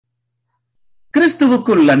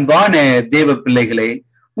கிறிஸ்துவுக்குள் அன்பான தேவ பிள்ளைகளே,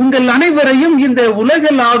 உங்கள் அனைவரையும் இந்த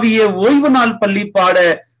உலகளாவிய ஓய்வு நாள் பள்ளி பாட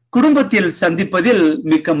குடும்பத்தில் சந்திப்பதில்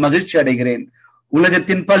மிக்க மகிழ்ச்சி அடைகிறேன்.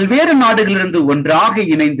 உலகத்தின் பல்வேறு நாடுகளிலிருந்து ஒன்றாக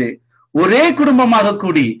இணைந்து ஒரே குடும்பமாக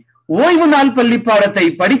கூடி ஓய்வு நாள் பள்ளி பாடத்தை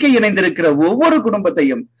படிக்க இணைந்திருக்கிற ஒவ்வொரு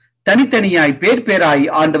குடும்பத்தையும் தனித்தனியாய் பேர் பேராய்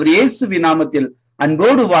ஆண்டவர் இயேசுவின் நாமத்தில்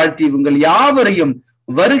அன்போடு வாழ்த்தி உங்கள் யாவரையும்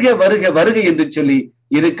வருக வருக வருக என்று சொல்லி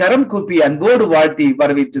இரு கரம் கூப்பி அன்போடு வாழ்த்தி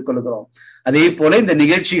வரவேற்றுக் கொள்கிறோம். அதே போல இந்த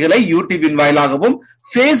நிகழ்ச்சிகளை யூடியூபின் வாயிலாகவும்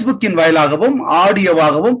பேஸ்புக்கின் வாயிலாகவும்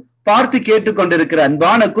ஆடியோவாகவும் பார்த்து கேட்டுக்கொண்டிருக்கிற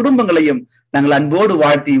அன்பான குடும்பங்களையும் நாங்கள் அன்போடு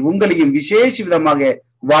வாழ்த்தி உங்களையும் விசேஷ விதமாக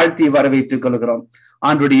வாழ்த்தி வரவேற்றுக் கொள்கிறோம்.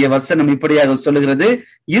 ஆண்டுடைய வசனம் இப்படியாக சொல்லுகிறது.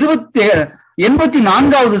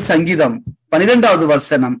 84வது சங்கீதம் 12வது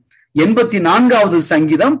வசனம். 84வது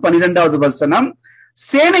சங்கீதம் 12வது வசனம்.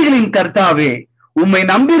 சேனைகளின் கர்த்தாவே, உம்மை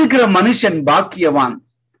நம்பியிருக்கிற மனுஷன் பாக்கியவான்.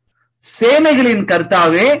 சேனைகளின்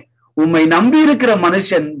கர்த்தாவே, உம்மை நம்பியிருக்கிற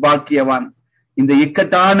மனுஷன் பாக்கியவான். இந்த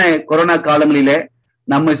இக்கட்டான கொரோனா காலங்களிலே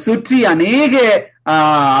நம்மை சுற்றி அநேக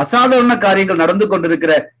அசாதாரண காரியங்கள் நடந்து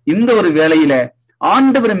கொண்டிருக்கிற இந்த ஒரு வேளையில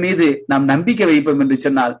ஆண்டவர் மீது நாம் நம்பிக்கை வைப்போம் என்று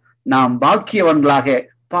சொன்னால் நாம் பாக்கியவான்களாக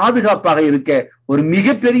பாதுகாப்பாக இருக்க ஒரு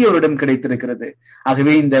மிகப்பெரிய ஒரு இடம் கிடைத்திருக்கிறது.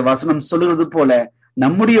 ஆகவே இந்த வசனம் சொல்லுகிறது போல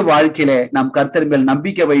நம்முடைய வாழ்க்கையில நாம் கர்த்தர் மேல்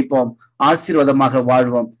நம்பிக்கை வைப்போம், ஆசீர்வாதமாக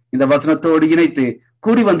வாழ்வோம். இந்த வசனத்தோடு இணைத்து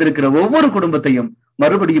கூடி வந்திருக்கிற ஒவ்வொரு குடும்பத்தையும்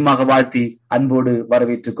மறுபடியுமாக வாழ்த்தி அன்போடு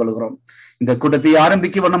வரவேற்றுக் கொள்கிறோம். இந்த கூட்டத்தை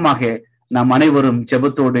ஆரம்பிக்க வண்ணமாக நாம் அனைவரும்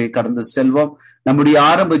ஜெபத்தோடு கடந்து செல்வோம். நம்முடைய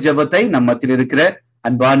ஆரம்ப ஜெபத்தை நம் மத்தியில் இருக்கிற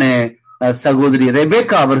அன்பான சகோதரி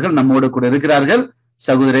ரெபேக்கா அவர்கள் நம்மோடு கூட இருக்கிறார்கள்.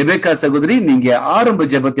 சகோதரி ரெபேக்கா சகோதரி, நீங்க ஆரம்ப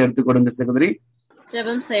ஜெபத்தை எடுத்துக் கொடுங்க சகோதரி.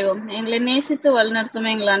 ஜெபம் செய்வோம். எங்களை நேசித்து வழிநடத்தும்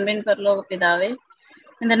எங்கள் அன்பின் பரலோக பிதாவே,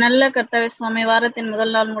 இந்த நல்ல கர்த்தவே சுவாமி, வாரத்தின்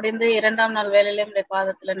முதல் நாள் முடிந்து 2ஆம் நாள் வேலையில இந்த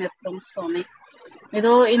பாதத்துல நிற்கிறோம் சுவாமி.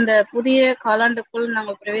 இதோ இந்த புதிய காலாண்டுக்குள்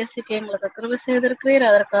நாங்கள் பிரவேசிக்க எங்களுக்கு கிருபை செய்திருக்கிறீர்.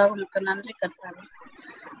 அதற்காக உங்களுக்கு நன்றி கர்த்தாவே.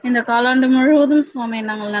 இந்த காலாண்டு முழுவதும் சுவாமி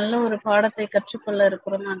நாங்கள் நல்ல ஒரு பாடத்தை கற்றுக்கொள்ள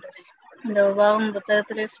இருக்கிறோம் ஆண்டவரே. இந்த உபாகம்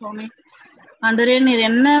புத்தகத்திலே சுவாமி ஆண்டவரே, நீர்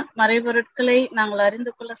என்ன மறைபொருட்களை நாங்கள்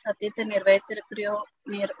அறிந்து கொள்ள சத்தியத்தை நீர் வைத்திருக்கிறியோ,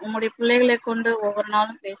 நீர் உம்முடைய பிள்ளைகளை கொண்டு ஒவ்வொரு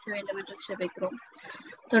நாளும் பேச வேண்டும் என்று செபிக்கிறோம்.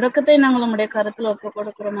 தொடக்கத்தை நாங்கள் உம்முடைய கருத்தில் ஒப்புக்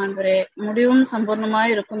கொடுக்கிறோம் ஆண்டவரே. முடிவும்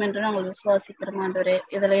சம்பூர்ணமாய் இருக்கும் என்று நாங்கள் விசுவாசிக்கிறோம் ஆண்டவரே.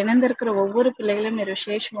 இதுல இணைந்திருக்கிற ஒவ்வொரு பிள்ளைகளையும் நீர்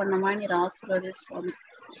விசேஷ வண்ணமாய் நீர் ஆசீர்வதி சுவாமி.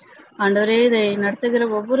 ஆண்டவரே, இதை நடத்துகிற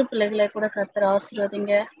ஒவ்வொரு பிள்ளைகளை கூட கர்த்தர்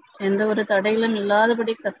ஆசீர்வதிங்க. எந்த ஒரு தடைகளும்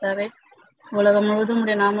இல்லாதபடி கர்த்தாவே, உலகம் முழுவதும்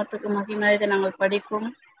உடைய நாமத்துக்கு மகிமை இதை நாங்கள் படிக்கும்,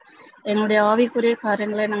 எங்களுடைய ஆவிக்குரிய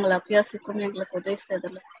காரியங்களை நாங்கள் அபியாசிக்கும் எங்களுக்கு உதவி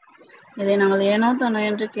செய்தல. இதை நாங்கள் ஏனோ தானோ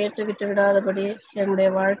என்று கேட்டு விட்டு விடாதபடி எங்களுடைய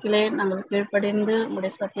வாழ்க்கையிலே நாங்கள் கீழ்ப்படிந்து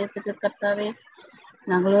உங்களுடைய சத்தியத்துக்கு கர்த்தாவே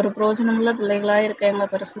நாங்கள் ஒரு பிரயோஜனமுள்ள பிள்ளைகளாய் இருக்க எங்களை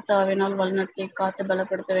பரிசுத்த ஆவியினால் வழிநடத்தி காத்து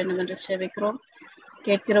பலப்படுத்த வேண்டும் என்று செபிக்கிறோம்.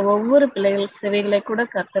 கேட்கிற ஒவ்வொரு பிள்ளைகள் செவிகளை கூட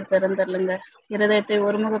கர்த்தர் திறந்தருளுங்க. இருதயத்தை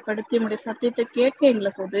ஒருமுகப்படுத்தி உங்களுடைய சத்தியத்தை கேட்க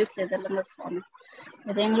எங்களுக்கு உதவி செய்தல்லுங்க சுவாமி.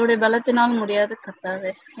 இது எங்களுடைய பலத்தினால் முடியாது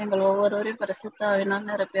கர்த்தாவே. எங்கள் ஒவ்வொருவரையும் பரிசுத்த ஆவியினால்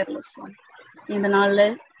நிரப்பேறல சுவாமி. இந்த நாள்ல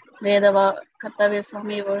வேதவா கர்த்தாவே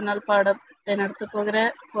சுவாமி ஒரு நாள் பாடத்தை நடத்த போகிற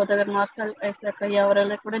போதகர் மார்சல் ஐசக் ஐயா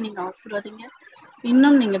அவர்களை கூட நீங்க ஆசீர்வதிங்க.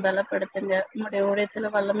 இன்னும் நீங்க பலப்படுத்துங்க. உங்களுடைய ஊழியத்துல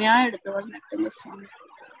வல்லமையா எடுத்து வழிநடத்துங்க சுவாமி.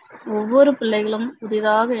 ஒவ்வொரு பிள்ளைகளும்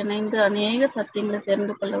புதிதாக இணைந்து அநேக சத்தியங்களை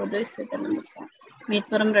தெரிந்து கொள்ள உதவி செய்தல்லுங்க சுவாமி.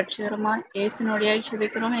 மீட்பெரும் ரட்சகருமாய் இயேசுவினாலேயாய்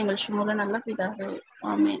ஜெபிக்கிறோம் எங்கள் சுமூல நல்ல பிதாவே.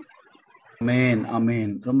 ஆமென். ஆமென்,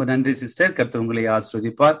 ஆமென். ரொம்ப நன்றி சிஸ்டர். கர்த்தர் உங்களை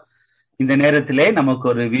ஆசீர்வதிப்பார். இந்த நேரத்திலே நமக்கு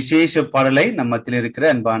ஒரு விசேஷ பாடலை நம்மத்தில் இருக்கிற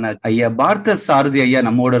அன்பான ஐயா பார்த்த சாரதி ஐயா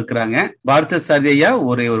நம்மோட இருக்கிறாங்க. பார்த்த சாரதி ஐயா,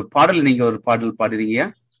 ஒரே ஒரு பாடல் நீங்க ஒரு பாடல் பாடுறீங்க.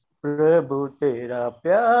 प्रभु तेरा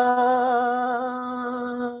प्यार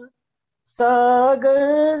सागर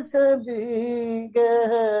से भी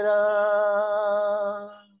गहरा,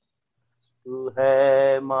 तू है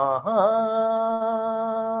महान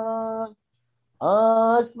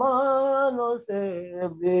आसमानों से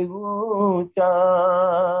भी ऊंचा,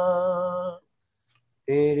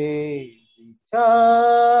 तेरे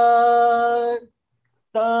विचार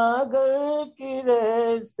सागर की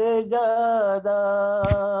रेत से ज्यादा,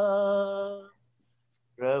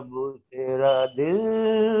 प्रभु तेरा दिल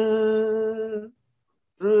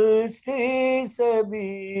सृष्टि से भी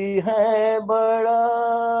है बड़ा,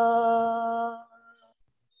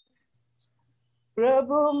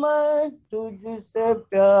 प्रभु मैं तुझसे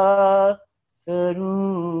प्यार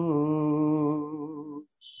करूं,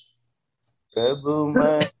 प्रभु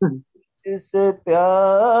मैं तुझसे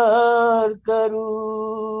प्यार करूं,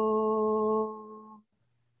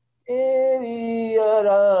 तेरी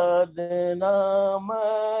आराधना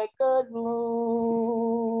मैं करूं,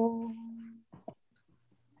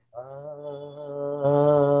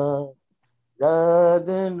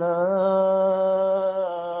 आराधना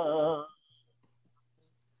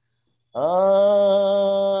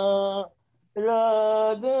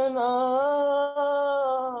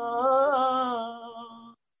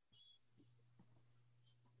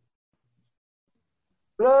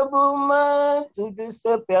मैं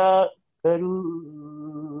तुझसे प्यार करूं,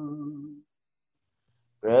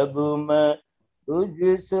 प्रभु मैं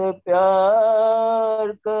तुझसे प्यार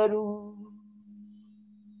करूं,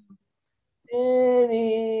 तेरी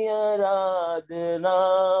आराधना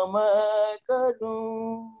मैं करूं,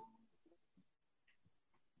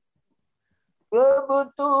 प्रभु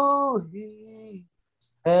तू ही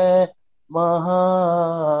है महान,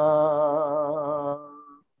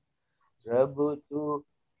 प्रभु तू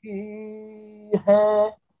ही है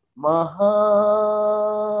महान,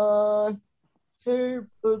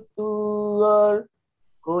 सिर्फ तू और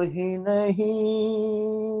कोई नहीं,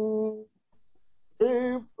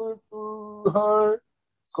 सिर्फ तू और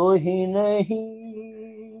कोई नहीं,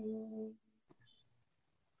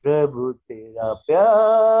 प्रभु तेरा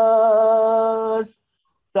प्यार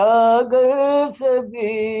सागर से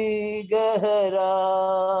भी गहरा,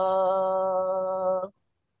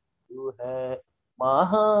 तू है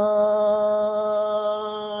महान,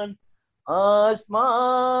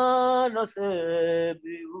 आसमानों से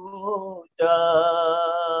भी ऊंचा,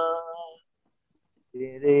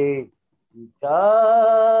 तेरे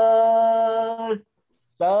विचार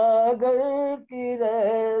सागर की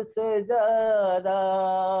रह से ज्यादा,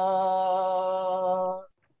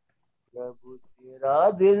 प्रभु तेरा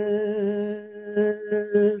दिल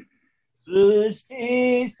सृष्टि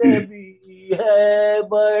से भी है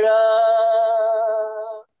बड़ा,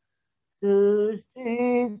 सृष्टि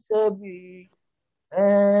से भी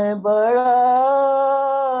है बड़ा।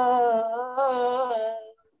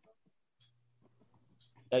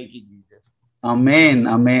 Thank you, Jesus. அமேன்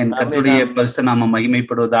அமேன். கர்த்தருடைய பரிசுத்த நாமம்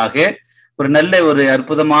மகிமைப்படுவதாக. ஒரு நல்ல ஒரு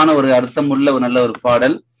அற்புதமான ஒரு அர்த்தம் உள்ள ஒரு நல்ல ஒரு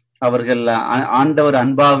பாடல். அவர்கள் ஆண்டவர்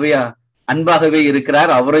அன்பாகவே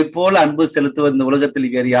இருக்கிறார், அவரை போல அன்பு செலுத்துவது இந்த உலகத்தில்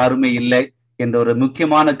வேறு யாருமே இல்லை என்ற ஒரு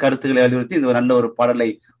முக்கியமான கருத்துக்களை வலியுறுத்தி இந்த நல்ல ஒரு பாடலை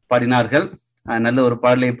பாடினார்கள். நல்ல ஒரு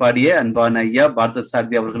பாடலை பாடிய அன்பான ஐயா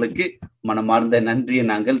பார்த்தசாரதி அவர்களுக்கு மனமார்ந்த நன்றியை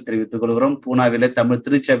நாங்கள் தெரிவித்துக் கொள்கிறோம். பூனாவில தமிழ்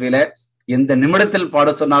திருச்சபையில எந்த நிமிடத்தில் பாட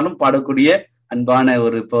சொன்னாலும் பாடக்கூடிய அன்பான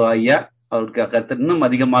ஒரு ஐயா, அவருக்கு கர்த்தர் இன்னும்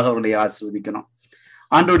அதிகமாக அவர்களை ஆசீர்வதிக்கணும்.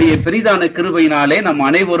 ஆண்டவருடைய பெரிதான கிருபையினாலே நம்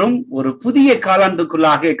அனைவரும் ஒரு புதிய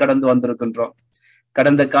காலாண்டுக்குள்ளாக கடந்து வந்திருக்கின்றோம்.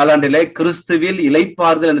 கடந்த காலாண்டிலே கிறிஸ்துவில்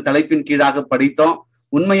இளைப்பாறுதல் என்ற தலைப்பின் கீழாக படித்தோம்.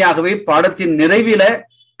 உண்மையாகவே பாடத்தின் நிறைவில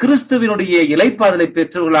கிறிஸ்துவினுடைய இளைப்பாறுதலை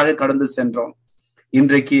பெற்றவர்களாக கடந்து சென்றோம்.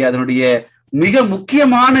 இன்றைக்கு அதனுடைய மிக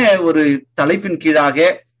முக்கியமான ஒரு தலைப்பின் கீழாக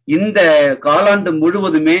இந்த காலாண்டு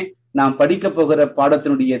முழுவதுமே நாம் படிக்க போகிற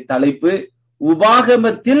பாடத்தினுடைய தலைப்பு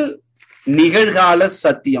உபாகமத்தில் நிகழ்கால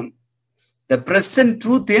சத்தியம், the present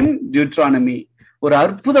truth in Deuteronomy. ஒரு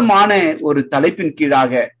அற்புதமான ஒரு தலைப்பின்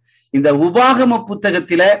கீழாக இந்த உபாகம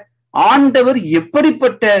புத்தகத்தில ஆண்டவர்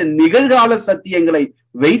எப்படிப்பட்ட நிகழ்கால சத்தியங்களை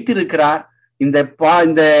வைத்திருக்கிறார், இந்த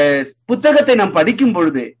புத்தகத்தை நாம் படிக்கும்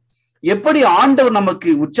பொழுது எப்படி ஆண்டவர் நமக்கு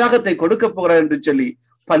உற்சாகத்தை கொடுக்க போகிறார் என்று சொல்லி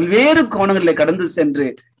பல்வேறு கோணங்களில் கடந்து சென்று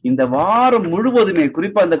இந்த வாரம் முழுவதுமே,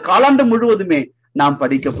 குறிப்பா இந்த காலாண்டு முழுவதுமே நாம்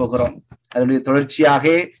படிக்க போகிறோம். அதனுடைய தொடர்ச்சியாக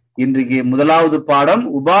இன்றைக்கு முதலாவது பாடம்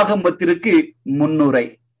உபாகமத்திற்கு முன்னுரை,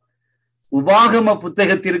 உபாகம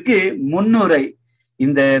புத்தகத்திற்கு முன்னுரை.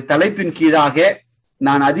 இந்த தலைப்பின் கீழாக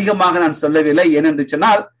நான் அதிகமாக சொல்லவில்லை. ஏனென்று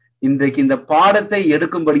சொன்னால் இன்றைக்கு இந்த பாடத்தை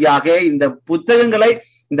எடுக்கும்படியாக இந்த புத்தகங்களை,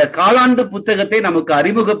 இந்த காலாண்டு புத்தகத்தை நமக்கு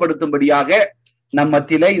அறிமுகப்படுத்தும்படியாக நம்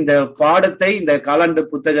மத்தியில இந்த பாடத்தை, இந்த காலாண்டு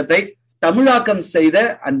புத்தகத்தை தமிழாக்கம் செய்த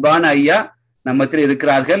அன்பான ஐயா நம்ம மத்தியில்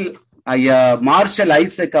இருக்கிறார்கள். ஐயா மார்ஷல்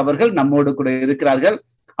ஐசக் அவர்கள் நம்மோடு கூட இருக்கிறார்கள்.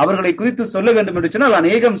 அவர்களை குறித்து சொல்ல வேண்டும் என்று சொன்னால்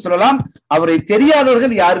அநேகம் சொல்லலாம். அவரை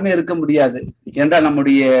தெரியாதவர்கள் யாருமே இருக்க முடியாது. என்றால்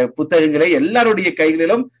நம்முடைய புத்தகங்களை எல்லாருடைய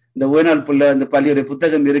கைகளிலும் இந்த ஓய்நாள் இந்த பள்ளியுடைய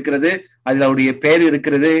புத்தகம் இருக்கிறது, அதில் அவருடைய பெயர்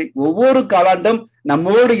இருக்கிறது. ஒவ்வொரு காலாண்டும்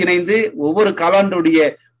நம்மோடு இணைந்து ஒவ்வொரு காலாண்டுடைய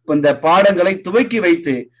இந்த பாடங்களை துவக்கி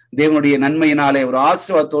வைத்து தேவனுடைய நன்மையினாலே ஒரு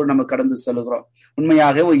ஆசீர்வாதத்தோடு நம்ம கடந்து செல்கிறோம்.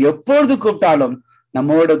 உண்மையாக எப்பொழுது கூப்பிட்டாலும்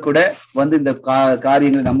நம்மோடு கூட வந்து இந்த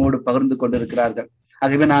காரியங்களை நம்மோடு பகிர்ந்து கொண்டிருக்கிறார்கள்.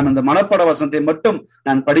 ஆகவே நான் அந்த மனப்பாட வசனத்தை மட்டும்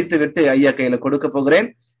நான் படித்து விட்டு ஐயா கையில கொடுக்க போகிறேன்.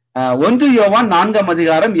 1 யோவான்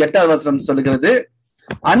 4:8 சொல்லுகிறது,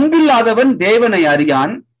 அன்பில்லாதவன் தேவனை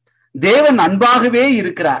அறியான், தேவன் அன்பாகவே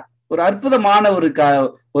இருக்கிறார். ஒரு அற்புதமான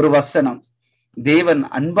ஒரு வசனம். தேவன்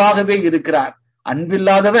அன்பாகவே இருக்கிறார்,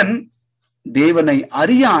 அன்பில்லாதவன் தேவனை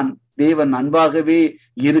அறியான், தேவன் அன்பாகவே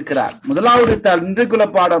இருக்கிறார். முதலாவது இன்றைக்குள்ள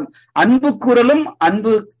பாடம் அன்பு கூறலும்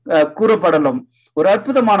அன்பு கூறப்படலும். ஒரு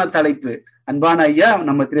அற்புதமான தலைப்பு. அன்பான ஐயா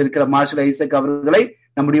நம்ம இருக்கிற மார்ஷல் ஐசக் அவர்களை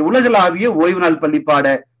நம்முடைய உலகளாவிய ஓய்வு நாள் பள்ளிப்பாட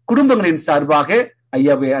குடும்பங்களின் சார்பாக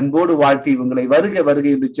ஐயாவை அன்போடு வாழ்த்தி உங்களை வருக வருக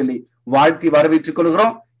என்று சொல்லி வாழ்த்தி வரவேற்றுக்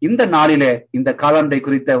கொள்கிறோம். இந்த நாளில இந்த காலாண்டை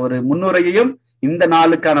குறித்த ஒரு முன்னுரையையும் இந்த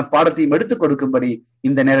நாளுக்கான பாடத்தையும் எடுத்துக் கொடுக்கும்படி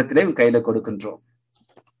இந்த நேரத்திலே கையில கொடுக்கின்றோம்.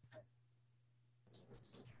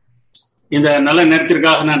 இந்த நல்ல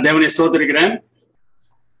நேரத்திற்காக நான் தேவனை ஸ்தோத்திரிக்கிறேன்.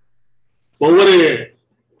 ஒவ்வொரு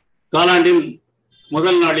காலாண்டின்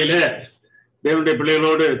முதல் நாளில தேவனுடைய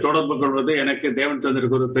பிள்ளைகளோடு தொடர்பு கொள்வது எனக்கு தேவன்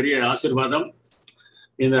தந்திருக்க ஒரு பெரிய ஆசீர்வாதம்.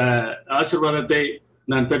 இந்த ஆசீர்வாதத்தை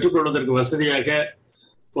நான் பெற்றுக்கொள்வதற்கு வசதியாக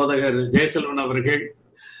போதகர் ஜெயசெல்வன் அவர்கள்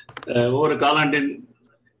ஒவ்வொரு காலாண்டின்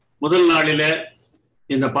முதல் நாளில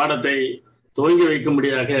இந்த பாடத்தை துவங்கி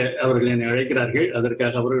வைக்கும்படியாக அவர்கள் என்னை அழைக்கிறார்கள்.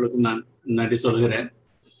 அதற்காக அவர்களுக்கும் நான் நன்றி சொல்கிறேன்.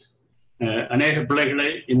 அநேக பிள்ளைகளை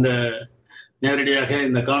இந்த நேரடியாக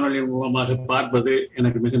இந்த காணொலி மூலமாக பார்ப்பது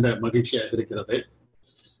எனக்கு மிகுந்த மகிழ்ச்சியாக இருக்கிறது.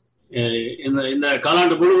 இந்த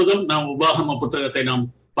காலாண்டு முழுவதும் நாம் உபாகம புத்தகத்தை நாம்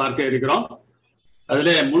பார்க்க இருக்கிறோம்.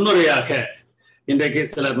 அதிலே முன்னுரையாக இன்றைக்கு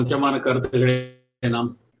சில முக்கியமான கருத்துக்களை நாம்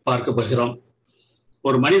பார்க்க போகிறோம்.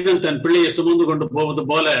 ஒரு மனிதன் தன் பிள்ளையை சுமந்து கொண்டு போவது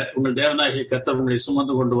போல உங்கள் தேவனாகிய கர்த்தர் உங்களை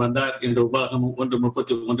சுமந்து கொண்டு வந்தார் என்று உபாகமம்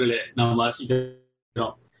 1:31 நாம்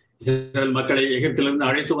வாசிக்கிறோம். இஸ்ரவேல் மக்களை எகிப்திலிருந்து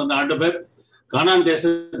அழைத்து வந்த ஆண்டவர் கானான்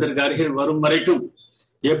தேசத்திற்கு அருகில் வரும் வரைக்கும்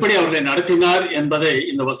எப்படி அவர்களை நடத்தினார் என்பதை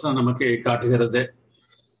இந்த வசனம் நமக்கு காட்டுகிறது.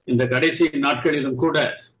 இந்த கடைசி நாட்களிலும் கூட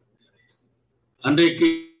அன்றைக்கு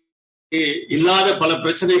இல்லாத பல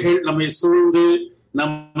பிரச்சனைகள் நம்மை சூழ்ந்து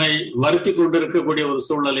நம்மை வருத்தி கொண்டிருக்கக்கூடிய ஒரு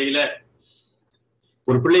சூழ்நிலையில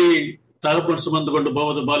ஒரு பிள்ளையை தகப்பன் சுமந்து கொண்டு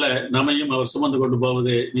போவது போல நம்மையும் அவர் சுமந்து கொண்டு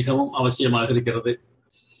போவது மிகவும் அவசியமாக இருக்கிறது.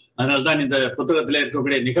 அதனால்தான் இந்த புத்தகத்திலே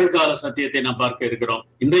இருக்கக்கூடிய நிகழ்கால சத்தியத்தை நாம் பார்க்க இருக்கிறோம்.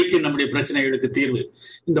 இன்றைக்கு நம்முடைய பிரச்சனைகளுக்கு தீர்வு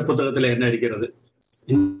இந்த புத்தகத்துல என்ன இருக்கிறது?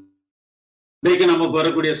 இன்றைக்கு நமக்கு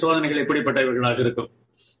வரக்கூடிய சோதனைகள் எப்படிப்பட்டவர்களாக இருக்கும்,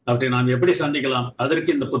 அவற்றை நாம் எப்படி சந்திக்கலாம்,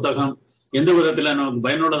 அதற்கு இந்த புத்தகம் எந்த விதத்துல நமக்கு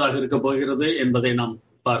பயனுள்ளதாக இருக்க போகிறது என்பதை நாம்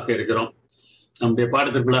பார்க்க இருக்கிறோம். நம்முடைய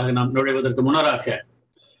பாடத்திற்குள்ளாக நாம் நுழைவதற்கு முன்னராக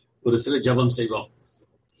ஒரு சிறு ஜெபம் செய்வோம்.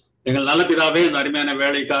 எங்கள் நல்ல பிதாவே, இந்த அருமையான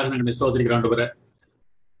வேலைக்காக நாங்கள் ஸ்தோத்திரிக்கிறோம் ஆண்டவரே.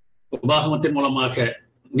 உபாகமத்தின் மூலமாக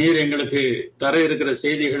நீர் எங்களுக்கு தர இருக்கிற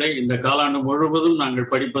செய்திகளை இந்த காலாண்டு முழுவதும்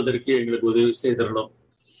நாங்கள் படிப்பதற்கு எங்களுக்கு உதவி செய்திருந்தோம்.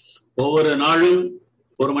 ஒவ்வொரு நாளும்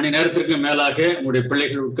 1 மணி நேரத்திற்கு மேலாக உங்களுடைய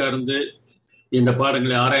பிள்ளைகள் உட்கார்ந்து இந்த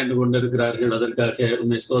பாடங்களை ஆராய்ந்து கொண்டிருக்கிறார்கள். அதற்காக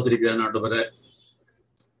உண்மை ஸ்தோத்திரிக்கிறேன் ஆண்டவரே.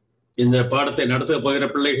 இந்த பாடத்தை நடத்த போகிற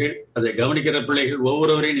பிள்ளைகள், அதை கவனிக்கிற பிள்ளைகள்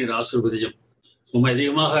ஒவ்வொருவரையும் நீர் ஆசீர்வதியும். உண்மை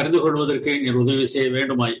அதிகமாக அறிந்து கொள்வதற்கு நீர் உதவி செய்ய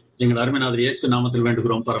வேண்டுமாய் எங்கள் அருமைநாதர் இயேசு நாமத்தில்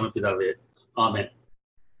வேண்டுகிறோம் பரமபிதாவே, ஆமென்.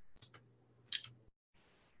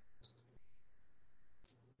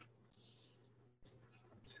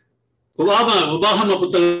 உபாகம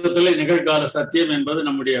புத்தகத்திலே நிகழ்கால சத்தியம் என்பது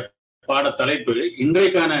நம்முடைய பாட தலைப்பு.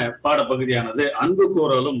 இன்றைக்கான பாடப்பகுதியானது அன்பு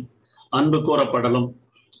கூறலும் அன்பு கூறப்படலும்.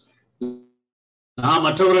 நாம்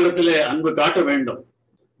மற்றவர்களிடத்திலே அன்பு காட்ட வேண்டும்,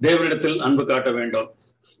 தேவனிடத்தில் அன்பு காட்ட வேண்டும்.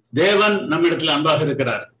 தேவன் நம்மிடத்தில் அன்பாக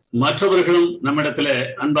இருக்கிறார், மற்றவர்களும் நம்மிடத்திலே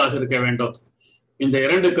அன்பாக இருக்க வேண்டும். இந்த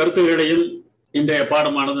 2 கருத்துகளையும் இன்றைய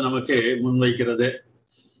பாடமானது நமக்கு முன்வைக்கிறது.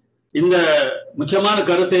 இந்த முக்கியமான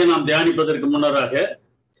கருத்தை நாம் தியானிப்பதற்கு முன்னராக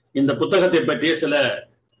இந்த புத்தகத்தை பற்றிய சில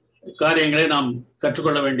காரியங்களை நாம்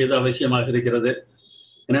கற்றுக்கொள்ள வேண்டியது அவசியமாக இருக்கிறது.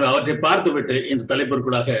 எனவே அவற்றை பார்த்துவிட்டு இந்த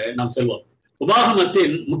தலைப்பிற்குள்ளாக நாம் செல்வோம்.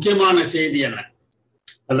 உபாகமத்தின் முக்கியமான செய்தி என்ன,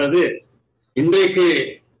 அல்லது இன்றைக்கு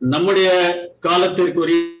நம்முடைய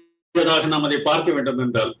காலத்திற்குரியதாக நாம் அதை பார்க்க வேண்டும்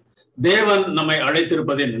என்றால் தேவன் நம்மை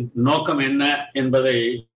அழைத்திருப்பதின் நோக்கம் என்ன என்பதை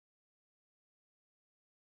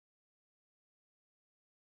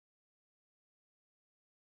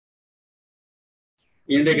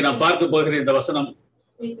இன்றைக்கு நான் பார்க்க போகிற இந்த வசனம்.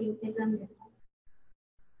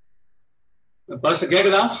 பாஸ்டர்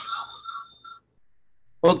கேக்குதா?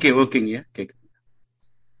 ஓகேங்க கேக்குது.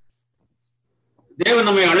 தேவன்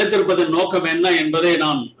நம்மை அழைத்திருப்பதன் நோக்கம் என்ன என்பதை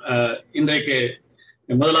நாம் இன்றைக்கு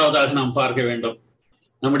முதலாவதாக நாம் பார்க்க வேண்டும்.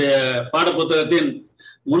 நம்முடைய பாட புத்தகத்தின்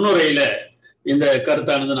முன்னுரையில இந்த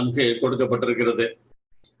கருத்தானது நமக்கு கொடுக்கப்பட்டிருக்கிறது.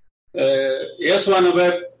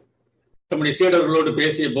 இயேசுவானவர் நம்முடைய சீடர்களோடு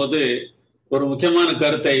பேசிய போது ஒரு முக்கியமான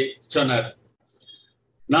கருத்தை சொன்னார்.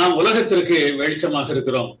 நாம் உலகத்திற்கு வெளிச்சமாக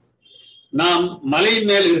இருக்கிறோம். நாம் மலையின்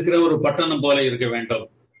மேல் இருக்கிற ஒரு பட்டணம் போல இருக்க வேண்டும்.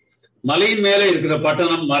 மலையின் மேல இருக்கிற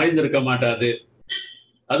பட்டணம் மறைந்திருக்க மாட்டாது.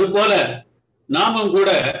 அதுபோல நாமும் கூட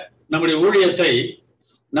நம்முடைய ஊழியத்தை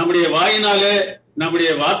நம்முடைய வாயினாலே,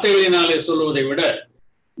 நம்முடைய வார்த்தைகளினாலே சொல்வதை விட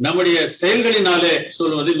நம்முடைய செயல்களினாலே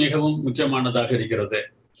சொல்வது மிகவும் முக்கியமானதாக இருக்கிறது.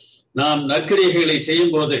 நாம் நற்கிரியைகளை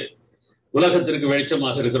செய்யும் போது உலகத்திற்கு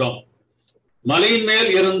வெளிச்சமாக இருக்கிறோம். மலையின் மேல்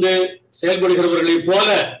இருந்து செயல்படுகிறவர்களைப் போல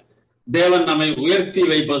தேவன் நம்மை உயர்த்தி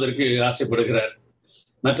வைப்பதற்கு ஆசைப்படுகிறார்.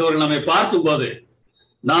 மற்றவர்கள் நம்மை பார்க்கும் போது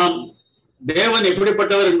நாம் தேவன்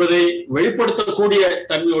எப்படிப்பட்டவர் என்பதை வெளிப்படுத்தக்கூடிய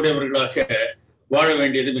தன்மையுடையவர்களாக வாழ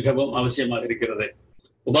வேண்டியது மிகவும் அவசியமாக இருக்கிறது.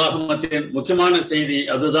 உபாகமத்தின் முக்கியமான செய்தி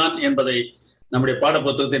அதுதான் என்பதை நம்முடைய பாட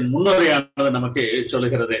புத்தகத்தின் முன்னுரையானது நமக்கு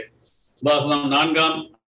சொல்லுகிறது. உபாகமம் 4ஆம்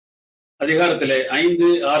அதிகாரத்திலே 5,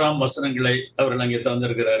 6 வசனங்களை அவர்கள் அங்கே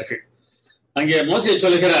தந்திருக்கிறார்கள். அங்கே மோசே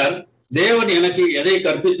சொல்லுகிறார், தேவன் எனக்கு எதை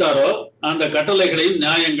கற்பித்தாரோ அந்த கட்டளைகளையும்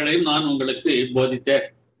நியாயங்களையும் நான் உங்களுக்கு போதித்தேன்.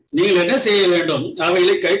 நீங்கள் என்ன செய்ய வேண்டும்?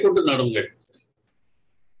 அவைகளை கை கொண்டு நடுங்கள்.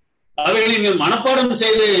 அவைகளை நீங்கள் மனப்பாடம்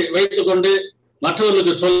செய்து வைத்துக் கொண்டு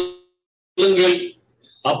மற்றவர்களுக்கு சொல்லுங்கள்.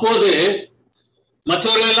 அப்போது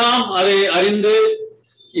மற்றவர்களெல்லாம் அதை அறிந்து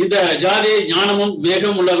இந்த ஜாதி ஞானமும்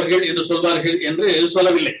வேகம் உள்ளவர்கள் என்று சொல்வார்கள் என்று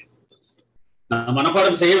சொல்லவில்லை. நாம்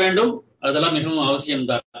மனப்பாடம் செய்ய வேண்டும், அதெல்லாம் மிகவும்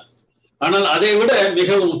அவசியம்தான். ஆனால் அதை விட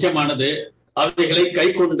மிகவும் முக்கியமானது அவைகளை கை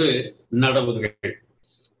கொண்டு நடவுங்கள்.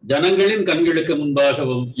 ஜனங்களின் கண்களுக்கு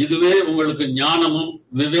முன்பாகவும் இதுவே உங்களுக்கு ஞானமும்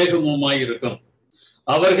விவேகமுமாயிருக்கும்.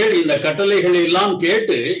 அவர்கள் இந்த கட்டளைகளை எல்லாம்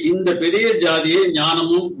கேட்டு இந்த பெரிய ஜாதியை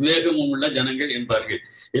ஞானமும் விவேகமும் உள்ள ஜனங்கள் என்பார்கள்.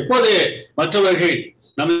 எப்போது மற்றவர்கள்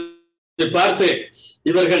நம்மை பார்த்து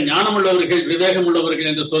இவர்கள் ஞானம் உள்ளவர்கள் விவேகம் உள்ளவர்கள்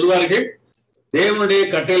என்று சொல்வார்கள்? தேவனுடைய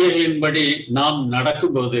கட்டளைகளின்படி நாம்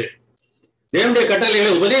நடக்கும் போது, தேவனுடைய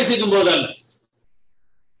கட்டளைகளை உபதேசிக்கும் போது அல்ல,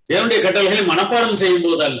 தேவனுடைய கட்டளைகளை மனப்பாடம் செய்யும்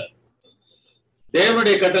போது அல்ல,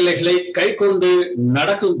 தேவனுடைய கட்டளைகளை கை கொண்டு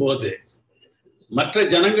நடக்கும் போது மற்ற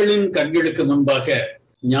ஜனங்களின் கண்களுக்கு முன்பாக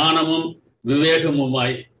ஞானமும்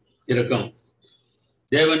விவேகமுமாய் இருக்கும்.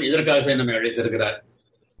 தேவன் இதற்காகவே நம்மை அழைத்திருக்கிறார்.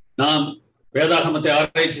 நாம் வேதாகமத்தை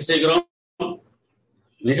ஆராய்ச்சி செய்கிறோம்,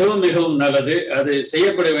 மிகவும் மிகவும் நல்லது. அது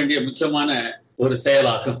செய்யப்பட வேண்டிய முக்கியமான ஒரு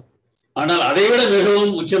செயலாகும். ஆனால் அதைவிட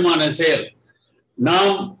மிகவும் முக்கியமான செயல்,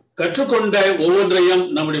 நாம் கற்றுக்கொண்ட ஒவ்வொன்றையும்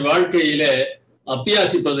நம்முடைய வாழ்க்கையில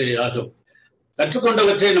அபியாசிப்பது ஆகும்.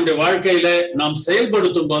 கற்றுக்கொண்டவற்றை நம்முடைய வாழ்க்கையில நாம்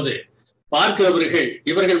செயல்படுத்தும் போது பார்க்கிறவர்கள்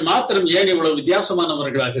இவர்கள் மாத்திரம் ஏன் இவ்வளவு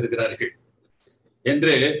வித்தியாசமானவர்களாக இருக்கிறார்கள்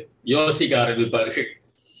என்று யோசிக்க ஆரம்பிப்பார்கள்.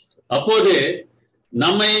 அப்போது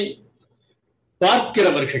நம்மை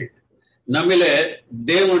பார்க்கிறவர்கள் நம்மில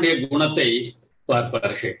தேவனுடைய குணத்தை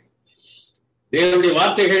பார்ப்பார்கள். தேவனுடைய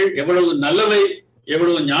வார்த்தைகள் எவ்வளவு நல்லவை,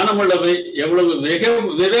 எவ்வளவு ஞானமுள்ளவை, எவ்வளவு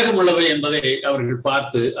விவேகம் உள்ளவை என்பதை அவர்கள்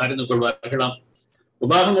பார்த்து அறிந்து கொள்வார்களாம்.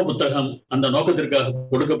 உபாகம புத்தகம் அந்த நோக்கத்திற்காக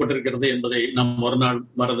கொடுக்கப்பட்டிருக்கிறது என்பதை நாம் ஒரு நாள்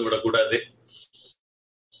மறந்துவிடக் கூடாது.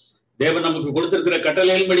 தேவன் நமக்கு கொடுத்திருக்கிற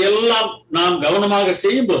கட்டளைகளின்படி எல்லாம் நாம் கவனமாக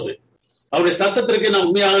செய்யும் போது, அவருடைய சத்தத்திற்கு நாம்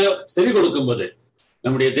உண்மையாக செவி கொடுக்கும் போது,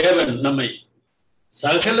 நம்முடைய தேவன் நம்மை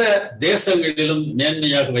சகல தேசங்களிலும்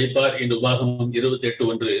மேன்மையாக வைப்பார் என்று உபாகமம்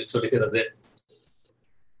 28:1 சொல்கிறது.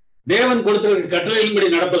 தேவன் கொடுத்திருக்கிற கட்டளையின்படி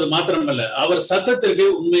நடப்பது மாத்திரமல்ல, அவர் சத்தத்திற்கு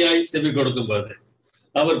உண்மையாய் செவி கொடுக்கும் போது,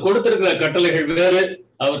 அவர் கொடுத்திருக்கிற கட்டளைகள் வேறு,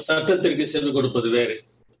 அவர் சத்தத்திற்கு செவி கொடுப்பது வேறு.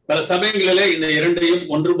 பல சமயங்களிலே இந்த இரண்டையும்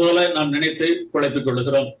ஒன்று போல நாம் நினைத்து குழப்பிக்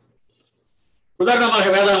கொள்ளுகிறோம். உதாரணமாக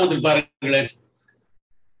வேதாகமத்தில் பாருங்களேன்,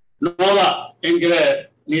 நோவா என்கிற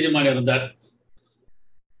நீதிமான் இருந்தார்.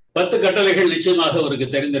 10 கட்டளைகள் நிச்சயமாக அவருக்கு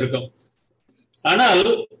தெரிந்திருக்கும். ஆனால்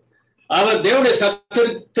அவர் தேவனுடைய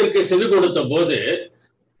சத்தத்திற்கு செவி கொடுத்த போது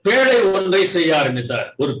பேழை ஒன்றை செய்ய ஆரம்பித்தார்.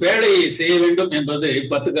 ஒரு பேழையை செய்ய வேண்டும் என்பது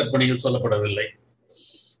 10 கற்பனைகள் சொல்லப்படவில்லை.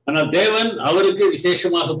 ஆனால் தேவன் அவருக்கு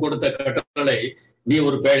விசேஷமாக கொடுத்த கட்டளை, நீ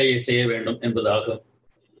ஒரு பேழையை செய்ய வேண்டும் என்பதாகும்.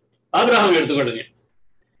 ஆபிரகாம் எடுத்துக்கொள்ளுங்க.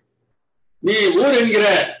 நீ ஊர் என்கிற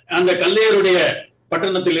அந்த கல்லேருடைய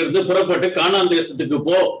பட்டணத்தில் இருந்து புறப்பட்டு கானான் தேசத்துக்கு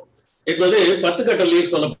போ என்பது 10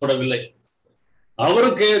 கட்டளையில் சொல்லப்படவில்லை.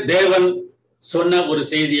 அவருக்கு தேவன் சொன்ன ஒரு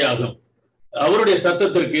செய்தியாகும். அவருடைய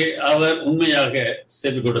சத்தத்திற்கு அவர் உண்மையாக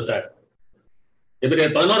செவி கொடுத்தார்.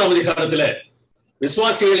 எபிரேயர் 11ஆம் அதிகாரத்துல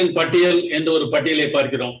விசுவாசிகளின் பட்டியல் என்ற ஒரு பட்டியலை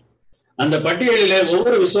பார்க்கிறோம். அந்த பட்டியலிலே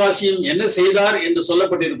ஒவ்வொரு விசுவாசியும் என்ன செய்தார் என்று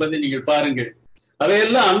சொல்லப்பட்டிருப்பதை நீங்கள் பாருங்கள்.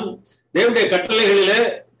 அவையெல்லாம் தேவனுடைய கட்டளைகளிலே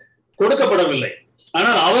கொடுக்கப்படவில்லை,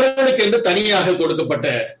 ஆனால் அவர்களுக்கு என்று தனியாக கொடுக்கப்பட்ட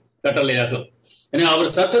கட்டளையாகும். எனவே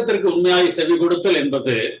அவர் சத்தத்திற்கு உண்மையாக செவி கொடுத்தல்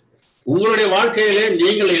என்பது உங்களுடைய வாழ்க்கையிலே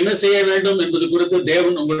நீங்கள் என்ன செய்ய வேண்டும் என்பது குறித்து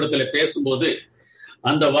தேவன் உங்களிடத்துல பேசும்போது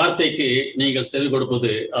அந்த வார்த்தைக்கு நீங்கள் செவி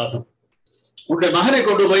கொடுப்பது ஆகும். உன்னுடைய மகனை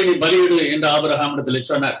கொண்டு போய் நீ பலியிடு என்று ஆபிரகாமிடத்துல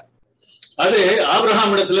சொன்னார். அது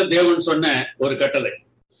ஆபிரகாமிடத்துல தேவன் சொன்ன ஒரு கட்டளை.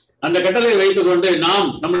 அந்த கட்டளை வைத்துக் கொண்டு நாம்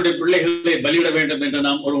நம்முடைய பிள்ளைகளை பலியிட வேண்டும் என்று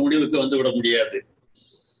நாம் ஒரு முடிவுக்கு வந்துவிட முடியாது.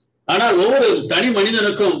 ஆனால் ஒவ்வொரு தனி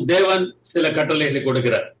மனிதனுக்கும் தேவன் சில கட்டளைகளை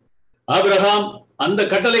கொடுக்கிறார். ஆபிரகாம் அந்த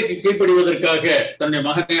கட்டளைக்கு கீழ்ப்படிவதற்காக தன்னுடைய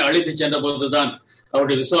மகனை அழைத்து சென்ற போதுதான்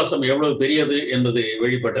அவருடைய விசுவாசம் எவ்வளவு பெரியது என்பது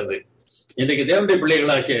வெளிப்பட்டது. இன்றைக்கு தேவனுடைய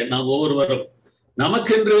பிள்ளைகளாகிய நாம் ஒவ்வொருவரும்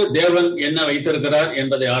நமக்கென்று தேவன் என்ன வைத்திருக்கிறார்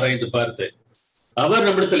என்பதை ஆராய்ந்து பார்த்து அவர்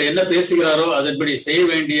நம்மிடத்தில் என்ன பேசுகிறாரோ அதன்படி செய்ய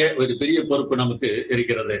வேண்டிய ஒரு பெரிய பொறுப்பு நமக்கு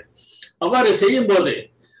இருக்கிறது. அவ்வாறு செய்யும் போது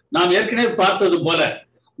நாம் ஏற்கனவே பார்த்தது போல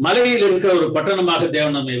மலையில் இருக்கிற ஒரு பட்டணமாக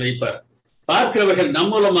தேவன் நம்மை வைப்பார். பார்க்கிறவர்கள்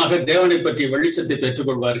நம் மூலமாக தேவனை பற்றிய வெளிச்சத்தை பெற்றுக்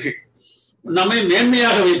கொள்வார்கள். நம்மை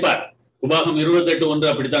மேன்மையாக வைப்பார். உபாகம் 28:1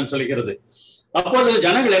 அப்படித்தான் சொல்கிறது. அப்போது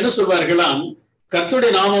ஜனங்கள் என்ன சொல்வார்களாம்,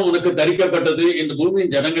 கர்த்தருடைய நாமம் உனக்கு தரிக்கப்பட்டது என்று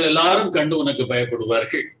பூமியின் ஜனங்கள் எல்லாரும் கண்டு உனக்கு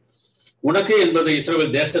பயப்படுவார்கள். உனக்கு என்பது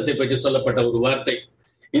இஸ்ரவேல் தேசத்தை பற்றி சொல்லப்பட்ட ஒரு வார்த்தை.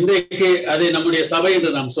 இன்றைக்கு அதை நம்முடைய சபை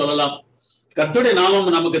என்று நாம் சொல்லலாம். கர்த்தருடைய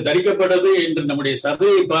நாமம் நமக்கு தரிக்கப்பட்டது என்று நம்முடைய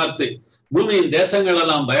சபையை பார்த்து பூமியின் தேசங்கள்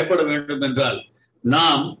எல்லாம் பயப்பட வேண்டும் என்றால்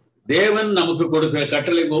நாம் தேவன் நமக்கு கொடுக்கிற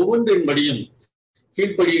கட்டளை ஒவ்வொன்றின்படியும்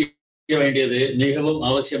கீழ்ப்படிய வேண்டியது மிகவும்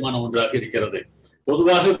அவசியமான ஒன்றாக இருக்கிறது.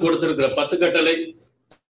 பொதுவாக கொடுத்திருக்கிற 10 கட்டளை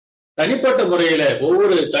தனிப்பட்ட முறையில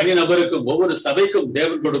ஒவ்வொரு தனிநபருக்கும் ஒவ்வொரு சபைக்கும்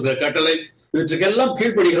தேவன் கொடுக்கிற கட்டளை, இவற்றுக்கெல்லாம்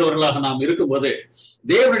கீழ்ப்படுகிறவர்களாக நாம் இருக்கும்போது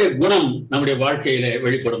தேவனுடைய குணம் நம்முடைய வாழ்க்கையில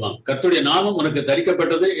வெளிப்படுமாம். கர்த்தருடைய நாமம் உனக்கு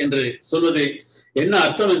தரிக்கப்பட்டது என்று சொல்வது என்ன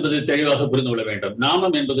அர்த்தம் என்பது தெளிவாக புரிந்து கொள்ள வேண்டும்.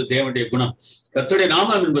 நாமம் என்பது தேவனுடைய குணம், கர்த்தருடைய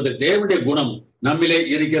நாமம் என்பது தேவனுடைய குணம் நம்மிலே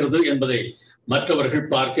இருக்கிறது என்பதை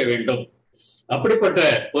மற்றவர்கள் பார்க்க வேண்டும். அப்படிப்பட்ட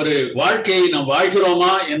ஒரு வாழ்க்கையை நாம்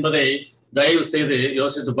வாழ்கிறோமா என்பதை தயவு செய்து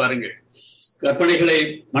யோசித்து பாருங்கள். கற்பனைகளை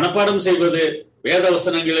மனப்பாடம் செய்வது, வேத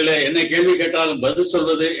வசனங்களிலே என்ன கேள்வி கேட்டாலும் பதில்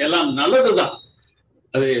சொல்வது எல்லாம் நல்லதுதான்,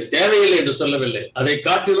 அது தேவையில்லை என்று சொல்லவில்லை. அதை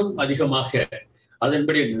காட்டிலும் அதிகமாக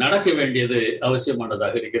அதன்படி நடக்க வேண்டியது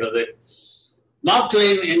அவசியமானதாக இருக்கிறது. மார்க்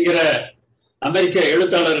ட்வைன் என்கிற அமெரிக்க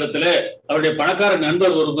எழுத்தாளரிடத்துல அவருடைய பணக்கார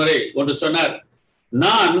நண்பர் ஒரு முறை ஒன்று சொன்னார்,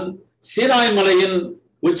 நான் சீனாய் மலையின்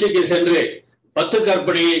உச்சிக்கு சென்று 10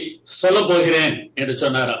 கற்பனையை சொல்ல போகிறேன் என்று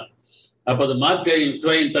சொன்னாராம். அப்போது மார்க்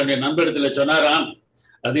ட்வைன் தன்னுடைய நண்பரிடத்துல சொன்னாராம்,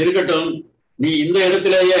 அது இருக்கட்டும், நீ இந்த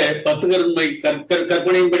இடத்திலேயே 10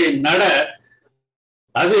 கற்பனையின்படி நட,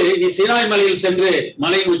 அது நீ சீனாய் மலையில் சென்று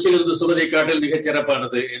மலையின் உச்சியிலிருந்து சொல்வதை காட்டில் மிகச்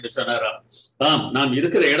சிறப்பானது என்று சொன்னாராம். ஆம், நாம்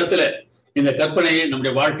இருக்கிற இடத்துல இந்த கற்பனையை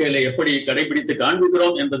நம்முடைய வாழ்க்கையில எப்படி கடைபிடித்து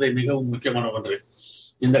காண்பிக்கிறோம் என்பது மிகவும் முக்கியமான ஒன்று.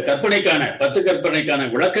 இந்த கற்பனைக்கான 10 கற்பனைக்கான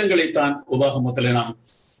விளக்கங்களைத்தான் உபாகமத்திலே நாம்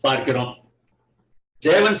பார்க்கிறோம்.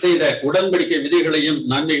 தேவன் செய்த உடன்படிக்கை விதிகளையும்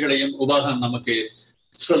நன்மைகளையும் உபாகம் நமக்கு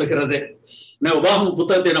சொல்லுகிறது. உபாகம்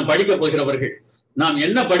புத்தகத்தை நாம் படிக்க போகிறவர்கள் நாம்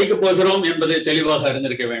என்ன படிக்க போகிறோம் என்பதை தெளிவாக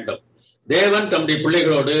அறிந்திருக்க வேண்டும். தேவன் தம்முடைய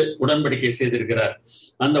பிள்ளைகளோடு உடன்படிக்கை செய்திருக்கிறார்.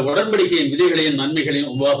 அந்த உடன்படிக்கையின் விதிகளையும்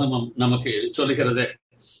நன்மைகளையும் உபாகமம் நமக்கு சொல்லுகிறது.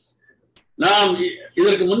 நாம்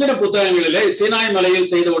இதற்கு முந்தின புத்தகங்களிலே சீனாய்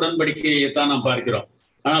மலையில் செய்த உடன்படிக்கையை தான் நாம் பார்க்கிறோம்.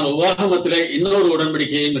 ஆனால் உபாகமத்திலே இன்னொரு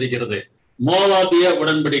உடன்படிக்கையும் இருக்கிறது, மோவாபிய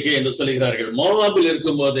உடன்படிக்கை என்று சொல்லுகிறார்கள். மோவாபில்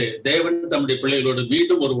இருக்கும்போது தேவன் தம்முடைய பிள்ளைகளோடு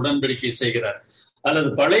மீண்டும் ஒரு உடன்படிக்கை செய்கிறார், அல்லது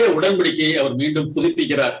பழைய உடன்படிக்கையை அவர் மீண்டும்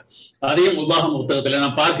புதுப்பிக்கிறார். அதையும் உபாகம புத்தகத்துல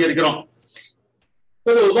நாம் பார்க்க இருக்கிறோம்.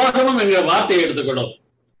 உபாகமம் என்கிற வார்த்தையை எடுத்துக்கொள்ளும்.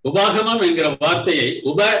 உபாகமம் என்கிற வார்த்தையை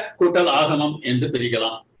உப கூட்டல் ஆகமம் என்று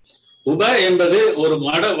பிரிக்கலாம். உப என்பது ஒரு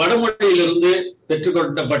வடமொழியிலிருந்து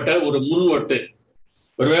பெற்றுக்கொள்ளப்பட்ட ஒரு முன்வொட்டு.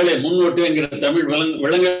 ஒருவேளை முன்வொட்டு என்கிற தமிழ்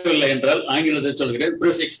விளங்கவில்லை என்றால் ஆங்கிலத்தில் சொல்கிறேன்,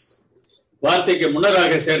 பிரிஃபிக்ஸ், வார்த்தைக்கு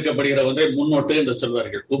முன்னராக சேர்க்கப்படுகிற ஒன்றை முன்னோட்டு என்று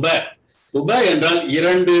சொல்வார்கள். உப என்றால்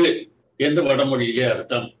 2 என்று வடமொழியிலே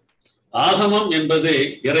அர்த்தம். ஆகமம் என்பது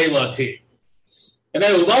இறைவாக்கு.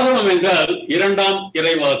 எனவே உபாகமம் என்றால் 2ஆம்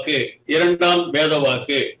இறைவாக்கு, 2ஆம்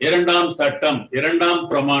வேதவாக்கு, 2ஆம் சட்டம், 2ஆம்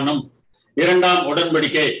பிரமாணம், 2ஆம்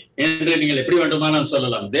உடன்படிக்கை என்று நீங்கள் எப்படி வேண்டுமானாலும்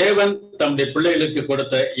சொல்லலாம். தேவன் தம்முடைய பிள்ளைகளுக்கு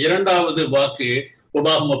கொடுத்த 2வது வாக்கு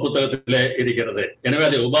உபாகம புத்தகத்திலே இருக்கிறது. எனவே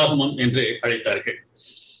அதை உபாகமம் என்று அழைத்தார்கள்.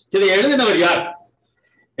 இதை எழுதினவர் யார்?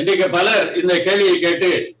 இன்றைக்கு பலர் இந்த கேள்வியை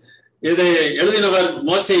கேட்டு இது எழுதினவர்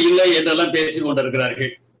மோசே இல்லை என்றெல்லாம் பேசிக்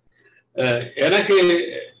கொண்டிருக்கிறார்கள். எனக்கு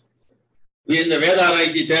இந்த வேத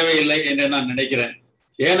ஆராய்ச்சி தேவையில்லை என்று நான் நினைக்கிறேன்.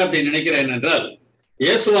 ஏன் அப்படி நினைக்கிறேன் என்றால்,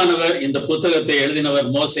 இயேசுவானவர் இந்த புத்தகத்தை எழுதினவர்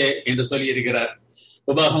மோசே என்று சொல்லி இருக்கிறார்.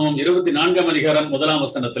 உபாகமம் 24ஆம் அதிகாரம் 1ஆம்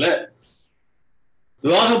வசனத்துல,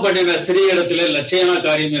 விவாகம் பண்ணின ஸ்திரீ இடத்திலே லட்சியமான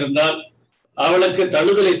காரியம் இருந்தால் அவளுக்கு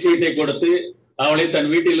தள்ளுதலை சீட்டை கொடுத்து அவளை தன்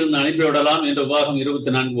வீட்டிலிருந்து அனுப்பிவிடலாம் என்று உபாகம்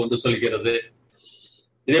 24:1 சொல்கிறது.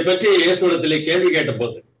 இதை பற்றி இயேசுவிடத்திலே கேள்வி கேட்ட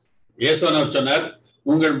போது இயேசுவானவர் சொன்னார்,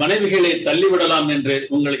 உங்கள் மனைவிகளை தள்ளிவிடலாம் என்று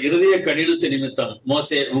உங்கள் இருதய கடினத்து நிமித்தம்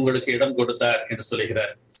மோசே உங்களுக்கு இடம் கொடுத்தார் என்று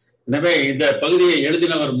சொல்லுகிறார். எனவே இந்த பகுதியை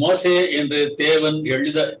எழுதினவர் மோசே என்று தேவன்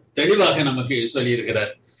தெளிவாக நமக்கு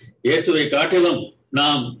சொல்லியிருக்கிறார். இயேசுவை காட்டிலும்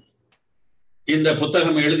நாம் இந்த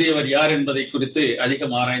புத்தகம் எழுதியவர் யார் என்பதை குறித்து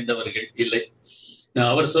அதிகம் ஆராய்ந்தவர்கள் இல்லை.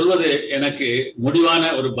 அவர் சொல்வது எனக்கு முடிவான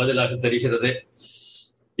ஒரு பதிலாக தெரிகிறது.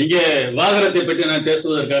 இங்கே வாகனத்தை பற்றி நான்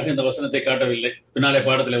பேசுவதற்காக இந்த வசனத்தை காட்டவில்லை, பின்னாலே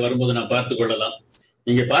பாடத்தில் வரும்போது நாம் பார்த்துக் கொள்ளலாம்.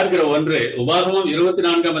 இங்கே பார்க்கிற ஒன்று, உபாகமம்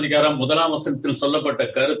 24ஆம் அதிகாரம் 1ஆம் வசனத்தில் சொல்லப்பட்ட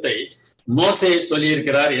கருத்தை மோசே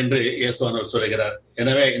சொல்லியிருக்கிறார் என்று இயேசுவானவர் சொல்கிறார்.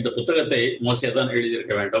 எனவே இந்த புத்தகத்தை மோசே தான்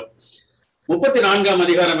எழுதியிருக்க வேண்டும். 34ஆம்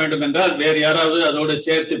அதிகாரம் வேண்டும் என்றால் வேறு யாராவது அதோடு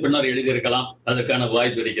சேர்த்து பின்னர் எழுதியிருக்கலாம், அதற்கான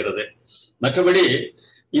வாய்ப்பு இருக்கிறது. மற்றபடி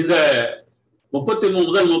இந்த 33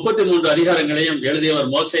 முதல் 33 அதிகாரங்களையும்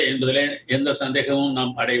எழுதியவர் மோசே என்பதிலே எந்த சந்தேகமும்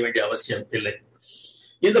நாம் அடைய வேண்டிய அவசியம் இல்லை.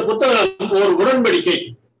 இந்த புத்தகம் ஒரு உடன்படிக்கை.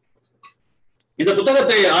 இந்த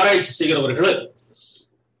புத்தகத்தை ஆராய்ச்சி செய்கிறவர்கள்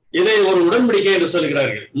இதை ஒரு உடன்படிக்கை என்று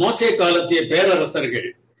சொல்கிறார்கள். மோசே காலத்திய பேரரசர்கள்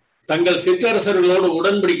தங்கள் சிற்றரசர்களோடு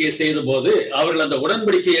உடன்படிக்கை செய்த போது அவர்கள் அந்த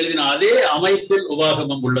உடன்படிக்கை எழுதின அதே அமைப்பில்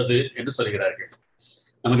உபாகமம் உள்ளது என்று சொல்கிறார்கள்.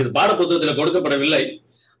 நமக்கு இது பாட புத்தகத்தில் கொடுக்கப்படவில்லை,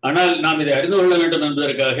 ஆனால் நாம் இதை அறிந்து கொள்ள வேண்டும்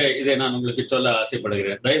என்பதற்காக இதை நான் உங்களுக்கு சொல்ல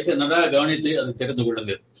ஆசைப்படுகிறேன். தயவுசெய்து நன்றாக கவனித்து அதை தெரிந்து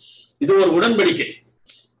கொள்ளுங்கள். இது ஒரு உடன்படிக்கை.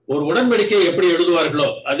 ஒரு உடன்படிக்கை எப்படி எழுதுவார்களோ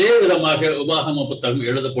அதே விதமாக உபாகம புத்தகம்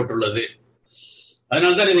எழுதப்பட்டுள்ளது.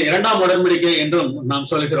 அதனால்தான் இது இரண்டாம் உடன்படிக்கை என்றும் நாம்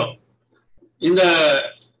சொல்கிறோம்.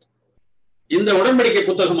 இந்த உடன்படிக்கை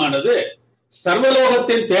புத்தகமானது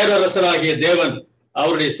சர்வலோகத்தின் பேரரசராகிய தேவன்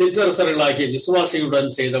அவருடைய சிற்றரசர்களாகிய விசுவாசிகளுடன்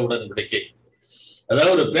செய்த உடன்படிக்கை.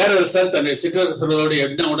 அதாவது ஒரு பேரரசர் தன்னுடைய சிற்றரசர்களோடு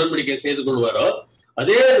என்ன உடன்படிக்கை செய்து கொள்வாரோ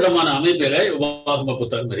அதே விதமான அமைப்பில உபாகம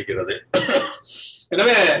புத்தகம் இருக்கிறது.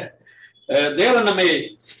 எனவே தேவன் நம்மை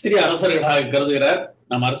சிறிய அரசர்களாக கருதுகிறார்.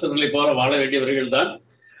 நம் அரசர்களை போல வாழ வேண்டியவர்கள் தான்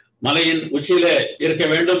மலையின் உச்சியில இருக்க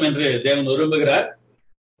வேண்டும் என்று தேவன் விரும்புகிறார்.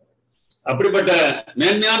 அப்படிப்பட்ட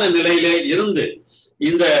மேன்மையான நிலையிலே இருந்து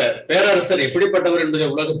இந்த பேரரசர் எப்படிப்பட்டவர் என்பதை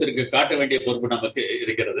உலகத்திற்கு காட்ட வேண்டிய பொறுப்பு நமக்கு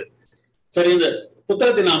இருக்கிறது. சரி, இந்த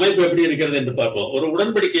புத்தகத்தின் அமைப்பு எப்படி இருக்கிறது என்று பார்ப்போம். ஒரு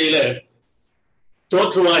உடன்படிக்கையில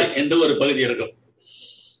தோற்றுவாய் என்று ஒரு பகுதி இருக்கும்.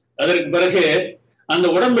 அதற்கு பிறகு அந்த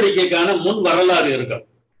உடன்படிக்கைக்கான முன் வரலாறு இருக்கும்.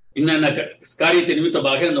 இன்னென்ன காரியத்தை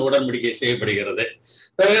நிமித்தமாக அந்த உடன்படிக்கை செய்யப்படுகிறது.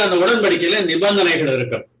 பிறகு அந்த உடன்படிக்கையில நிபந்தனைகள்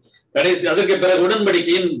இருக்கும். கடைசி அதற்கு பிறகு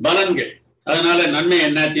உடன்படிக்கையின் பலன்கள், அதனால நன்மை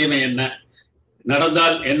என்ன, தீமை என்ன,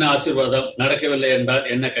 நடந்தால் என்ன ஆசீர்வாதம், நடக்கவில்லை என்றால்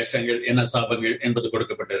என்ன கஷ்டங்கள், என்ன சாபங்கள் என்பது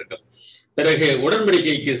கொடுக்கப்பட்டிருக்கும். பிறகு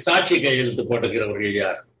உடன்படிக்கைக்கு சாட்சி கையெழுத்து போட்டுகிறவர்கள்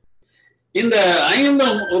யார்? இந்த 5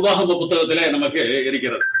 உபாகம புத்தகத்திலே நமக்கு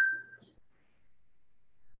இருக்கிறது.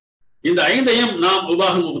 இந்த 5ஐயும் நாம்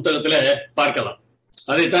உபாகம புத்தகத்தில பார்க்கலாம்.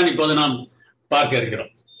 அதைத்தான் இப்போது நாம் பார்க்க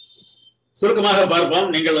இருக்கிறோம். சுருக்கமாக பார்ப்போம்.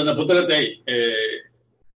 நீங்கள் அந்த புத்தகத்தை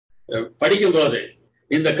படிக்கும் போது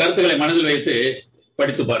இந்த கருத்துக்களை மனதில் வைத்து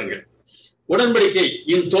படித்து பாருங்கள்.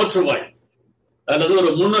 உடன்படிக்கையின் தோற்றுவாய் அல்லது ஒரு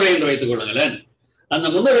முன்னுரை என்று வைத்துக் கொள்ளுங்களேன். அந்த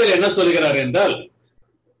முன்னுரையில் என்ன சொல்கிறார் என்றால்,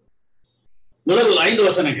 முதல் 5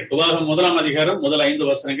 வசனங்கள், உபாகமம் 1ஆம் அதிகாரம் முதல் 5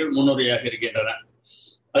 வசனங்கள் முன்னுரையாக இருக்கின்றன.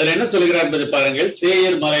 அதுல என்ன சொல்கிறார் என்பதை பாருங்கள்.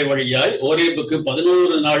 சேயர் மலை வழியாய் ஓரேபுக்கு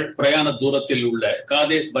 11 நாள் பிரயாண தூரத்தில் உள்ள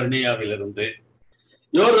காதேஸ் பர்னேயாவிலிருந்து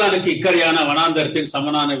யோர்தானுக்கு இக்கரையான வனாந்தரத்தின்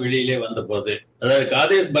சமனான வெளியிலே வந்த போது, அதாவது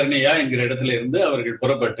காதேஸ் பர்னேயா என்கிற இடத்துல இருந்து அவர்கள்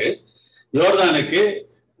புறப்பட்டு யோர்தானுக்கு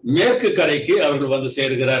மேற்கு கரைக்கு அவர்கள் வந்து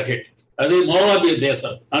சேருகிறார்கள். அது மோவாபிய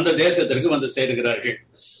தேசம். அந்த தேசத்திற்கு வந்து சேருகிறார்கள்.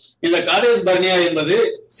 இந்த காதேஸ் பர்னேயா என்பது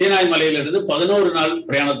சீனாய் மலையிலிருந்து 11 நாள்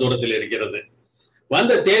பிரயாண தூரத்தில் இருக்கிறது.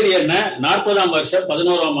 வந்த தேதி என்ன? 40ஆம் வருஷம்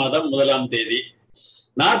 11ஆம் மாதம் 1ஆம் தேதி.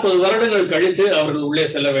 40 வருடங்கள் கழித்து அவர்கள் உள்ளே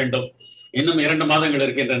செல்ல வேண்டும். இன்னும் 2 மாதங்கள்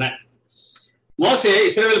இருக்கின்றன. மோசே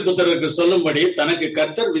இஸ்ரவேல் புத்திரருக்கு சொல்லும்படி தனக்கு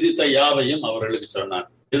கர்த்தர் விதித்த யாவையும் அவர்களுக்கு சொன்னார்.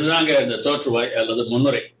 இதுதாங்க இந்த தோற்றுவாய் அல்லது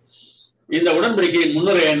முன்னுரை. இந்த உடன்படிக்கையின்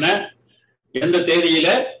முன்னுரை என்ன? எந்த தேதியில,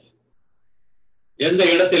 எந்த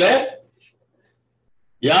இடத்துல,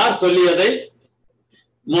 யார் சொல்லியதை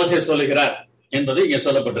மோசே சொல்லுகிறார் என்பது இங்க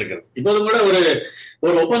சொல்லப்பட்டிருக்கிறது. இப்போதும் கூட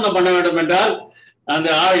ஒரு ஒப்பந்தம் பண்ண வேண்டும் என்றால் அந்த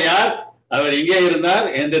ஆள் யார், அவர் எங்கே இருந்தார்,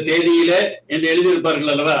 எந்த தேதியில என்று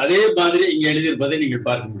எழுதியிருப்பார்கள் அல்லவா? அதே மாதிரி இங்க எழுதியிருப்பதை நீங்கள்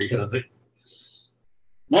பார்க்க முடிகிறது.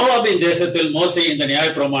 மோவாபின் தேசத்தில் மோசே இந்த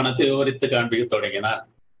நியாயப்பிரமாணத்தை விவரித்து காண்பிக்க தொடங்கினார்.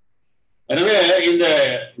 எனவே இந்த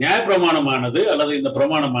நியாயப்பிரமாணமானது அல்லது இந்த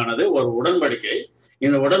பிரமாணமானது ஒரு உடன்படிக்கை.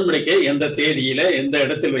 இந்த உடன்படிக்கை எந்த தேதியில எந்த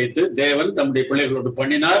இடத்தில் வைத்து தேவன் தம்முடைய பிள்ளைகளோடு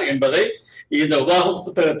பண்ணினார் என்பதை இந்த உபாகம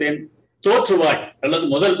புத்தகத்தின் தோற்றுவாய் அல்லது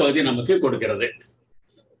முதல் பகுதி நமக்கு கொடுக்கிறது.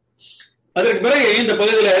 அதற்கு பிறகு இந்த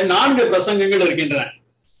பகுதியில 4 பிரசங்கங்கள் இருக்கின்றன.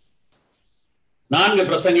 4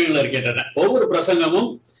 பிரசங்கங்கள் இருக்கின்றன. ஒவ்வொரு பிரசங்கமும்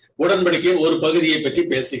உடன்படிக்கையின் ஒரு பகுதியை பற்றி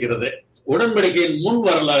பேசுகிறது. உடன்படிக்கையின் முன்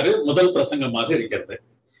வரலாறு முதல் பிரசங்கமாக இருக்கிறது.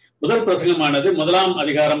 முதல் பிரசங்கமானது 1ஆம்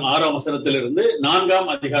அதிகாரம் 6ஆம் வசனத்திலிருந்து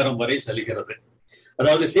 4ஆம் அதிகாரம் வரை செல்கிறது.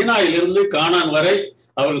 அதாவது சீனாயிலிருந்து கானான் வரை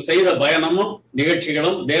அவர்கள் செய்த பயணமும்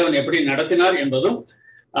நிகழ்ச்சிகளும் தேவன் எப்படி நடத்தினார் என்பதும்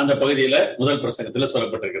அந்த பகுதியில முதல் பிரசங்கத்துல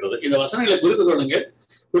சொல்லப்பட்டிருக்கிறது. இந்த வசனங்களை குறித்து கொள்ளுங்கள்.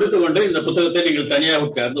 குறித்து கொண்டு இந்த புத்தகத்தை நீங்கள் தனியாக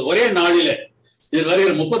உட்கார்ந்து ஒரே நாளில இதில்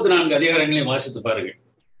வருகிற 34 அதிகாரங்களையும் வாசித்து பாருங்கள்.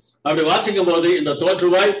 அப்படி வாசிக்கும் போது இந்த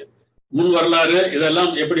தோற்றுவாய், முன் வரலாறு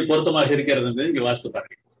இதெல்லாம் எப்படி பொருத்தமாக இருக்கிறது என்பதை இங்க வாசித்து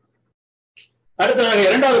பாருங்கள். அடுத்ததாக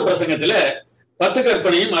 2வது பிரசங்கத்துல 10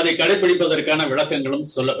 கற்பனையும் அதை கடைபிடிப்பதற்கான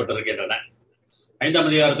விளக்கங்களும் சொல்லப்பட்டிருக்கின்றன. 5ஆம்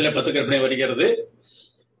அதிகாரத்திலே 10 கற்பனை வருகிறது.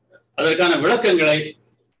 அதற்கான விளக்கங்களை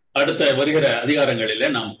அடுத்த வருகிற அதிகாரங்களிலே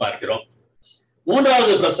நாம் பார்க்கிறோம்.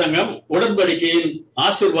 3வது பிரசங்கம் உடன்படிக்கையின்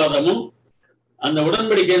ஆசீர்வாதமும் அந்த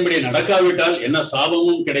உடன்படிக்கையின்படி நடக்காவிட்டால் என்ன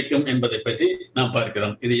சாபமும் கிடைக்கும் என்பதை பற்றி நாம்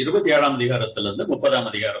பார்க்கிறோம். இது 27ஆம் அதிகாரத்திலிருந்து 30ஆம்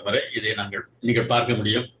அதிகாரம் வரை இதை நீங்கள் பார்க்க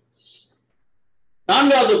முடியும்.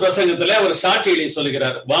 4வது பிரசங்கத்துல அவர் சாட்சிகளை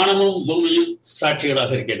சொல்கிறார். வானமும் பூமியும்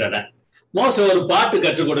சாட்சிகளாக இருக்கின்றன. மோசே ஒரு பாட்டு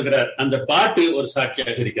கற்றுக் கொடுக்கிறார். அந்த பாட்டு ஒரு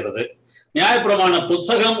சாட்சியாக இருக்கிறது. நியாயப்பிரமாண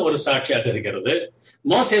புத்தகம் ஒரு சாட்சியாக இருக்கிறது,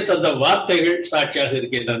 மோசே தந்த வார்த்தைகள் சாட்சியாக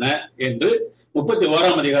இருக்கின்றன என்று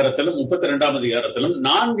 31ஆம் அதிகாரத்திலும் 32ஆம் அதிகாரத்திலும்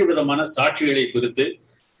 4 விதமான சாட்சிகளை குறித்து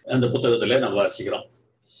அந்த புத்தகத்திலே நாம் வாசிக்கிறோம்.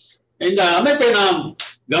 இந்த அமைப்பை நாம்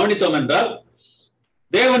கவனித்தோம் என்றால்,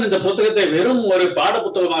 தேவன் இந்த புத்தகத்தை வெறும் ஒரு பாட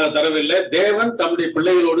புத்தகமாக தரவில்லை, தேவன் தம்முடைய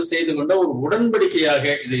பிள்ளைகளோடு செய்து கொண்ட ஒரு உடன்படிக்கையாக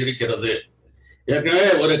இது இருக்கிறது. ஏற்கனவே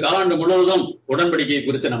ஒரு காலாண்டு முழுவதும் உடன்படிக்கை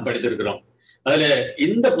குறித்து நாம் படித்திருக்கிறோம். அதுல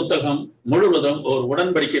இந்த புத்தகம் முழுவதும் ஒரு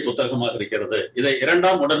உடன்படிக்கை புத்தகமாக இருக்கிறது. இதை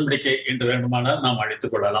 2ஆம் உடன்படிக்கை என்று வேண்டுமானால் நாம்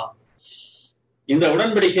அழைத்துக் கொள்ளலாம். இந்த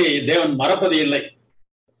உடன்படிக்கை தேவன் மறப்பது இல்லை.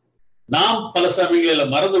 நாம் பல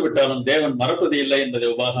சமயங்களில் மறந்து விட்டாலும் தேவன் மறப்பது இல்லை என்பதை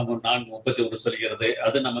உபாகமம் 4:31 சொல்கிறது.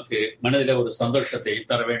 அது நமக்கு மனதில ஒரு சந்தோஷத்தை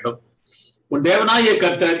தர வேண்டும். உன் தேவனாகிய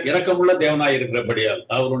கர்த்தர் இரக்கமுள்ள தேவனாய் இருக்கிறபடியால்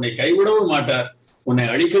அவர் உன்னை கைவிடவும் மாட்டார், உன்னை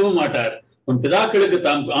அழிக்கவும் மாட்டார், உன் பிதாக்களுக்கு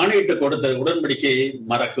தாம் ஆணையிட்டு கொடுத்த உடன்படிக்கையை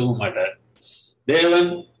மறக்கவும் மாட்டார். தேவன்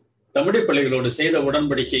தம்முடைய பிள்ளைகளோடு செய்த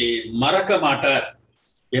உடன்படிக்கையை மறக்க மாட்டார்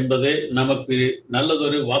என்பது நமக்கு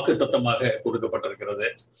நல்லதொரு வாக்குத்தத்தமாக கொடுக்கப்பட்டிருக்கிறது.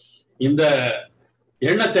 இந்த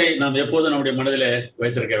எண்ணத்தை நாம் எப்போதும் நம்முடைய மனதிலே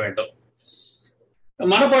வைத்திருக்க வேண்டும்.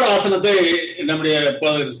 மனப்பாட ஆசனத்தை நம்முடைய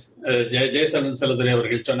ஜெயசன் செலுத்துறை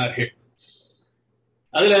அவர்கள் சொன்னார்கள்.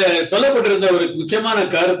 அதுல சொல்லப்பட்டிருந்த ஒரு முக்கியமான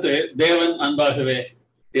கருத்து, தேவன் அன்பாகவே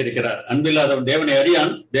இருக்கிறார், அன்பில்லாதவன் தேவனை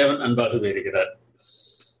அறியான், தேவன் அன்பாகவே இருக்கிறார்.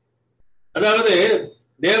 அதாவது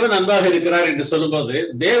தேவன் அன்பாக இருக்கிறார் என்று சொல்லும்போது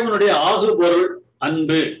தேவனுடைய ஆகுபொருள்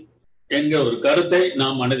அன்பு என்கிற ஒரு கருத்தை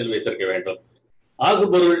நாம் மனதில் வைத்திருக்க வேண்டும்.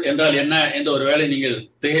 ஆகுபொருள் என்றால் என்ன என்ற ஒரு வேளை நீங்கள்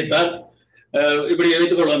திகைத்தால் இப்படி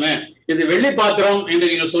வைத்துக் கொள்ளுமே, இது வெள்ளி பாத்திரம் என்று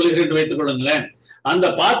நீங்கள் சொல்லுகிறீர்கள் என்று வைத்துக் கொள்ளுங்களேன். அந்த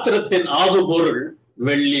பாத்திரத்தின் ஆகுபொருள்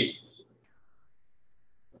வெள்ளி.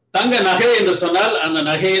 தங்க நகை என்று சொன்னால் அந்த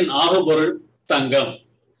நகையின் ஆகுபொருள் தங்கம்.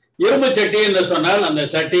 இரும்பு சட்டி என்று சொன்னால் அந்த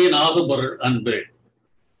சட்டியின் ஆகுபொருள் அன்பு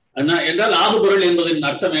என்றால் ஆகுபொருள் என்பதன்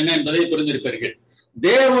அர்த்தம் என்ன என்பதை புரிந்திருப்பீர்கள்.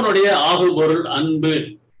 தேவனுடைய ஆகுபொருள் அன்பு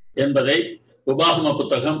என்பதை உபாகம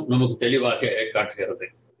புத்தகம் நமக்கு தெளிவாக காட்டுகிறது.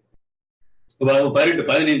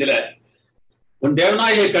 12:15 உன்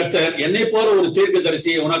தேவனாகிய கர்த்தர் என்னை போல ஒரு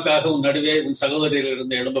தீர்க்கதரிசியை உனக்காக உன் நடுவே உன்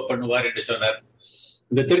சகோதரியிலிருந்து எழும்ப பண்ணுவார் என்று சொன்னார்.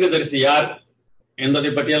 இந்த தீர்க்கதரிசி யார்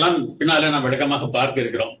என்பதை பற்றியெல்லாம் பின்னாலே நாம் விளக்கமாக பார்க்க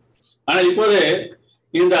இருக்கிறோம். ஆனால் இப்போது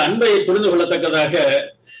இந்த அன்பை புரிந்து கொள்ளத்தக்கதாக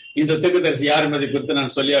இந்த தீர்க்கதரிசி யார் என்பதை குறித்து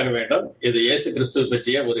நான் சொல்லியாக வேண்டும். இது இயேசு கிறிஸ்துவை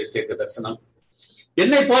பற்றிய ஒரு தீர்க்க தரிசனம்.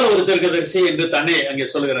 என்னை போல ஒரு தீர்க்கதரிசி என்று தன்னை அங்கே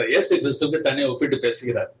சொல்கிறார். இயேசு கிறிஸ்துவுக்கு தன்னை ஒப்பிட்டு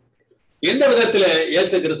பேசுகிறார். எந்த விதத்துல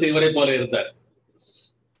இயேசு கிறிஸ்து இவரை போல இருந்தார்?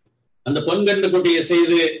 அந்த பொன்கன்று குட்டியை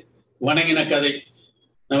செய்து வணங்கின கதை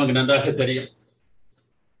நமக்கு நன்றாக தெரியும்.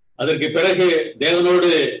 அதற்கு பிறகு தேவனோடு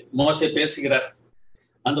மோசே பேசுகிறார்.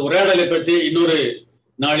 அந்த உரையாடலை பற்றி இன்னொரு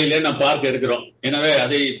நாளிலே நாம் பார்க்க இருக்கிறோம். எனவே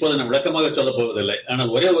அதை இப்போது நான் விளக்கமாக சொல்ல போவதில்லை.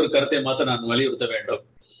 ஆனால் ஒரே ஒரு கருத்தை மாத்திரம் நான் வலியுறுத்த வேண்டும்.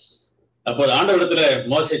 அப்போது ஆண்டவரிடத்துல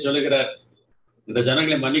மோசே சொல்லுகிறார், இந்த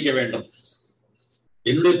ஜனங்களை மன்னிக்க வேண்டும்,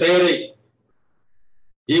 என்னுடைய பெயரை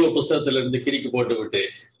ஜீவ புஸ்தகத்திலிருந்து கிறுக்கி போட்டு விட்டு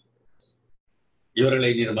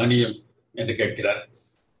இவர்களை நீர் மன்னியும் என்று கேட்கிறார்.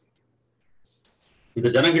 இந்த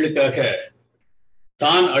ஜனங்களுக்காக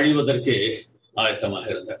தான் அழிவதற்கு ஆயத்தமாக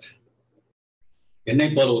இருந்தார். என்னை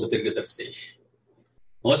போல ஒரு தீர்க்கதரிசி,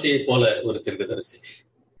 மோசையை போல ஒரு தீர்க்கதரிசி.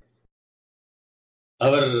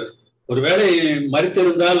 அவர் ஒருவேளை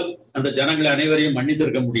மரித்திருந்தால் அந்த ஜனங்களை அனைவரையும்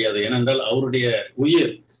மன்னித்திருக்க முடியாது. ஏனென்றால் அவருடைய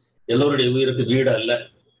உயிர் எல்லோருடைய உயிருக்கு வீடு அல்ல.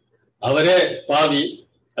 அவரே பாவி,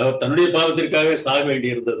 அவர் தன்னுடைய பாவத்திற்காக சாக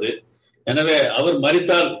வேண்டியிருந்தது. எனவே அவர்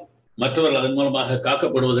மரித்தால் மற்றவர்கள் அதன் மூலமாக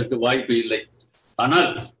காக்கப்படுவதற்கு வாய்ப்பு இல்லை. ஆனால்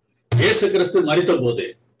இயேசு கிறிஸ்து மரித்த போது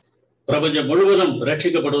பிரபஞ்சம் முழுவதும்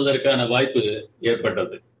ரட்சிக்கப்படுவதற்கான வாய்ப்பு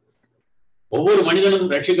ஏற்பட்டது. ஒவ்வொரு மனிதனும்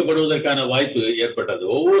ரட்சிக்கப்படுவதற்கான வாய்ப்பு ஏற்பட்டது.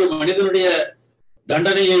 ஒவ்வொரு மனிதனுடைய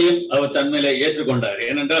தண்டனையையும் அவர் தன்மையில ஏற்றுக்கொண்டார்.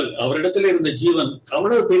 ஏனென்றால் அவரிடத்தில் இருந்த ஜீவன்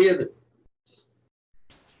அவ்வளவு பெரியது.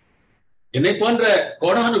 என்னை போன்ற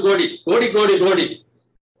கோடானு கோடி கோடி கோடி கோடி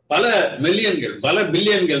பல மில்லியன்கள், பல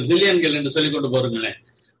பில்லியன்கள், ஜில்லியன்கள் என்று சொல்லிக் கொண்டு போறீங்களேன்,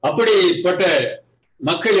 அப்படிப்பட்ட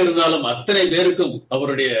மக்கள் இருந்தாலும் அத்தனை பேருக்கும்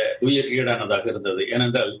அவருடைய உயிர் ஈடானதாக இருந்தது.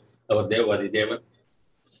 ஏனென்றால் அவர் தேவாதி தேவன்.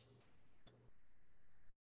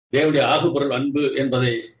 தேவனுடைய ஆகுபொருள் அன்பு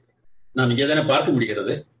என்பதை நாம் இங்கே தானே பார்க்க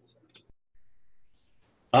முடிகிறது.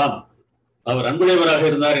 ஆம், அவர் அன்புடையவராக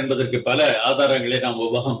இருந்தார் என்பதற்கு பல ஆதாரங்களை நாம்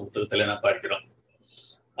உபாகம புத்தகத்திலே நாம் பார்க்கிறோம்.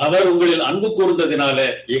 அவர் உங்களில் அன்பு கூர்ந்ததினால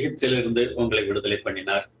எகிப்திலிருந்து உங்களை விடுதலை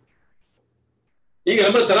பண்ணினார். நீங்க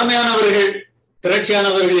ரொம்ப திறமையானவர்கள்,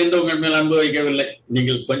 திரட்சியானவர்கள் என்று உங்கள் மேல் அன்பு வைக்கவில்லை.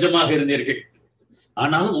 நீங்கள் கொஞ்சமாக இருந்தீர்கள்.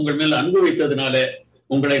 ஆனாலும் உங்கள் மேல் அன்பு வைத்ததினால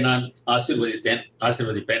உங்களை நான்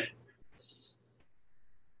ஆசீர்வதிப்பேன்.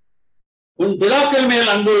 உன் பிதாக்கள்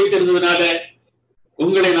மேல் அன்பு வைத்திருந்ததுனால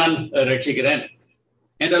உங்களை நான் ரட்சிக்கிறேன்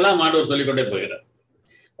என்றெல்லாம் ஆண்டவர் சொல்லிக்கொண்டே போகிறார்.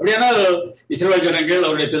 அப்படியானா இஸ்ரவேல் ஜனங்கள்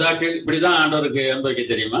அவருடைய பிதாக்கள் இப்படிதான் ஆண்டவருக்கு அன்பு வைக்க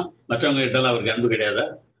தெரியுமா? மற்றவங்க கிட்ட அவருக்கு அன்பு கிடையாதா?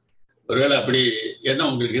 ஒருவேளை அப்படி என்ன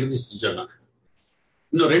உங்களுக்கு இருந்துச்சுன்னு சொன்னா,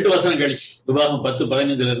 இன்னும் 2 வசனம் கழிச்சு, உபாகம்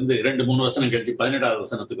 10:15 2-3 வசனம் கழிச்சு 17வது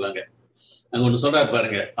வசனத்துக்கு வாங்க. அங்க ஒண்ணு சொல்றாரு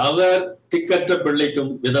பாருங்க. அவர் திக்கற்ற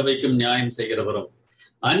பிள்ளைக்கும் விதவைக்கும் நியாயம் செய்கிறவரும்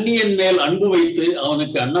அந்நியன் மேல் அன்பு வைத்து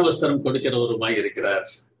அவனுக்கு அன்னவஸ்திரம் கொடுக்கிறவருமாய் இருக்கிறார்.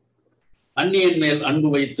 அந்நியன் மேல்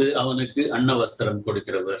அன்பு வைத்து அவனுக்கு அன்னவஸ்திரம்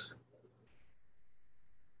கொடுக்கிறவர்.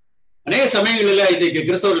 அநேக சமயங்களில இன்றைக்கு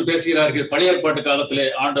கிறிஸ்தவர்கள் பேசுகிறார்கள், பழைய ஏற்பாட்டு காலத்திலே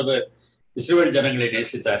ஆண்டவர் இஸ்ரவேல் ஜனங்களை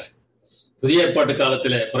நேசித்தார், புதிய ஏற்பாட்டு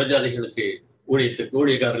காலத்தில புறஜாதிகளுக்கு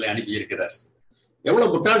ஊழியக்காரர்களை அனுப்பி இருக்கிறார்.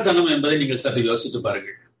 எவ்வளவு முட்டாள்தனம் என்பதை நீங்கள் சற்று யோசித்து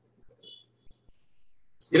பாருங்கள்.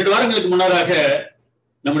 2 வாரங்களுக்கு முன்னராக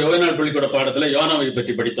நம்முடைய ஓய்நாள் பள்ளிக்கூட பாடத்துல யோனாவை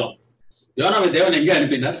பற்றி படித்தோம். யோனாவை தேவன் எங்கே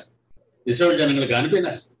அனுப்பினார்? இஸ்ரவேல் ஜனங்களுக்கு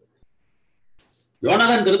அனுப்பினார்.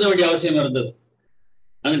 யோனாதான் திருந்த வேண்டிய அவசியம் இருந்தது.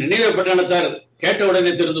 அங்கு நினைவே பட்டணத்தார் கேட்ட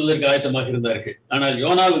உடனே திருந்துவதற்கு ஆயத்தமாக இருந்தார்கள். ஆனால்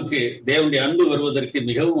யோனாவுக்கு தேவனுடைய அன்பு வருவதற்கு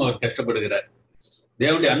மிகவும் அவர் கஷ்டப்படுகிறார்.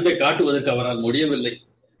 தேவனுடைய அன்பை காட்டுவதற்கு அவரால் முடியவில்லை.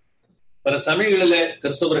 பல சமயங்களில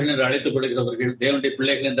கிறிஸ்தவர்கள் என்று அழைத்துக் கொள்கிறவர்கள், தேவனுடைய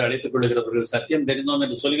பிள்ளைகள் என்று அழைத்துக் கொள்கிறவர்கள், சத்தியம் தெரிந்தோம்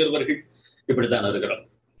என்று சொல்கிறவர்கள் இப்படித்தான் இருக்கிறோம்.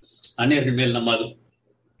 அந்நியர்கள் மேல் நம்மால்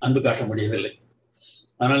அன்பு காட்ட முடியவில்லை.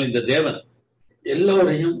 ஆனால் இந்த தேவன்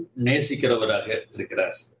எல்லோரையும் நேசிக்கிறவராக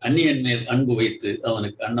இருக்கிறார். அந்நியன் மேல் அன்பு வைத்து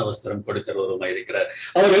அவனுக்கு அன்னவஸ்திரம் கொடுக்கிறவருமாய் இருக்கிறார்.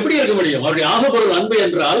 அவர் எப்படி இருக்க முடியும்? அவருடைய ஆகப்பொருள் அன்பு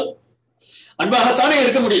என்றால் அன்பாகத்தானே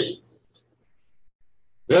இருக்க முடியும்,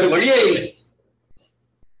 வேறு வழியே இல்லை.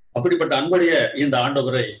 அப்படிப்பட்ட அன்புடைய இந்த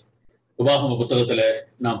ஆண்டவரை உபாகம புத்தகத்துல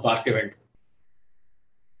நாம் பார்க்க வேண்டும்.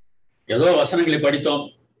 ஏதோ வசனங்களை படித்தோம்,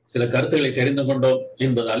 சில கருத்துக்களை தெரிந்து கொண்டோம்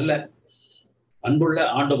என்பது அல்ல. அன்புள்ள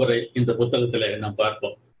ஆண்டவரை இந்த புத்தகத்தில நாம்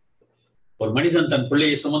பார்ப்போம். ஒரு மனிதன் தன்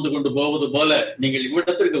பிள்ளையை சுமந்து கொண்டு போவது போல நீங்கள்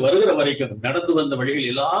இவ்விடத்திற்கு வருகிற வரைக்கும் நடந்து வந்த வழிகள்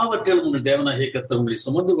எல்லாவற்றிலும் உங்கள் தேவனாகிய கர்த்தர் உங்களை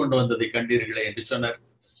சுமந்து கொண்டு வந்ததை கண்டீர்களே என்று சொன்னார்.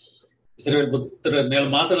 இஸ்ரவேல் புத்திரர் மேல்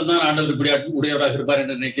மாத்திரம்தான் ஆண்டவர் இப்படி உடையவராக இருப்பார்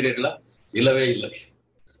என்று நினைக்கிறீர்களா? இல்லவே இல்லை.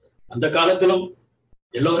 அந்த காலத்திலும்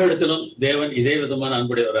எல்லோரிடத்திலும் தேவன் இதே விதமான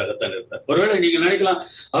அன்புடையவராகத்தான் இருந்தார். ஒருவேளை நீங்க நினைக்கலாம்,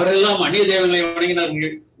 அவரெல்லாம் அந்நிய தெய்வங்களை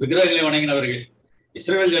வணங்கினார்கள், விக்கிரகங்களை வணங்கினவர்கள்.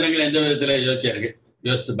 இஸ்ரவேல் ஜனங்கள் எந்த விதத்திலே யோசிச்சார்கள்?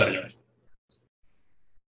 யோசித்து பாருங்கள்.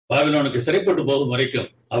 பாபிலோனுக்கு சிறைப்பட்டு போகும் வரைக்கும்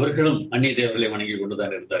அவர்களும் அந்நிய தேவர்களை வணங்கி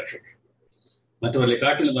கொண்டுதான் இருந்தார்கள். மற்றவர்களை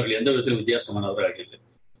காட்டிலும் அவர்கள் எந்த விதத்திலும் வித்தியாசமானவராக இல்லை.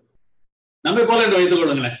 நம்மை போல என்று வைத்துக்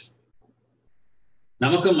கொள்ளுங்களேன்,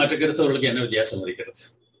 நமக்கும் மற்ற கிறிஸ்தவர்களுக்கு என்ன வித்தியாசம் இருக்கிறது?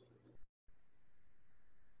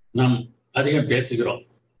 நாம் அதிகம் பேசுகிறோம்,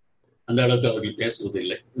 அந்த அளவுக்கு அவர்கள்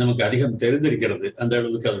பேசுவதில்லை. நமக்கு அதிகம் தெரிந்திருக்கிறது, அந்த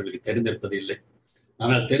அளவுக்கு அவர்களுக்கு தெரிந்திருப்பது இல்லை.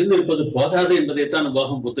 ஆனால் தெரிந்திருப்பது போதாது என்பதைத்தான்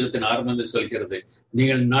உபாகம் புத்தகத்தின் ஆரம்பமே சொல்கிறது.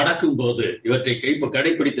 நீங்கள் நடக்கும் போது, இவற்றை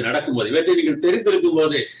கடைபிடித்து நடக்கும் போது, இவற்றை நீங்கள் தெரிந்திருக்கும்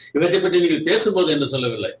போது, இவற்றை பற்றி நீங்கள் பேசும்போது என்று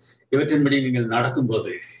சொல்லவில்லை, இவற்றின்படி நீங்கள் நடக்கும்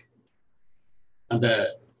போது, அந்த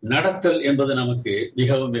நடத்தல் என்பது நமக்கு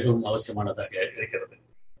மிகவும் மிகவும் அவசியமானதாக இருக்கிறது.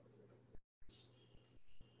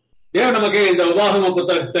 தேவன் நமக்கு இந்த உபாகம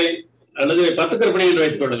புத்தகத்தை அல்லது 10 கற்பனை என்று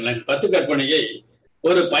வைத்துக் கொள்ளுங்களேன், 10 கற்பனையை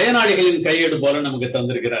ஒரு பயனாளிகளின் கையேடு போல நமக்கு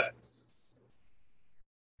தந்திருக்கிறார்.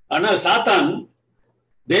 ஆனால் சாத்தான்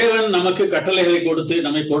தேவன் நமக்கு கட்டளைகளை கொடுத்து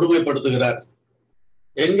நம்மை கொடுமைப்படுத்துகிறார்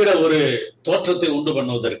என்கிற ஒரு தோற்றத்தை உண்டு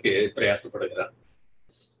பண்ணுவதற்கு பிரயாசப்படுகிறார்.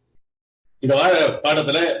 இந்த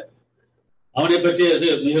பாடத்துல அவனை பற்றியது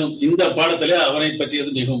மிகவும், இந்த பாடத்துல அவனை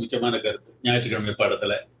பற்றியது மிகவும் முக்கியமான கருத்து. ஞாயிற்றுக்கிழமை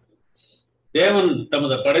பாடத்துல தேவன்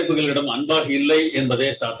தமது படைப்புகளிடம் அன்பாக இல்லை என்பதே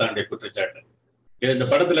சாத்தானுடைய குற்றச்சாட்டு. இந்த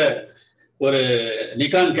படத்துல ஒரு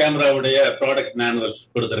நிகான் கேமராவுடைய ப்ராடக்ட் மேனுவல்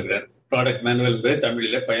கொடுத்திருக்கிறார். ப்ராடக்ட் மேனுவல்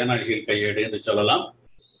தமிழில பயனாளிகள் கையேடு என்று சொல்லலாம்,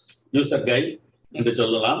 யூசர் கைட் என்று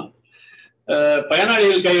சொல்லலாம்.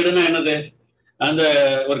 பயனாளிகள் கையேடுன்னா என்னது? அந்த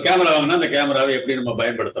ஒரு கேமரா வாங்கினா அந்த கேமராவை எப்படி நம்ம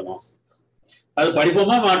பயன்படுத்தணும், அது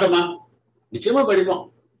படிப்போமா மாட்டோமா? நிச்சயமா படிப்போம்.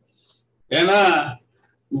 ஏன்னா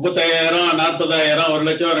 30,000, 40,000, 1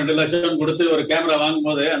 லட்சம், 2 லட்சம் கொடுத்து ஒரு கேமரா வாங்கும்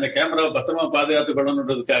போது அந்த கேமராவை பத்திரமா பாதுகாத்துக்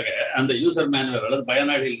கொள்ளணுன்றதுக்காக அந்த யூசர் மேனுவல் அல்லது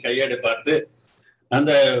பயனாளிகள் கையேடை பார்த்து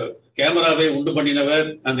அந்த கேமராவை உண்டு பண்ணினவர்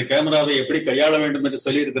அந்த கேமராவை எப்படி கையாள வேண்டும் என்று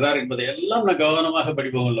சொல்லி இருக்கிறார் என்பதை எல்லாம் நான் கவனமாக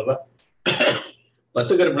படிப்போம் அல்லவா?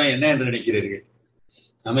 10 கற்பனை என்ன என்று நினைக்கிறீர்கள்?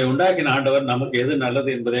 நம்மை உண்டாக்கின ஆண்டவர் நமக்கு எது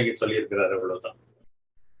நல்லது என்பதை சொல்லி இருக்கிறார், அவ்வளவுதான்.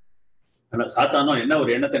 ஆனா சாத்தானோ என்ன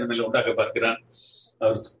ஒரு எண்ணத்தை நம்ம உண்டாக்க பார்க்கிறான்.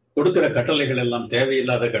 அவர் கொடுக்கிற கட்டளைகள் எல்லாம்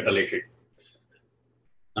தேவையில்லாத கட்டளைகள்,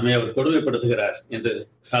 நம்மை அவர் கொடுமைப்படுத்துகிறார் என்று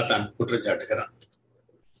சாத்தான் குற்றச்சாட்டுகிறான்.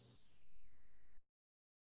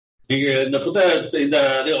 நீங்க இந்த இந்த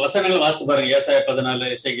வசனங்கள் வாசித்து பாருங்க. ஏசாயா 14,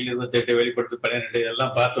 எசேக்கியேல் 28, வெளிப்படுத்து 12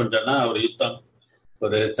 இதெல்லாம் பார்த்தோம்னு சொன்னா ஒரு யுத்தம்,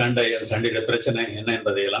 ஒரு சண்டை, அந்த சண்டையோட பிரச்சனை என்ன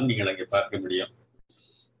என்பதை எல்லாம் நீங்கள் அங்கே பார்க்க முடியும்.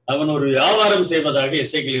 அவன் ஒரு வியாபாரம் செய்வதாக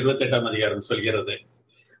எசேக்கியேல் 28ஆம் அதிகாரம் சொல்கிறது.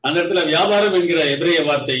 அந்த இடத்துல வியாபாரம் என்கிற எபிரேய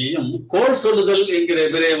வார்த்தையையும் கோல் சொல்லுதல் என்கிற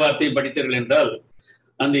எபிரேய வார்த்தையை படித்தீர்கள் என்றால்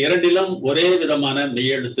அந்த இரண்டிலும் ஒரே விதமான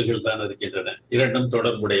மெய்யெழுத்துகள் தான் இருக்கின்றன. இரண்டும்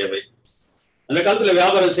தொடர்புடையவை. அந்த காலத்துல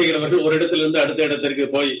வியாபாரம் செய்கிறவர்கள் ஒரு இடத்திலிருந்து அடுத்த இடத்திற்கு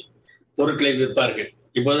போய் பொருட்களை விற்பார்கள்.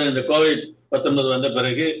 இப்போது இந்த COVID-19 வந்த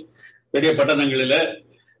பிறகு பெரிய பட்டணங்களில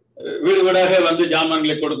வீடு வீடாக வந்து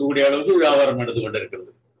ஜாமான்களை கொடுக்கக்கூடிய அளவுக்கு வியாபாரம் நடந்து கொண்டிருக்கிறது.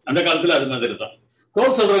 அந்த காலத்துல அது மாதிரி தான்.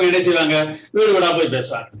 கோல் சொல்றவங்க என்ன செய்வாங்க? வீடு வீடா போய்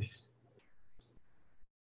பேசுவாங்க.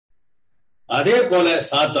 அதே போல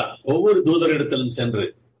சாத்தான் ஒவ்வொரு தூதரிடத்திலும் சென்று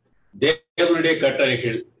தேவனுடைய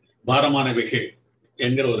கட்டளைகள் பாரமானவைகள்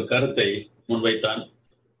என்கிற ஒரு கருத்தை முன்வைத்தான்.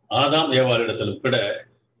 ஆதாம் ஏவாளிடத்திலும் கூட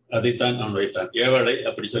அதைத்தான் அவன் வைத்தான். ஏவாளை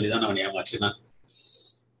அப்படி சொல்லிதான் அவன் ஏமாற்றினான்.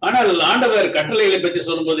 ஆனால் ஆண்டவர் கட்டளைகளை பற்றி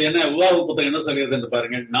சொல்லும்போது என்ன உபாகம புத்தகம் என்ன சொல்கிறது என்று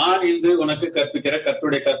பாருங்கள். நான் இன்று உனக்கு கற்பிக்கிற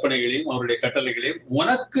கர்த்தருடைய கற்பனைகளையும் அவருடைய கட்டளைகளையும்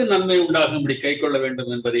உனக்கு நன்மை உண்டாகும்படி கை கொள்ள வேண்டும்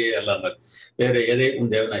என்பதையே அல்லாமல் வேற எதை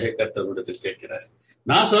உன் தேவனாகிய கர்த்தரிடத்தில் கேட்கிறார்.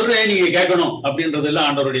 நான் சொல்றேன் நீங்க கேட்கணும் அப்படின்றது எல்லாம்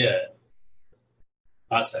ஆண்டவருடைய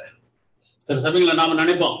ஆசை. சில சமயங்களை நாம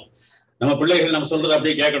நினைப்போம் நம்ம பிள்ளைகள் நம்ம சொல்றது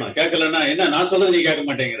அப்படியே கேட்கணும். கேட்கலன்னா என்ன நான் சொல்றது நீ கேட்க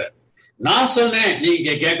மாட்டேங்கிற. நான் சொன்னேன்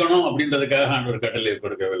நீங்க கேட்கணும் அப்படின்றதுக்காக ஆண்டவர் கட்டளை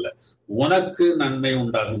கொடுக்கவில்லை. உனக்கு நன்மை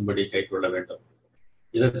உண்டாகும்படி கை கொள்ள வேண்டும்.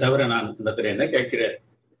 இதை தவிர நான் இந்த என்ன கேட்கிறேன்?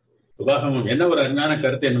 உபாகமம் என்ன ஒரு அருமையான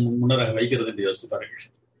கருத்தை முன்னராக வைக்கிறது என்று யோசித்து பாருங்கள்.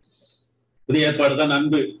 புதிய ஏற்பாடு தான்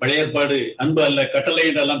அன்பு, பழைய ஏற்பாடு அன்பு அல்ல கட்டளை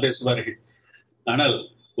என்றெல்லாம் பேசுவார்கள். ஆனால்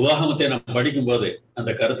உபாகமத்தை நாம் படிக்கும் போது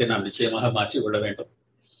அந்த கருத்தை நாம் நிச்சயமாக மாற்றி கொள்ள வேண்டும்.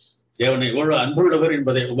 தேவனை எவ்வளவு அன்புள்ளவர்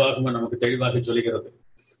என்பதை உபாகமம் நமக்கு தெளிவாக சொல்லுகிறது.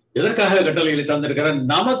 எதற்காக கட்டளைகளை தந்திருக்கிறார்?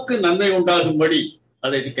 நமக்கு நன்மை உண்டாகும்படி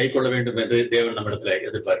அதை கை கொள்ள வேண்டும் என்று தேவன் நம்மிடத்துல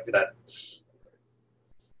எதிர்பார்க்கிறார்.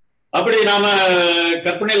 அப்படி நாம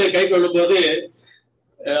கற்பனையில கை கொள்ளும் போது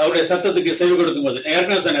அவருடைய சத்தத்துக்கு செவி கொடுக்கும் போது,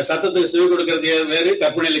 ஏற்கனவே சொன்ன சத்தத்துக்கு செவி கொடுக்கறது வேறு,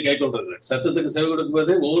 கற்பனையில கை கொள்றது. சத்தத்துக்கு செவி கொடுக்கும்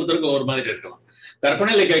போது ஒவ்வொருத்தருக்கும் ஒவ்வொரு மாதிரி இருக்கலாம்.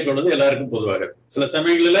 கற்பனையில கை கொள்வது எல்லாருக்கும் பொதுவாக. சில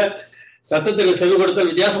சமயங்களில சத்தத்துக்கு செவி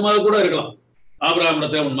கொடுத்தல் வித்தியாசமாக கூட இருக்கலாம்.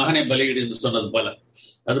 ஆபிரகாமிடத்தில் உன் மகனை பலியிடு என்று சொன்னது போல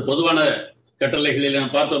அது பொதுவான கட்டளைகளில்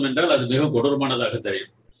நாம் பார்த்தோம் என்றால் அது மிகவும் கொடூரமானதாக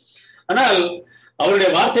தெரியும். ஆனால் அவருடைய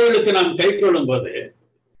வார்த்தைகளுக்கு நாம் கை கொள்ளும் போது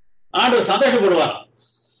ஆண்டவர் சந்தோஷப்படுவார்.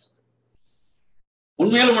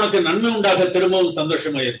 உண்மையிலும் உனக்கு நன்மை உண்டாக திரும்பவும்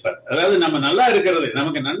சந்தோஷமா இருப்பார். அதாவது நம்ம நல்லா இருக்கிறது,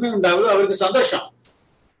 நமக்கு நன்மை உண்டாவது அவருக்கு சந்தோஷம்.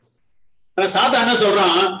 ஆனா சாத்தா என்ன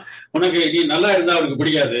சொல்றான்? உனக்கு நீ நல்லா இருந்தா அவருக்கு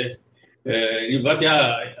பிடிக்காது. நீ பாத்தியா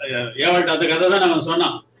ஏவாள்கிட்ட அந்த கதை தான் நம்ம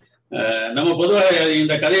சொன்னான். நம்ம பொதுவாக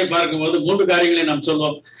இந்த கதையை பார்க்கும்போது 3 காரியங்களை நாம்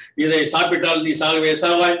சொல்வோம். இதை சாப்பிட்டால் நீ சாகவே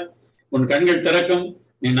சாவாய், உன் கண்கள் திறக்கும்,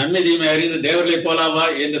 நீ நன்மை தீமை அறிந்து தேவர்களை போலாவா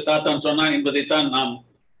என்று சாத்தான் சொன்னான் என்பதைத்தான் நாம்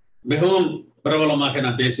மிகவும் பிரபலமாக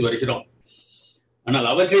நாம் பேசி வருகிறோம். ஆனால்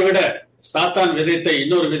அவற்றை விட சாத்தான் விதைத்த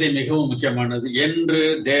இன்னொரு விதை மிகவும் முக்கியமானது. என்று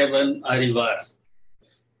தேவன் அறிவார்.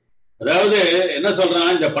 அதாவது என்ன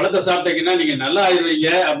சொல்றான்? இந்த பழத்தை சாப்பிட்டீங்கன்னா நீங்க நல்லா ஆயிடுவீங்க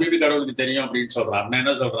அப்படின்னு கடவுளுக்கு தெரியும் அப்படின்னு சொல்றான். அப்படின்னா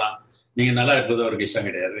என்ன சொல்றான்? நீங்க நல்லா இருக்கிறது அவருக்கு இஷ்டம்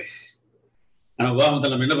கிடையாது. ஆனா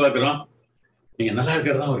உபாகமத்துல நம்ம என்ன பார்க்கிறோம்? நீங்க நல்லா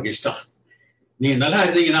இருக்கிறது தான் அவருக்கு இஷ்டம். நீங்க நல்லா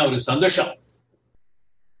இருந்தீங்கன்னா அவருக்கு சந்தோஷம்.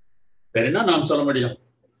 வேற என்ன நாம் சொல்ல முடியும்?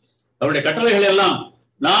 அவருடைய கட்டளைகள் எல்லாம்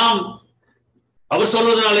நாம் அவர்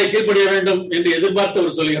சொல்வதனாலே கீழ்ப்படிய வேண்டும் என்று எதிர்பார்த்து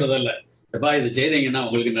அவர் சொல்லுகிறது அல்ல. எப்பா இது செய்தீங்கன்னா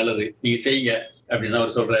உங்களுக்கு நல்லது, நீங்க செய்யுங்க அப்படின்னு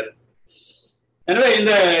அவர் சொல்றாரு. எனவே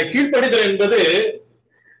இந்த கீழ்ப்படிதல் என்பது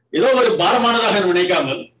ஏதோ ஒரு பாரமானதாக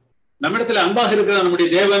நினைக்காமல் நம்மிடத்தில் அன்பாக இருக்கிற நம்முடைய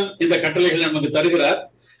தேவன் இந்த கட்டளைகளை நமக்கு தருகிறார்.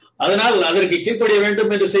 அதனால் அதற்கு கீழ்ப்படிய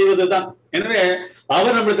வேண்டும் என்று செய்வதுதான். எனவே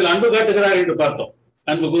அவர் நம்மிடத்தில் அன்பு காட்டுகிறார் என்று பார்த்தோம்,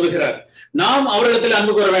 அன்பு கூறுகிறார். நாம் அவரிடத்தில்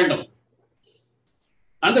அன்பு கூற வேண்டும்.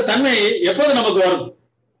 அந்த தன்மை எப்போது நமக்கு வரும்?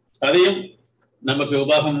 அதையும் நமக்கு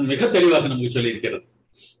உபாகமம் மிக தெளிவாக நமக்கு சொல்லி இருக்கிறது.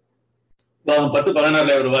 உபாகமம்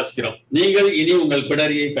 10:16 அவர் வாசிக்கிறோம். நீங்கள் இனி உங்கள்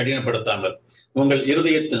பிடரியை கடினப்படுத்தாமல் உங்கள்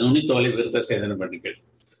இருதயத்தை நுனித்தோலை விருத்த சேதனம் பண்ணுங்கள்.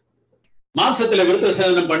 மாம்சத்திலே விருத்த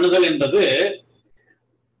சேதனம் பண்ணுதல் என்பது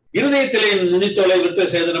இருதயத்திலே நுனித்தோலை விருத்த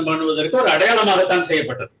சேதனம் பண்ணுவதற்கு ஒரு அடையாளமாகத்தான்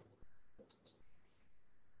செய்யப்பட்டது.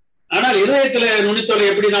 ஆனால் இருதயத்திலே நுனித்தோலை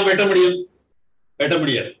எப்படி நாம் வெட்ட முடியும்? வெட்ட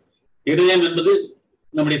முடியாது. இருதயம் என்பது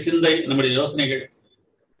நம்முடைய சிந்தை, நம்முடைய யோசனைகள்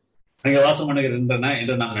அங்கே வாசம் பண்ணுகின்றன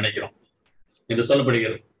என்று நாம் நினைக்கிறோம் என்று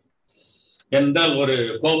சொல்லப்படுகிறது. என்றால் ஒரு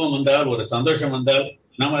கோபம் வந்தால், ஒரு சந்தோஷம் வந்தால்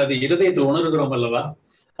நாம் அதை இருதயத்தை உணர்கிறோம் அல்லவா?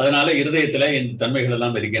 அதனால இருதயத்துல இந்த தன்மைகள்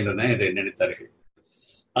எல்லாம் இருக்கின்றன என்று நினைத்தார்கள்.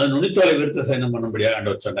 அது நுனித்தோலை விருத்த சேதனம் பண்ணும்படியாக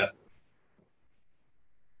ஆண்டவர் சொன்னார்.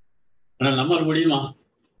 ஆனால் நம்மால் முடியுமா?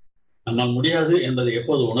 நம்மால் முடியாது என்பதை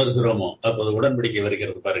எப்போது உணர்கிறோமோ அப்போது உடன்படிக்கை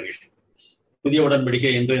வருகிறது. பாருங்கள், புதிய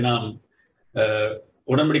உடன்படிக்கை என்று நாம்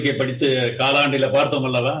உடன்படிக்கை படித்து காலாண்டில பார்த்தோம்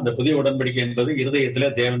அல்லவா? அந்த புதிய உடன்படிக்கை என்பது இருதயத்திலே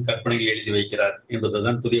தேவன் கற்பனைகள் எழுதி வைக்கிறார்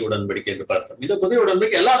என்பதுதான் புதிய உடன்படிக்கை என்று பார்த்தோம். இந்த புதிய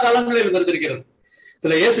உடன்படிக்கை எல்லா காலங்களிலும் இருந்திருக்கிறது.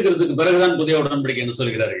 சில இயேசு கிறிஸ்துக்கு பிறகுதான் புதிய உடன்படிக்கை என்று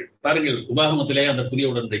சொல்கிறார்கள். பாருங்கள், உபாகமத்திலே அந்த புதிய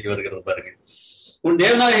உடன்படிக்கை வருகிறது. பாருங்கள், உன்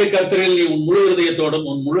தேவனாகிய கர்த்தரில் நீ உன் முழு இருதயத்தோடும்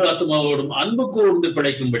உன் முழு ஆத்மாவோடும் அன்பு கூர்ந்து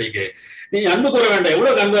பிழைக்கும்படிக்கு நீ அன்பு கூற வேண்டாம்.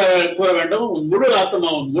 எவ்வளவு அன்பு கூற வேண்டும்? உன் முழு ஆத்மா,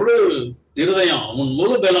 உன் முழு இருதயம், உன்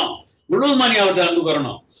முழு பலம் முழுவதுமா நீ அவர்கிட்ட அன்பு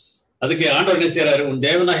கூறணும். அதுக்கு ஆண்டவர் என்ன செய்யறாரு? உன்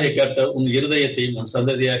தேவனாகிய கர்த்தர் உன் இருதயத்தையும் உன்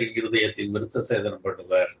சந்ததியாரின் இருதயத்தையும் விருத்த சேதனம்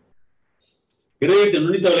பண்ணுவார். இருதயத்தின்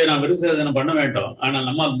நுனித்தவளை நாம் விருத்த சேதனம் பண்ண வேண்டும். ஆனால்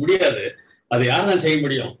நம்மால் முடியாது. அதை யார் தான் செய்ய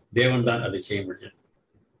முடியும்? தேவன் தான் அதை செய்ய முடியும்.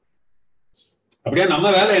 அப்படியா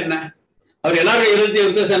நம்ம வேலை என்ன? அவர் எல்லாரும் இருதயத்தை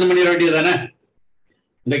விருத்த சேதனம் பண்ணிட வேண்டியது தானே?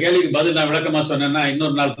 இந்த கேள்விக்கு பதில் நான் விளக்கமா சொன்னேன்னா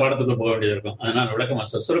இன்னொரு நாள் பாடத்துக்கு போக வேண்டியது இருக்கும். அதனால விளக்கமா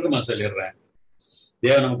சுருக்கமா சொல்லிடுறேன்.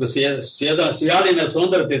 தேவன் நமக்கு சுயாதீன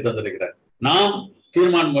சுதந்திரத்தை தந்திருக்கிறார். நாம்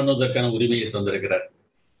தீர்மானம் பண்ணுவதற்கான உரிமையை தந்திருக்கிறார்.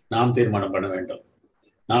 நாம் தீர்மானம் பண்ண வேண்டும்.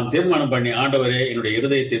 நாம் தீர்மானம் பண்ணி, ஆண்டவரே என்னுடைய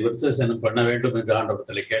இருதயத்தை விருத்த சேதனம் பண்ண வேண்டும் என்று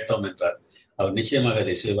ஆண்டவரத்தில் கேட்டோம் என்றார். அவர் நிச்சயமாக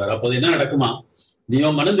அதை செய்வார். அப்போது என்ன நடக்குமா? நீயோ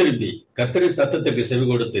மனம் திரும்பி கர்த்தரின் சத்தத்திற்கு செவி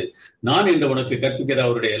கொடுத்து நான் இன்று உனக்கு கற்பிக்கிற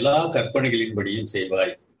அவருடைய எல்லா கற்பனைகளின்படியும்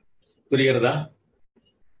செய்வாய். புரிகிறதா?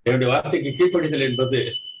 என்னுடைய வார்த்தைக்கு கீழ்ப்படிதல் என்பது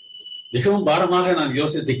மிகவும் பாரமாக நான்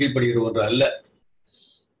யோசித்து கீழ்ப்படுகிற ஒன்று அல்ல.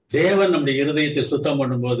 தேவன் நம்முடைய இருதயத்தை சுத்தம்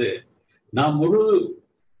பண்ணும்போது நாம் முழு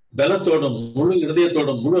பலத்தோடும் முழு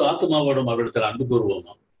இருதயத்தோடும் முழு ஆத்மாவோடும் அவரிடத்தில் அன்பு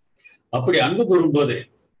கூறுவோமா? அப்படி அன்பு கூறும்போது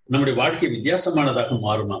நம்முடைய வாழ்க்கை வித்தியாசமானதாக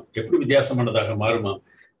மாறுமா? எப்படி வித்தியாசமானதாக மாறுமா?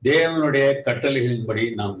 தேவனுடைய கட்டளைகளின்படி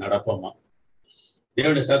நாம் நடப்போமா?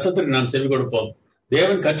 தேவனுடைய சத்தத்திற்கு நாம் செவி கொடுப்போம்.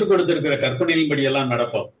 தேவன் கற்றுக் கொடுத்திருக்கிற கற்பனைகளின்படி எல்லாம்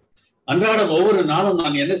நடப்போம். அன்றாடம் ஒவ்வொரு நாளும்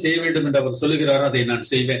நான் என்ன செய்ய வேண்டும் என்று அவர் சொல்லுகிறாரோ அதை நான்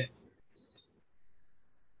செய்வேன்.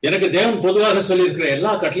 எனக்கு தேவன் பொதுவாக சொல்லியிருக்கிற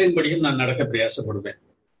எல்லா கட்டளையின்படியும் நான் நடக்க பிரயாசப்படுவேன்.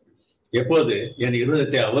 எப்போது? என்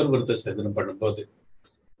இருதயத்தை அவர் விருத்த சேதனம் பண்ணும் போது.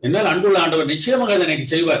 என்னால் அன்புள்ள ஆண்டவர் நிச்சயமாக அதை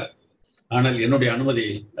எனக்கு செய்வார். ஆனால் என்னுடைய அனுமதி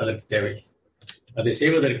அதற்கு தேவை. அதை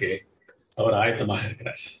செய்வதற்கு அவர் ஆயத்தமாக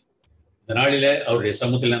இருக்கிறார். இந்த நாளிலே அவருடைய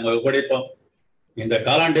சமூகத்தில் நாங்கள் ஒப்படைப்போம். இந்த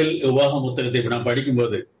காலாண்டில் உபாகம புத்தகத்தை நாம்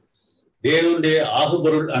படிக்கும்போது தேவனுடைய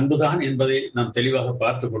ஆகுபொருள் அன்புதான் என்பதை நாம் தெளிவாக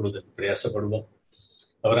பார்த்துக் கொள்வதற்கு பிரயாசப்படுவோம்.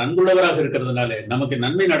 அவர் அன்புள்ளவராக இருக்கிறதுனாலே நமக்கு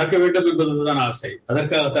நன்மை நடக்க வேண்டும் என்பதுதான் ஆசை.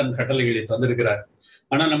 அதற்காகத்தான் கட்டளைகளை தந்திருக்கிறார்.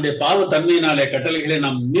 ஆனா நம்முடைய பாவ தன்மையினாலே கட்டளைகளை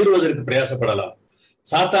நாம் மீறுவதற்கு பிரயாசப்படலாம்.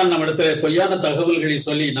 சாத்தான் நம்ம இடத்துல பொய்யான தகவல்களை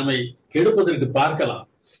சொல்லி நம்மை கெடுப்பதற்கு பார்க்கலாம்.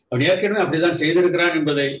 அவன் ஏற்கனவே அப்படிதான் செய்திருக்கிறான்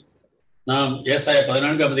என்பதை நாம் ஏசாயா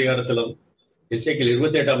 14ஆம் அதிகாரத்திலும் எசேக்கியேல்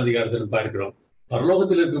 28ஆம் அதிகாரத்திலும் பார்க்கிறோம்.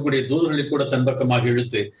 பரலோகத்தில் இருக்கக்கூடிய தூதர்களை கூட தன் பக்கமாக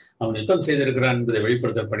இழுத்து அவன் யுத்தம் செய்திருக்கிறான் என்பதை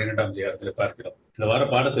வெளிப்படுத்த 12ஆம் அதிகாரத்தில் பார்க்கிறோம். இந்த வார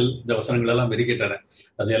பாடத்தில் இந்த வசனங்கள் எல்லாம் இருக்கின்றன.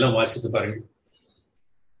 அதையெல்லாம் வாசித்து பாருங்கள்.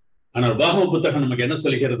 ஆனால் உபாகம புத்தகம் நமக்கு என்ன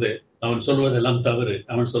சொல்கிறது? அவன் சொல்வதெல்லாம் தவறு,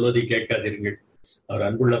 அவன் சொல்வதை கேட்காதீர்கள். அவர்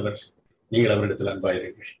அன்புள்ளவர், நீங்கள் அவரிடத்தில்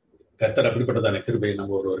அன்பாயிருங்கள். கர்த்தர் அப்படிப்பட்டதான கிருபையை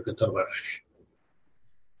நம்ம ஒருவருக்கு தருவார்கள்.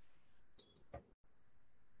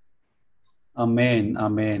 ஆமென்,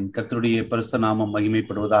 ஆமென். கர்த்தருடைய பரிசுத்த நாமம்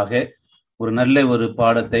மகிமைப்படுவதாக. ஒரு நல்ல ஒரு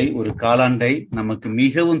பாடத்தை, ஒரு காலாண்டை நமக்கு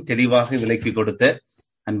மிகவும் தெளிவாக விளக்கி கொடுத்த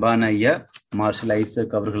அன்பான ஐயா மார்ஷல்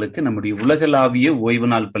ஐசக் அவர்களுக்கு நம்முடைய உலகளாவிய ஓய்வு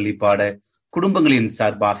நாள் பள்ளி பாட குடும்பங்களின்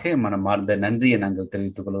சார்பாக மனமார்ந்த நன்றியை நாங்கள்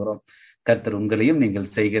தெரிவித்துக் கொள்கிறோம். கர்த்தர் உங்களையும்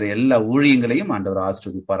நீங்கள் செய்கிற எல்லா ஊழியங்களையும் ஆண்டவர்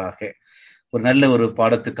ஆசீர்வதிப்பாராக. ஒரு நல்ல ஒரு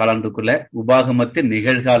பாடத்து காலாண்டுக்குள்ள உபாகமத்தின்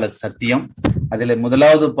நிகழ்கால சத்தியம், அதுல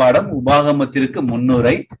முதலாவது பாடம் உபாகமத்திற்கு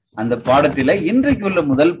முன்னுரை. அந்த பாடத்தில இன்றைக்கு உள்ள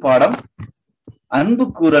முதல் பாடம் அன்பு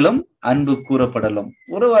கூறலும் அன்பு கூறப்படலும்.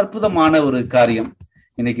 ஒரு அற்புதமான ஒரு காரியம்.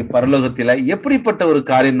 இன்னைக்கு பரலோகத்தில எப்படிப்பட்ட ஒரு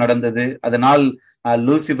காரியம் நடந்தது, அதனால்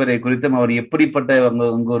லூசிபரை குறித்தும் அவர் எப்படிப்பட்ட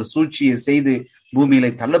அங்க ஒரு சூழ்ச்சியை செய்து பூமியில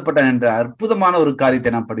தள்ளப்பட்டான் என்ற அற்புதமான ஒரு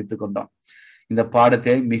காரியத்தை நாம் படித்துக் கொண்டோம். இந்த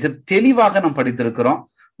பாடத்தை மிக தெளிவாக நாம் படித்திருக்கிறோம்.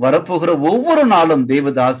 வரப்போகிற ஒவ்வொரு நாளும்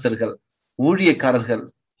தேவதாசர்கள், ஊழியக்காரர்கள்,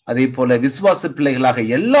 அதே போல விசுவாச பிள்ளைகளாக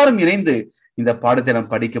எல்லாரும் இணைந்து இந்த பாடத்தை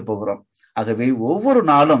நாம் படிக்க போகிறோம். ஆகவே ஒவ்வொரு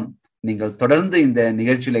நாளும் நீங்கள் தொடர்ந்து இந்த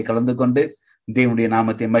நிகழ்ச்சியில கலந்து கொண்டு தேவனுடைய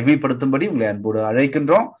நாமத்தை மகிமைப்படுத்தும்படி உங்களை அன்போடு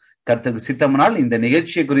அழைக்கின்றோம். கர்த்தருக்கு சித்தமானால் இந்த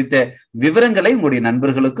நிகழ்ச்சியை குறித்த விவரங்களை உங்களுடைய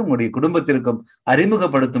நண்பர்களுக்கும் உங்களுடைய குடும்பத்திற்கும்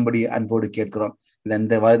அறிமுகப்படுத்தும்படி அன்போடு கேட்கிறோம்.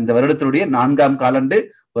 இந்த வருடத்தினுடைய 4ஆம் காலாண்டு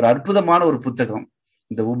ஒரு அற்புதமான ஒரு புத்தகம்.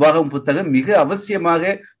 இந்த உபாகம் புத்தகம் மிக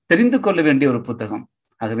அவசியமாக தெரிந்து கொள்ள வேண்டிய ஒரு புத்தகம்.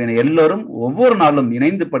 ஆகவே எல்லோரும் ஒவ்வொரு நாளும்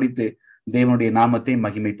இணைந்து படித்து தேவனுடைய நாமத்தை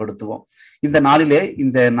மகிமைப்படுத்துவோம். இந்த நாளிலே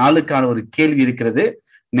இந்த நாளுக்கான ஒரு கேள்வி இருக்கிறது.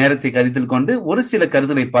 நேரத்தை கருத்தில் கொண்டு ஒரு சில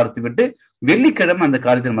கருத்துக்களை பார்த்துவிட்டு வெள்ளிக்கிழமை அந்த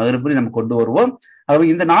காரியத்தை மறுபடி நம்ம கொண்டு வருவோம்.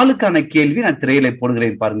 இந்த நாளுக்கான கேள்வி நான் திரையில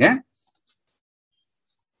போடுகிறேன் பாருங்க.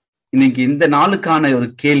 இன்னைக்கு இந்த நாளுக்கான ஒரு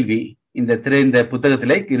கேள்வி இந்த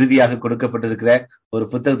புத்தகத்திலே இறுதியாக கொடுக்கப்பட்டிருக்கிற ஒரு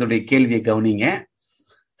புத்தகத்துடைய கேள்வியை கவனிங்க.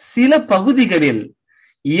 சில பகுதிகளில்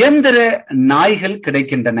இயந்திர நாய்கள்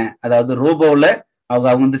கிடைக்கின்றன. அதாவது ரோபோல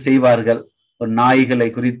அவங்க செய்வார்கள். ஒரு நாய்களை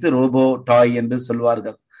குறித்து ரோபோ டாய் என்று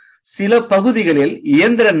சொல்வார்கள். சில பகுதிகளில்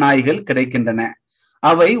இயந்திர நாய்கள் கிடைக்கின்றன.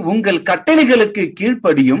 அவை உங்கள் கட்டளைகளுக்கு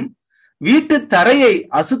கீழ்ப்படியும், வீட்டு தரையை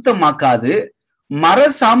அசுத்தமாக்காது, மர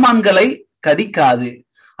சாமான்களை கடிக்காது.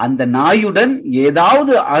 அந்த நாயுடன்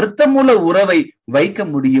ஏதாவது அர்த்தமுள்ள உறவை வைக்க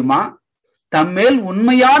முடியுமா? தம்மேல்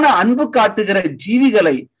உண்மையான அன்பு காட்டுகிற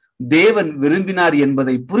ஜீவிகளை தேவன் விரும்பினார்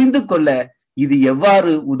என்பதை புரிந்து கொள்ள இது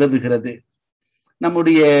எவ்வாறு உதவுகிறது?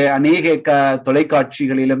 நம்முடைய அநேக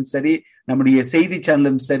தொலைக்காட்சிகளிலும் சரி, நம்முடைய செய்தி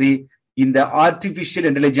சேனலும் சரி, இந்த ஆர்டிபிஷியல்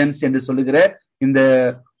இன்டெலிஜென்ஸ் என்று சொல்லுகிற இந்த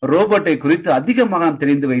ரோபோட்டை குறித்து அதிகமாக நாம்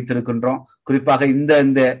தெரிந்து வைத்திருக்கின்றோம். குறிப்பாக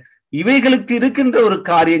இந்த இவைகளுக்கு இருக்கின்ற ஒரு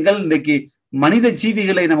காரியங்கள் இன்றைக்கு மனித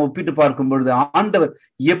ஜீவிகளை நம்ம ஒப்பிட்டு பார்க்கும் பொழுது ஆண்டவர்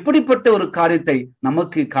எப்படிப்பட்ட ஒரு காரியத்தை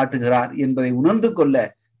நமக்கு காட்டுகிறார் என்பதை உணர்ந்து கொள்ள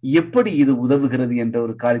எப்படி இது உதவுகிறது என்ற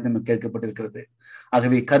ஒரு காரியத்தை நமக்கு கேட்கப்பட்டிருக்கிறது.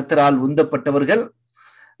 ஆகவே கர்த்தரால் உந்தப்பட்டவர்கள்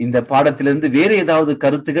இந்த பாடத்திலிருந்து வேற ஏதாவது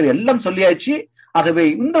கருத்துகள் எல்லாம் சொல்லியாச்சு. ஆகவே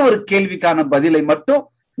இந்த ஒரு கேள்விக்கான பதிலை மட்டும்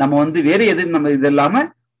நம்ம வேற எதுவும் நம்ம இது இல்லாம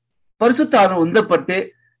பரிசுத்த ஆவியானவர் உந்தப்பட்டு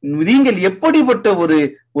நீங்கள் எப்படிப்பட்ட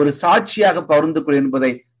ஒரு சாட்சியாக பகிர்ந்து கொள்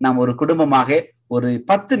என்பதை நாம் ஒரு குடும்பமாக ஒரு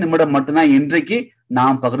 10 நிமிடம் மட்டும்தான் இன்றைக்கு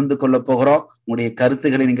நாம் பகிர்ந்து கொள்ள போகிறோம். உங்களுடைய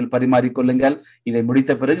கருத்துக்களை நீங்கள் பரிமாறிக்கொள்ளுங்கள். இதை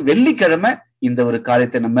முடித்த பிறகு வெள்ளிக்கிழமை இந்த ஒரு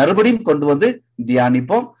காரியத்தை நம்ம மறுபடியும் கொண்டு வந்து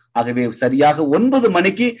தியானிப்போம். ஆகவே சரியாக 9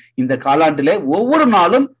 மணிக்கு இந்த காலாண்டிலே ஒவ்வொரு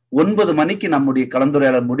நாளும் 9 மணிக்கு நம்முடைய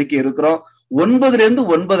கலந்துரையாடல் முடிக்க இருக்கிறோம். 9லிருந்து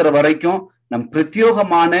 9:30 வரைக்கும் நம்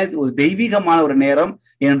பிரத்யோகமான ஒரு தெய்வீகமான ஒரு நேரம்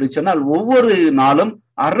என்று சொன்னால் ஒவ்வொரு நாளும்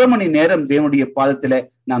 1/2 மணி நேரம் தேவனுடைய பாதத்தில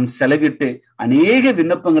நாம் செலவிட்டு அநேக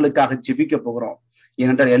விண்ணப்பங்களுக்காக ஜெபிக்க போகிறோம்.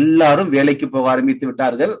 ஏனென்றால் எல்லாரும் வேலைக்கு போக ஆரம்பித்து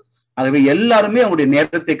விட்டார்கள். ஆகவே எல்லாருமே அவங்களுடைய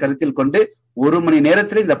நேரத்தை கருத்தில் கொண்டு 1 மணி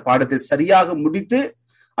நேரத்தில் இந்த பாடத்தை சரியாக முடித்து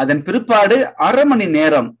அதன் பிற்பாடு 1/2 மணி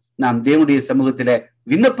நேரம் நாம் தேவனுடைய சமூகத்தில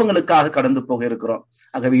விண்ணப்பங்களுக்காக கடந்து போக இருக்கிறோம்.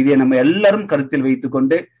 ஆகவே இதை நம்ம எல்லாரும் கருத்தில் வைத்துக்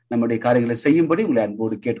கொண்டு நம்முடைய காரியங்களை செய்யும்படி உங்களை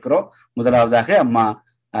அன்போடு கேட்கிறோம். முதலாவதாக அம்மா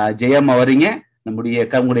ஜெயம்மா வரீங்க. உங்களுடைய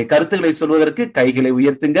கருத்துக்களை சொல்வதற்கு கைகளை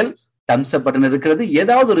உயர்த்துங்கள். தம்ஸ் அப் பட்டன் இருக்கிறது.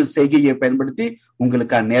 ஏதாவது ஒரு செய்கையை பயன்படுத்தி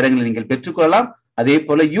உங்களுக்கான நேரங்களை நீங்கள் பெற்றுக்கொள்ளலாம். அதே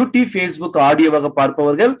போல யூடியூப், பேஸ்புக் ஆடியோவாக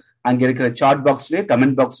பார்ப்பவர்கள் அங்க இருக்கிற சாட் பாக்ஸ்லயோ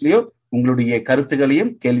கமெண்ட் பாக்ஸ்லயோ உங்களுடைய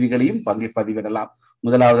கருத்துகளையும் கேள்விகளையும் பதிவிடலாம்.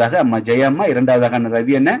 முதலாவதாக அம்மா ஜெயம்மா, இரண்டாவதாக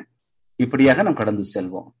ரவி என்ன, இப்படியாக நாம் கடந்து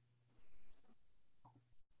செல்வோம்.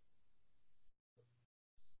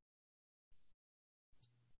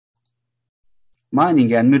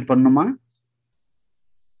 நீங்க அன்மியூட் பண்ணுமா?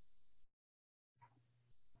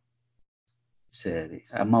 சரி,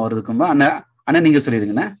 அம்மா வருதுக்குமா. அண்ணா நீங்க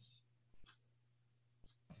சொல்லிருங்கண்ணா.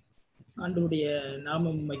 ஆண்டவருடைய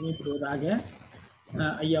நாமம் மகிமைப்படுவதாக.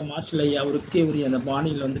 ஐயா மார்ஷல் ஐயா அவருக்கு உரிய அந்த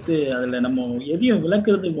பாணியில் அதுல நம்ம எதையும்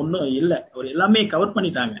விளக்குறதுக்கு ஒன்றும் இல்லை. அவர் எல்லாமே கவர்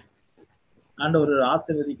பண்ணிட்டாங்க. ஆண்டவர்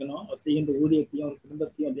ஆசீர்வதிக்கணும். அவர் செய்கின்ற ஊழியத்தையும் ஒரு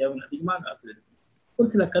குடும்பத்தையும் தேவன் அதிகமாக ஆசீர்வதிக்கணும். ஒரு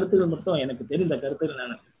சில கருத்துக்கள் மட்டும் எனக்கு தெரிந்த கருத்துக்கள்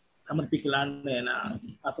நான் சமர்ப்பிக்கலான்னு நான்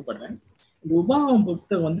ஆசைப்படுறேன். இந்த உபாகமம்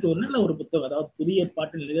புத்தகம் ஒரு நல்ல ஒரு புத்தகம். அதாவது புதிய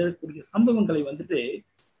ஏற்பாட்டில் நிகழக்கூடிய சம்பவங்களை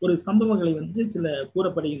ஒரு சம்பவங்களை சில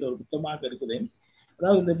கூறப்படுகின்ற ஒரு புத்தகமாக இருக்குது.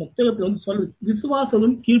 அதாவது இந்த புத்தகத்துல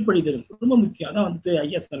விசுவாசலும் கீழ்ப்படிதலும் ரொம்ப முக்கியம். அதான்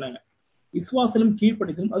ஐயா சொன்னாங்க, விசுவாசலும்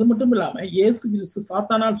கீழ்ப்படிதலும். அது மட்டும் இல்லாம இயேசு கிறிஸ்து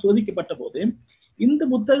சாத்தானால் சோதிக்கப்பட்ட போது இந்த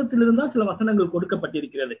புத்தகத்திலிருந்தா சில வசனங்கள்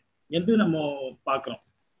கொடுக்கப்பட்டிருக்கிறது என்று நம்ம பார்க்கிறோம்.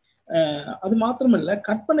 அது மாத்திரமல்ல,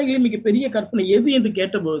 கற்பனைகளில் மிகப்பெரிய கற்பனை எது என்று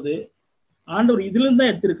கேட்டபோது ஆண்டவர் இதுல இருந்து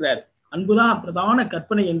தான் எடுத்திருக்கிறாரு. அன்புதான் பிரதான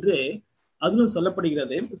கற்பனை என்று அதிலும்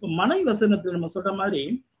சொல்லப்படுகிறது. இப்ப மனை வசனத்தில் நம்ம சொல்ற மாதிரி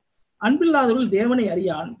அன்பில்லாதவர்கள் தேவனை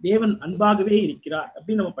அறியான், தேவன் அன்பாகவே இருக்கிறார்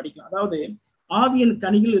அப்படின்னு நம்ம படிக்கலாம். அதாவது ஆவியின்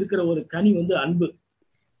கனிகள் இருக்கிற ஒரு கனி அன்பு.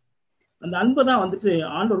 அந்த அன்பை தான்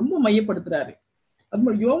ஆண்டவர் ரொம்ப மையப்படுத்துறாரு. அது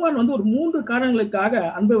மாதிரி யோவான் ஒரு 3 காரணங்களுக்காக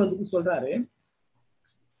அன்பை சொல்றாரு.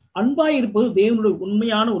 அன்பாய் இருப்பது தேவனுடைய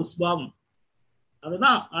உண்மையான ஒரு சுபாவம்.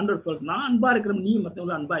 அதுதான் ஆண்டவர் சொல்ற, நான் அன்பா இருக்கிற நீ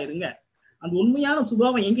மற்றவங்களும் அன்பா இருங்க. அந்த உண்மையான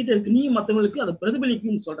சுபாவம் எங்கிட்ட இருக்கு, நீ மற்றவங்களுக்கு அதை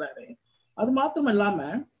பிரதிபலிக்குன்னு சொல்றாரு. அது மாத்திரம் இல்லாம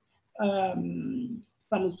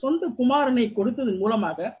தம் சொந்த குமாரனை கொடுத்ததன்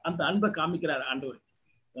மூலமாக அந்த அன்பை காமிக்கிறாரு ஆண்டவர்.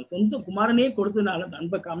 சொந்த குமாரனே கொடுத்ததுனால அந்த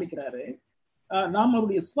அன்பை காமிக்கிறாரு. நாம்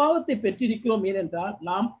அவருடைய சுபாவத்தை பெற்றிருக்கிறோம். ஏனென்றால்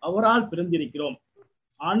நாம் அவரால் பிறந்திருக்கிறோம்.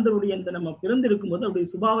 ஆண்டவருடைய நம்ம பிறந்திருக்கும் போது அவருடைய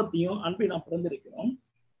சுபாவத்தையும் அன்பை நாம் பிறந்திருக்கிறோம்.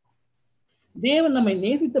 தேவன் நம்மை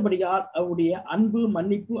நேசித்தபடியால் அவருடைய அன்பு,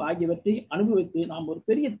 மன்னிப்பு ஆகியவற்றை அனுபவித்து நாம் ஒரு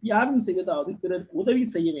பெரிய தியாகம் செய்வதாவது பிறருக்கு உதவி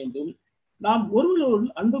செய்ய வேண்டும். நாம் ஒருவரோடு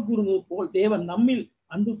அன்பு கூறுவது போல் தேவன் நம்மில்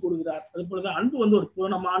அன்பு கூறுகிறார். அது போலதான் அன்பு ஒரு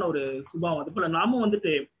பூர்ணமான ஒரு சுபாவம். அது போல நாமும்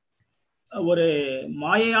ஒரு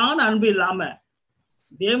மாயையான அன்பு இல்லாம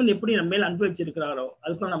தேவன் எப்படி நம்ம மேல் அன்பு வச்சிருக்கிறாரோ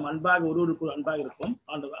அது போல நம்ம அன்பாக ஒருவருக்கு அன்பாக இருப்போம்.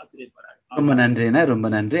 ஆண்டவர் ஆசீர்வதிப்பார். ரொம்ப நன்றிண்ணா, ரொம்ப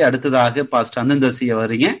நன்றி. அடுத்ததாக பாஸ்டர் அந்தந்தோசிய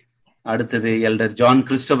வரீங்க. அடுத்தது எல்டர் ஜான்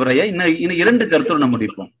கிறிஸ்டோபர் ஐயா. இன்னும் 2 கருத்தோடு நம்ம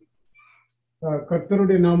முடிப்போம்.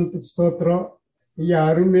 கர்த்தருடைய நாமத்துக்கு ஸ்தோத்திரம். ஐயா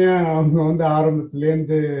அருமையா அவங்க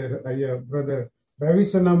ஆரம்பத்திலேருந்து ஐயா பிரதர் ரவி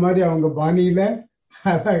சொன்ன மாதிரி அவங்க பாணியில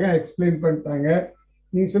அழகா எக்ஸ்பிளைன் பண்ணிட்டாங்க.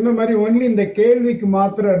 நீங்க சொன்ன மாதிரி ஒன்லி இந்த கேள்விக்கு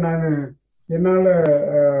மாத்திரம் நான் என்னால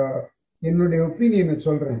என்னுடைய ஒப்பீனியனை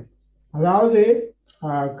சொல்றேன். அதாவது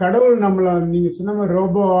கடவுள் நம்மள நீங்க சொன்ன மாதிரி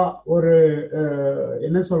ரோபோவா ஒரு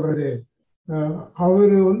என்ன சொல்றது,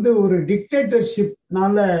 அவரு ஒரு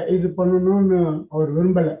டிக்டேட்டர்ஷிப்னால இது பண்ணணும்னு அவர்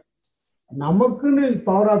விரும்பல. நமக்குன்னு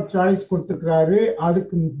பவர் ஆஃப் சாய்ஸ் கொடுத்துருக்கிறாரு.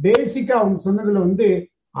 அதுக்கு பேசிக்கா அவங்க சொன்னதுல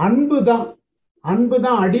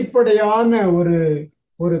அன்புதான் அடிப்படையான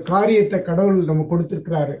ஒரு காரியத்தை கடவுள் நம்ம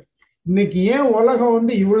கொடுத்திருக்கிறாரு. இன்னைக்கு ஏன் உலகம்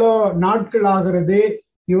இவ்வளோ நாட்கள் ஆகிறது,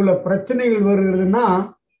 இவ்வளவு பிரச்சனைகள் வருகிறதுனா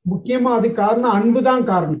முக்கியமா அது காரணம் அன்புதான்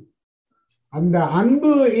காரணம். அந்த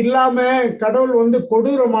அன்பு இல்லாம கடவுள்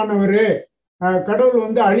கொடூரமானவரு,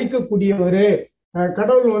 கடவுள் அழிக்கக்கூடியவரு,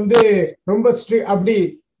 கடவுள் ரொம்ப அப்படி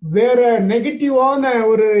வேற நெகட்டிவான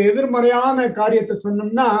ஒரு எதிர்மறையான காரியத்தை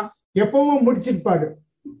சொன்னோம்னா எப்பவும் முடிச்சிருப்பாரு.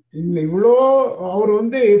 இல்ல இவ்வளோ அவர்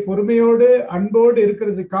பொறுமையோடு அன்போடு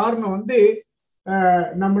இருக்கிறது காரணம்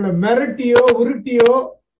நம்மள மிரட்டியோ உருட்டியோ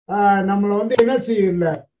நம்மள என்ன செய்யல,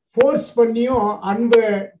 ஃபோர்ஸ் பண்ணியும் அன்பை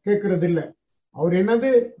கேட்கறது இல்லை. அவர்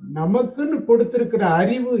நமக்குன்னு கொடுத்திருக்கிற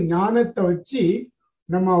அறிவு ஞானத்தை வச்சு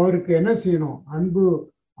நம்ம அவருக்கு என்ன செய்யணும், அன்பு,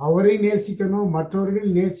 அவரை நேசிக்கணும், மற்றவர்கள்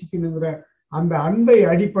நேசிக்கணுங்கிற அந்த அன்பை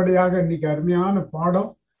அடிப்படையாக இன்னைக்கு அருமையான பாடம்.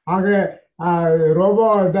 ஆக ரோபோ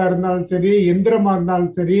இதா இருந்தாலும் சரி, எந்திரமா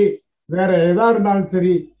இருந்தாலும் சரி, வேற எதா இருந்தாலும்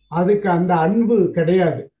சரி, அதுக்கு அந்த அன்பு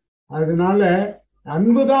கிடையாது. அதனால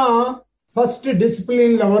அன்புதான் ஃபர்ஸ்ட்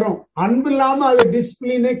டிசிப்ளின்ல வரும். அன்பு இல்லாம அது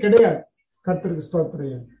டிசிப்ளினே கிடையாது. கர்த்தருக்கு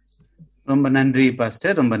ஸ்தோத்திரம். ரொம்ப நன்றி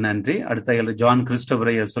பாஸ்டர், ரொம்ப நன்றி. அடுத்த ஜான்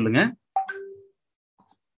கிறிஸ்டோபர் ஐயா சொல்லுங்க.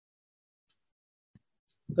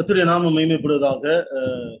 கர்த்தருடைய நாமம் மகிமைப்படுவதாக.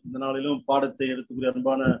 இந்த நாளிலும் பாடத்தை எடுத்துக்கிற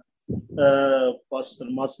அன்பான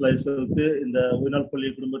பாஸ்டர் மார்சலைசருக்கு இந்த உயிர்நாள் பள்ளி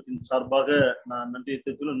குடும்பத்தின் சார்பாக நான் நன்றியை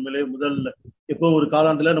தெரிவித்துள்ளேன். உண்மையிலே எப்போ ஒரு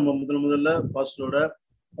காலாண்டுல நம்ம முதல்ல பாஸ்டரோட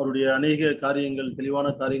அவருடைய அநேக காரியங்கள், தெளிவான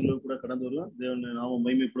காரியங்களும் கூட கடந்து வருவோம். தேவன் நாமம்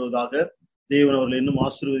மகிமைப்படுவதாக. தேவன் அவர்களை இன்னும்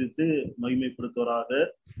ஆசீர்வதித்து மகிமைப்படுத்துவராக,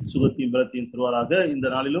 சுகத்தையும் பலத்தையும் தருவாராக. இந்த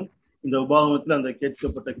நாளிலும் இந்த உபாகமத்தில் அந்த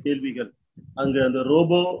கேட்கப்பட்ட கேள்விகள், அங்க அந்த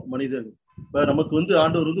ரோபோ மனிதன், இப்ப நமக்கு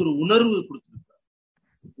ஆண்டவர் ஒரு உணர்வு கொடுத்திருக்கார்.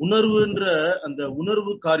 உணர்வுன்ற அந்த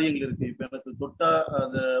உணர்வு காரியங்கள் இருக்கு. இப்ப எனக்கு தொட்டா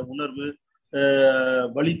அந்த உணர்வு,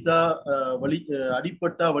 வலித்தா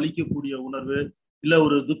அடிப்பட்டா வலிக்கக்கூடிய உணர்வு, இல்ல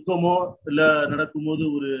ஒரு துக்கமோ இல்ல நடக்கும்போது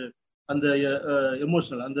ஒரு அந்த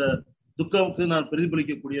எமோஷனல், அந்த துக்கமுக்கு நான்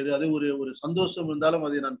பிரதிபலிக்கக்கூடியது, அது ஒரு சந்தோஷம் இருந்தாலும்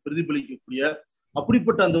அதை நான் பிரதிபலிக்கக்கூடிய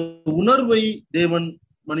அப்படிப்பட்ட அந்த உணர்வை தேவன்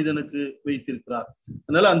மனிதனுக்கு வைத்திருக்கிறார்.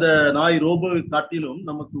 அதனால அந்த நாய் ரோபோவை காட்டிலும்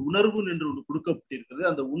நமக்கு உணர்வு என்று ஒன்று கொடுக்கப்பட்டிருக்கிறது.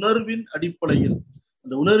 அந்த உணர்வின் அடிப்படையில்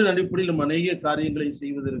நம்ம அநேக காரியங்களை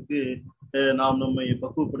செய்வதற்கு நாம் நம்மை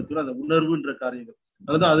பக்குவப்படுத்துகிறோம். அந்த உணர்வுன்ற காரியங்கள்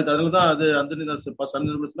அதனாலதான் அது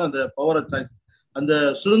அந்த பவர் ஆஃப் சாய்ஸ், அந்த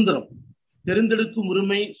சுதந்திரம், தெரிந்தெடுக்கும்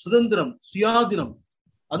உரிமை, சுதந்திரம், சுயாதீனம்,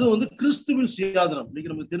 அது கிறிஸ்துவில் சுயாதீனம்.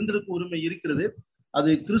 இன்னைக்கு நமக்கு தெரிந்தெடுக்கும் உரிமை இருக்கிறது, அது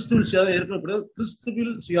கிறிஸ்துவில் சுயாதீனம் ஏற்கனவே.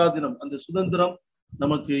 கிறிஸ்துவில் சுயாதீனம், அந்த சுதந்திரம்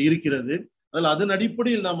நமக்கு இருக்கிறது. அதனால அதன்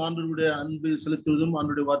அடிப்படையில் நாம் ஆண்டவருடைய அன்பு செலுத்துவதும்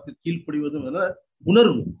ஆண்டவருடைய வார்த்தை கீழ்ப்படிவதும்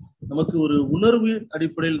உணர்வு, நமக்கு ஒரு உணர்வு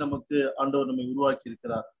அடிப்படையில் நமக்கு ஆண்டவர் நம்மை உருவாக்கி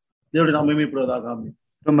இருக்கிறார். தேவனுடைய நாமம் மகிமைப்படுவதாக. ஆமென்.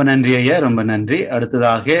 ரொம்ப நன்றி ஐயா, ரொம்ப நன்றி.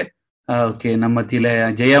 அடுத்ததாக நம்ம மத்தியில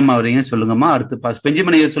ஜெயம்மா வரீங்க, சொல்லுங்கம்மா. அடுத்து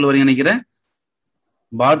பெஞ்சமின் ஐயா சொல்லுவாங்க நினைக்கிறேன்.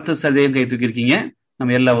 பார்த்து சதேகம் கை தூக்கி இருக்கீங்க.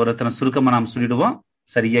 நம்ம எல்லா ஒருத்தனை சுருக்கமா நாம் சொல்லிடுவோம்.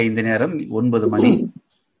 சரியா இந்த நேரம் 9 மணி.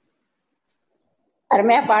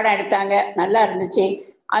 அருமையா பாடம் எடுத்தாங்க, நல்லா இருந்துச்சு.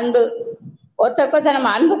 அன்பு, ஒருத்தருக்கு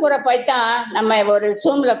நம்ம அன்பு கூற போய்தான் நம்ம ஒரு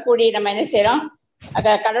சூம்ல கூடி நம்ம என்ன செய்யறோம்,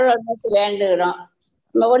 கடவுளை நோக்கி வேண்டுகிறோம்.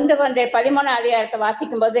 நம்ம 1 அதிகாரத்தை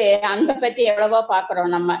வாசிக்கும் போது அன்பை பற்றி எவ்வளவோ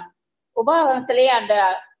பாக்குறோம். நம்ம உபாகமத்திலேயே அந்த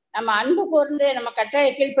நம்ம அன்பு கூர்ந்து நம்ம கட்டளை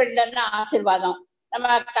கீழ்ப்படிந்தோம்னா ஆசீர்வாதம், நம்ம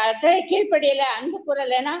கட்டளை கீழ்ப்படியில அன்பு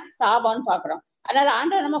கூறலைன்னா சாபம்னு பாக்குறோம். அதனால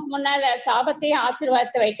ஆண்டவர் நமக்கு முன்னால சாபத்தையும்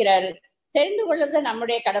ஆசீர்வாதத்தை வைக்கிறாரு. தெரிந்து கொள்வது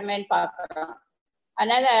நம்முடைய கடமைன்னு பாக்குறோம்.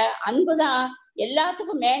 அதனால அன்புதான்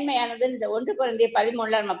எல்லாத்துக்கும் மேன்மையானதுன்னு 1 கொரிந்தியர்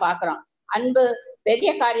 13 நம்ம பாக்குறோம். அன்பு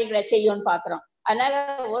பெரிய காரியங்களை செய்யும்னு பாக்குறோம். அதனால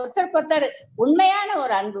ஒருத்தருக்கு ஒருத்தர் உண்மையான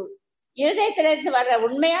ஒரு அன்பு, இருதயத்துல இருந்து வர்ற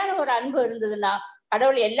உண்மையான ஒரு அன்பு இருந்ததுன்னா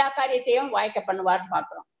கடவுள் எல்லா காரியத்தையும் வாய்க்க பண்ணுவார்னு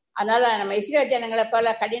பாக்குறோம். அதனால நம்ம இஸ்ரேல் ஜனங்களை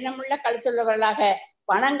போல கடினமுள்ள கழுத்துள்ளவர்களாக,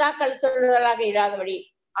 வணங்கா கழுத்துள்ளவர்களாக இராதபடி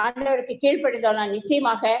ஆண்டவருக்கு கீழ்ப்படிந்தோம்னா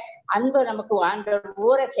நிச்சயமாக அன்பு நமக்கு ஆண்டவர்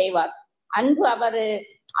ஊற செய்வார். அன்பு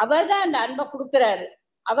அவர்தான் அந்த அன்பை கொடுக்கிறாரு,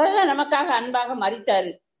 அவர்தான் நமக்காக அன்பாக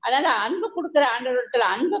மரித்தாரு. அதனால அன்பு கொடுக்கிற ஆண்டவரத்துல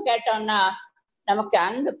அன்பு கேட்டோம்னா நமக்கு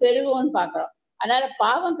அன்பு பெருகும்னு பாக்குறோம். அதனால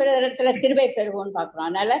பாவம் பெறுகிற இடத்துல கிருபை பெருகும்னு பாக்குறோம்.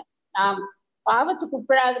 அதனால நாம் பாவத்துக்கு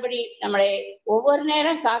உட்படாதபடி நம்மளை ஒவ்வொரு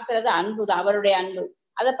நேரம் காக்குறது அன்பு தான், அவருடைய அன்பு.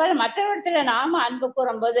 அதை போல மற்றவரிடத்துல நாம அன்பு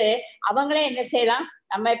கூறும் போது அவங்களே என்ன செய்யலாம்,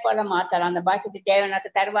 நம்மை போல மாற்றலாம். அந்த பாக்கியத்தை தேவனுக்கு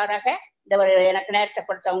தருவாராக. இந்த ஒரு எனக்கு நேரத்தை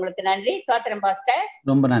கொடுத்த உங்களுக்கு நன்றி. தோத்திரம் பாஸ்டர்.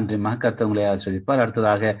 ரொம்ப நன்றிம்மா. கர்த்தர் உங்களை ஆசீர்வதிப்பார்.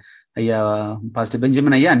 அடுத்ததாக ஐயா பாஸ்டர்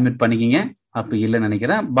பெஞ்சமின் ஐயா அன்மியூட் பண்ணிக்கிங்க. அப்ப இல்லைன்னு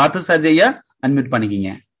நினைக்கிறேன். பார்த்தசாரதி ஐயா அன்மியூட்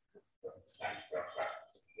பண்ணிக்கிங்க.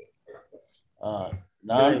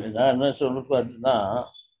 நான் என்ன சொல்ல பார்த்தீங்கன்னா,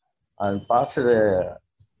 அது பாஸ்டர்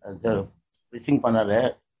ப்ரீச்சிங் பண்ணாரு,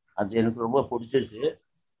 அது எனக்கு ரொம்ப பிடிச்சிருச்சு.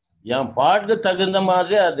 என் பாட்டுக்கு தகுந்த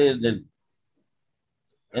மாதிரி அது இருந்தது.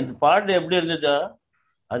 என் பாட்டு எப்படி இருந்ததோ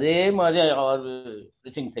அதே மாதிரி அவர்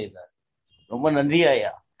ப்ரீச்சிங் செய்தார். ரொம்ப நன்றி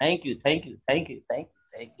ஐயா. Thank you thank you thank you thank you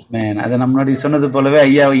thank you. அதை நம்ம முன்னாடி சொன்னது போலவே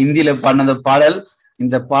ஐயா இந்தியில பாடின பாடல்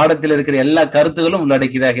இந்த பாடத்தில் இருக்கிற எல்லா கருத்துகளும்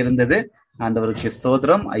உள்ளடக்கியதாக இருந்தது. ஆண்டவருக்கு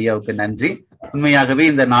ஸ்தோத்திரம், ஐயாவுக்கு நன்றி. உண்மையாகவே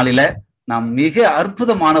இந்த நாளில நாம் மிக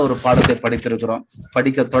அற்புதமான ஒரு பாடத்தை படித்திருக்கிறோம்,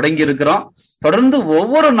 படிக்க தொடங்கி இருக்கிறோம். தொடர்ந்து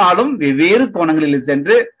ஒவ்வொரு நாளும் வெவ்வேறு கோணங்களில்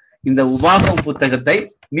சென்று இந்த உபாகம புத்தகத்தை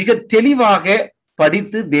மிக தெளிவாக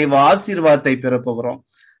படித்து தேவ ஆசீர்வாதத்தை பெறப்போகிறோம்.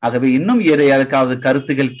 ஆகவே இன்னும் யாருக்காவது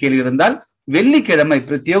கருத்துகள் கேள்வி இருந்தால் வெள்ளிக்கிழமை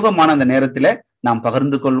பிரத்யேகமான அந்த நேரத்துல நாம்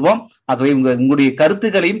பகிர்ந்து கொள்வோம். ஆகவே உங்களுடைய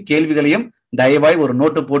கருத்துகளையும் கேள்விகளையும் தயவாய் ஒரு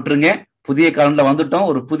நோட்டு போட்டுருங்க. புதிய காலம்ல வந்துட்டோம்,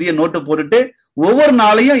 ஒரு புதிய நோட்டு போட்டுட்டு ஒவ்வொரு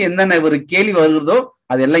நாளையும் என்னென்ன ஒரு கேள்வி வருகிறதோ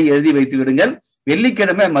அதெல்லாம் எழுதி வைத்து விடுங்கள்.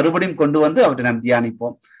 வெள்ளிக்கிழமை மறுபடியும் கொண்டு வந்து அவற்றை நாம்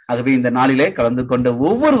தியானிப்போம். ஆகவே இந்த நாளிலே கலந்து கொண்ட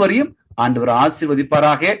ஒவ்வொருவரையும் ஆண்டவர்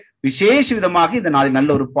ஆசீர்வதிப்பாராக. விசேஷ விதமாக இந்த நாளில் நல்ல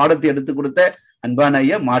ஒரு பாடத்தை எடுத்துக் கொடுத்த அன்பான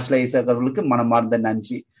ஐயா மார்ஷல் ஐசக் அவர்களுக்கு மனமார்ந்த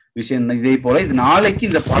நன்றி. விஷயம் இதே போல இது நாளைக்கு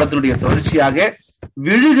இந்த பாடத்தினுடைய தொடர்ச்சியாக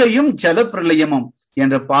விழுகையும் ஜலப்பிரளயமும்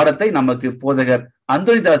என்ற பாடத்தை நமக்கு போதகர்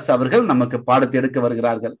அந்தோனிதாஸ் அவர்கள் நமக்கு பாடத்தை எடுக்க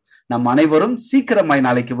வருகிறார்கள். நம் அனைவரும் சீக்கிரமாய்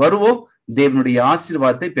நாளைக்கு வருவோம். தேவனுடைய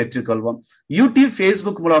ஆசீர்வாதத்தை பெற்றுக்கொள்வோம். யூடியூப்,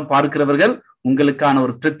 பேஸ்புக் மூலம் பார்க்கிறவர்கள் உங்களுக்கான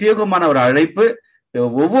ஒரு பிரத்யேகமான ஒரு அழைப்பு.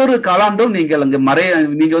 ஒவ்வொரு காலாண்டும் நீங்கள் அங்கு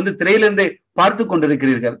நீங்க திரையிலிருந்து பார்த்து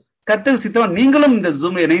கொண்டிருக்கிறீர்கள். கர்த்தர் சித்தம் நீங்களும் இந்த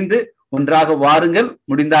ஜூம் இணைந்து ஒன்றாக வாருங்கள்.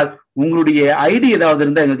 முடிந்தால் உங்களுடைய ஐடி ஏதாவது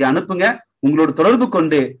இருந்தால் எங்களுக்கு அனுப்புங்க. உங்களோட தொடர்பு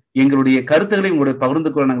கொண்டு எங்களுடைய கருத்துக்களை உங்களுடைய பகிர்ந்து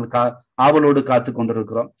கொள்ள நாங்கள் ஆவலோடு காத்து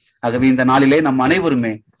கொண்டிருக்கிறோம். ஆகவே இந்த நாளிலே நம்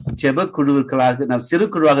அனைவருமே ஜெப குழுக்களாக நாம் சிறு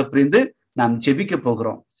குழுவாக பிரிந்து நாம் ஜெபிக்க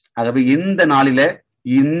போகிறோம். ஆகவே இந்த நாளில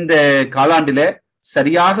இந்த காலாண்டில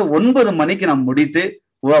சரியாக 9 மணிக்கு நாம் முடித்து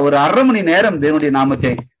ஒரு 1/2 மணி நேரம் தேவனுடைய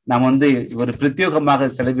நாமத்தை நாம் ஒரு பிரத்யேகமாக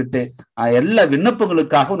செலவிட்டு எல்லா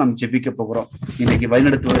விண்ணப்பங்களுக்காகவும் நாம் ஜெபிக்க போகிறோம். இன்னைக்கு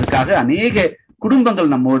வழிநடத்துவதற்காக அநேக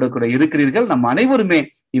குடும்பங்கள் நம்மோடு கூட இருக்கிறீர்கள். நம்ம அனைவருமே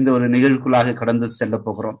இந்த ஒரு நிகழ்வுக்குள்ளாக கடந்து செல்ல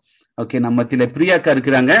போகிறோம். ஓகே, நம்ம மத்தியில பிரியாக்கா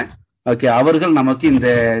இருக்கிறாங்க. ஓகே, அவர்கள் நமக்கு இந்த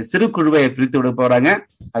சிறு குழுவை பிரித்து விட போறாங்க.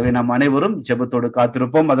 ஆகவே நாம் அனைவரும் ஜெபத்தோடு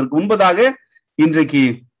காத்திருப்போம். அதற்கு முன்பதாக இன்றைக்கு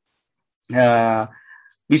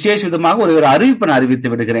விசேஷ விதமாக ஒரு அறிவிப்பை நான் அறிவித்து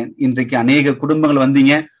விடுகிறேன். இன்றைக்கு அநேக குடும்பங்கள்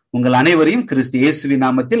வந்தீங்க. உங்கள் அனைவரையும் கிறிஸ்து இயேசுவின்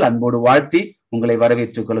நாமத்தில் அன்போடு வாழ்த்தி உங்களை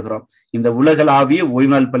வரவேற்றுக் கொள்கிறோம். இந்த உலகளாவிய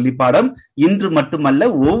ஓய்வு நாள் பள்ளி பாடம் இன்று மட்டுமல்ல,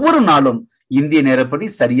 ஒவ்வொரு நாளும் இந்திய நேரப்படி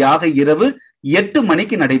சரியாக இரவு 8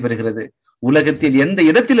 மணிக்கு நடைபெறுகிறது. உலகத்தில் எந்த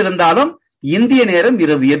இடத்தில் இருந்தாலும் இந்திய நேரம்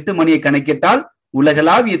இரவு 8 மணியை கணக்கிட்டால்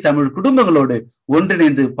உலகளாவிய தமிழ் குடும்பங்களோடு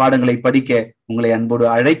ஒன்றிணைந்து பாடங்களை படிக்க உங்களை அன்போடு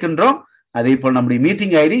அழைக்கின்றோம். அதே போல் நம்முடைய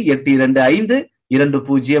மீட்டிங் ஐடி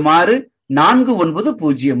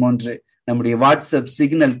 8252064903. நம்முடைய வாட்ஸ்அப்,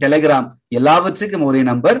 சிக்னல், டெலிகிராம் எல்லாவற்றுக்கும் ஒரே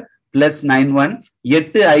நம்பர் +91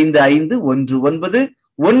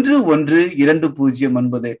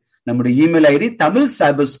 85519112009. நம்முடைய இமெயில் ஐடி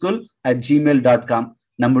tamilcyberschool@gmail.com.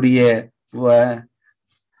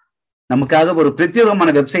 நமக்காக ஒரு பிரத்யேகமான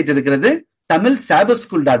வெப்சைட் இருக்கிறது,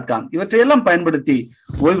 tamilcyberschool.com. இவற்றையெல்லாம் பயன்படுத்தி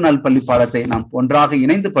ஓய்வு நாள் பள்ளி பாடத்தை நாம் ஒன்றாக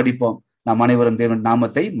இணைந்து படிப்போம். நாம் அனைவரும் தேவன்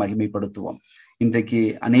நாமத்தை மகிமைப்படுத்துவோம். இன்றைக்கு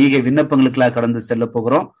அநேக விண்ணப்பங்களுக்காக கடந்து செல்ல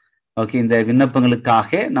போகிறோம். ஓகே, இந்த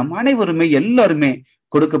விண்ணப்பங்களுக்காக நம் அனைவருமே எல்லாருமே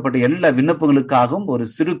கொடுக்கப்பட்ட எல்லா விண்ணப்பங்களுக்காகவும் ஒரு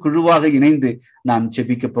சிறு குழுவாக இணைந்து நாம்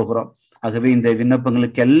ஜெபிக்க போகிறோம். ஆகவே இந்த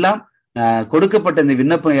விண்ணப்பங்களுக்கு எல்லாம் கொடுக்கப்பட்ட இந்த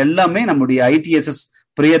விண்ணப்பம் எல்லாமே நம்முடைய ITSS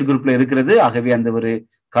பிரேயர் குரூப்ல இருக்கிறது. ஆகவே அந்த ஒரு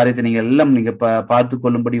காரியத்தை நீங்க எல்லாம் பார்த்து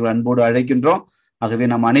கொள்ளும்படி அன்போடு அழைக்கின்றோம். ஆகவே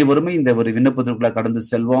நாம் அனைவருமே இந்த ஒரு விண்ணப்பத்திற்குள்ள கடந்து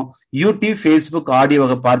செல்வோம். யூடியூப், பேஸ்புக்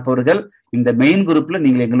ஆடியோவாக பார்ப்பவர்கள் இந்த மெயின் குரூப்ல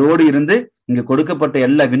நீங்கள் எங்களோடு இருந்து இங்க கொடுக்கப்பட்ட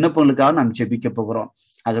எல்லா விண்ணப்பங்களுக்காக நாம் ஜெபிக்க போகிறோம்.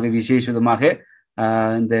 ஆகவே விசேஷமாக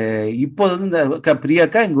இந்த இப்போது இந்த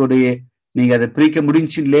பிரியாக்கா எங்களுடைய நீங்க அதை பிரிக்க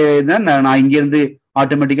முடிஞ்சுன்னா நான் இங்க இருந்து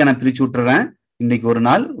ஆட்டோமேட்டிக்கா நான் பிரிச்சு விட்டுறேன். இன்னைக்கு ஒரு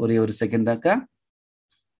நாள் ஒரே ஒரு செகண்ட் அக்கா.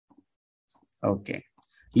 ஓகே,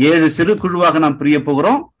 7 சிறு குழுவாக நாம் பிரிய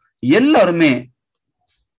போகிறோம் எல்லாருமே.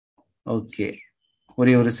 ஓகே,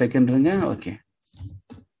 ஒரே ஒரு செகண்ட் இருங்க. ஓகே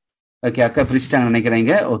ஓகே அக்கா பிரிச்சுட்டாங்க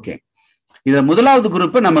நினைக்கிறேங்க. ஓகே, இதுல முதலாவது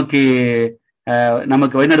குரூப் நமக்கு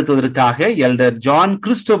வழிநடத்துவதற்காக எல்டர் ஜான்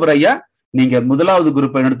கிறிஸ்டோபர் ஐயா நீங்க முதலாவது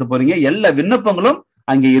குரூப் வழிநடத்த போறீங்க. எல்லா விண்ணப்பங்களும்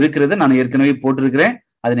அங்கே இருக்கிறது, நான் ஏற்கனவே போட்டிருக்கிறேன்.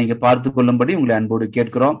 அதை நீங்க பார்த்து கொள்ளும்படி உங்களை அன்போடு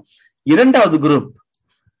கேட்கிறோம். இரண்டாவது குரூப்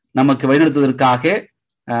நமக்கு வழிநடத்துவதற்காக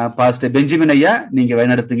பாஸ்டர் பெஞ்சமின் ஐயா நீங்க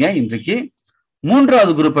வழிநடத்துங்க. இன்றைக்கு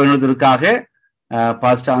 3வது குரூப் வழிநடத்துவதற்காக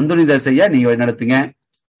பாஸ்டர் அந்தோனிதாஸ் ஐயா நீங்க வழிநடத்துங்க.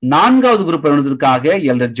 4வது குரூப் வழிநடத்துவதற்காக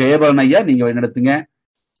எல்டர் ஜெயபாலன் ஐயா நீங்க வழிநடத்துங்க.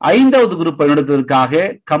 5வது குரூப் வழிநடத்துவதற்காக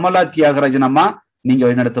கமலா தியாகராஜன் அம்மா நீங்க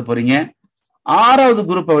வழிநடத்த போறீங்க. 6வது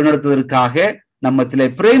குரூப் வழிநடத்துவதற்காக நம்மத்திலே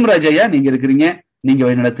பிரேம்ராஜ் ஐயா நீங்க இருக்கிறீங்க, நீங்க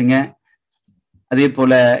வழிநடத்துங்க. அதே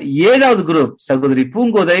போல 7வது குரூப் சகோதரி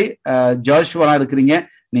பூங்கோதை ஜாஷுவா இருக்கிறீங்க,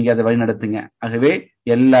 நீங்க அதை வழிநடத்துங்க. ஆகவே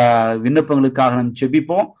எல்லா விண்ணப்பங்களுக்காக நம்ம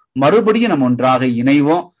செபிப்போம். மறுபடியும் நம்ம ஒன்றாக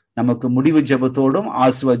இணைவோம். நமக்கு முடிவு ஜெபத்தோடும்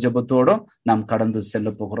ஆசீர்வாத ஜெபத்தோடும் நாம் கடந்து செல்ல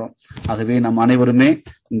போகிறோம். ஆகவே நம் அனைவருமே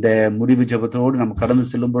இந்த முடிவு ஜெபத்தோடு நம்ம கடந்து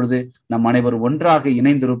செல்லும் பொழுது நம் அனைவரும் ஒன்றாக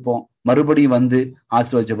இணைந்திருப்போம். மறுபடியும் வந்து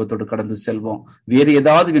ஆசீர்வாத ஜெபத்தோடு கடந்து செல்வோம். வேறு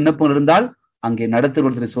ஏதாவது விண்ணப்பம் இருந்தால் அங்கே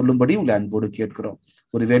நடத்துவதை சொல்லும்படி உங்களை அன்போடு கேட்கிறோம்.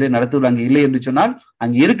 ஒருவேளை நடத்துவது அங்கே இல்லை என்று சொன்னால்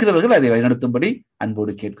அங்கே இருக்கிறவர்கள் அதை வழிநடத்தும்படி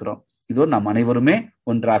அன்போடு கேட்கிறோம். இதோ நாம் அனைவருமே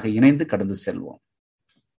ஒன்றாக இணைந்து கடந்து செல்வோம்.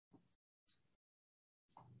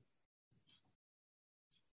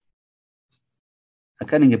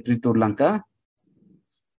 அக்கா நீங்க பிரித்து விடலாம்க்கா.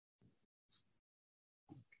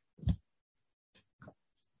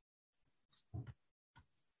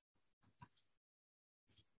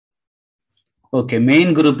 ஓகே,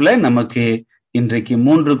 மெயின் குரூப்ல நமக்கு இன்றைக்கு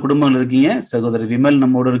 3 குடும்பங்கள் இருக்கீங்க. சகோதரர் விமல்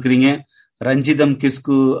நம்மோடு இருக்கிறீங்க, ரஞ்சிதம்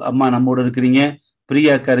கிஸ்கு அம்மா நம்மோடு இருக்கிறீங்க,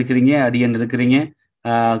 பிரியா அக்கா இருக்கிறீங்க, அடியன் இருக்கிறீங்க.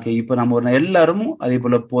 ஓகே, இப்ப நம்ம எல்லாரும் அதே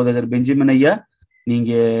போல போதகர் பெஞ்சமின் ஐயா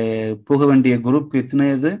நீங்க போக வேண்டிய குரூப்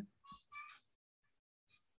எத்தனைது?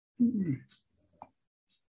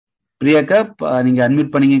 பிரியாக்கா நீங்க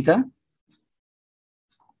அட்மிட் பண்ணீங்கக்கா.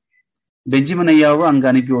 பெஞ்சமின் ஐயாவும் அங்க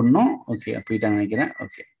அனுப்பி விடணும். ஓகே, போயிட்டாங்க நினைக்கிறேன்.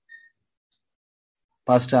 ஓகே,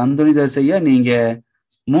 பாஸ்டர் அந்தோனிதாஸ் ஐயா நீங்க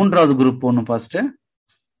 3வது குரூப் போகணும் பாஸ்டர்.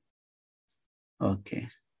 ஓகே,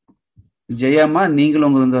 ஜெயாமா நீங்களும்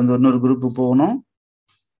உங்களுக்கு அந்த இன்னொரு குரூப் போகணும்.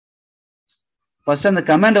 ஃபர்ஸ்ட் அந்த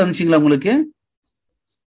கமெண்ட் வந்துச்சுங்களா உங்களுக்கு?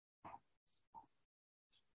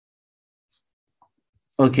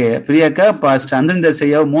 ஓகே, பிரியாக்கா பாஸ்டர் அந்தோனிதாஸ்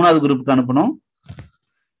ஐயா 3வது குரூப்புக்கு அனுப்பணும்.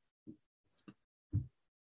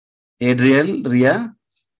 ஏட்ரியல் ரியா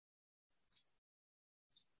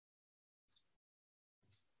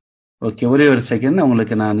ஓகே, ஒரே ஒரு செகண்ட்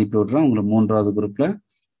உங்களுக்கு நான் அனுப்பி விடுறேன். உங்களுக்கு 3வது குரூப்ல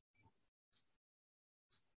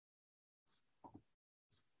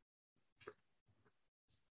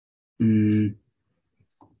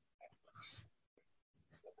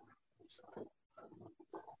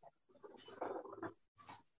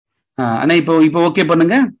ஆனா இப்போ ஓகே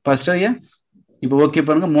பண்ணுங்க பாஸ்டர் ஐயா, இப்போ ஓகே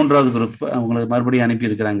பண்ணுங்க. 3வது குரூப் உங்களுக்கு மறுபடியும் அனுப்பி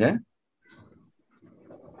இருக்கிறாங்க.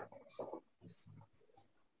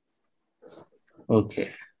 ஓகே,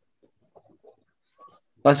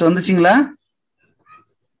 பாஸ்டர் வந்துச்சுங்களா?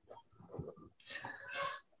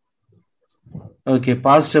 ஓகே,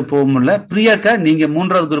 பாஸ்டர் போக முடியல. பிரியாக்கா நீங்க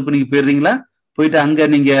 3வது குரூப் நீங்க போயிடுறீங்களா? போயிட்டு அங்க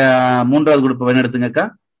நீங்க 3வது குரூப் வழிநடத்துங்கக்கா.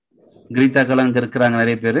 கிரீதாக்கெல்லாம் அங்க இருக்கிறாங்க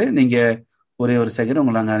நிறைய பேரு. நீங்க ஒரே ஒரு செகண்ட்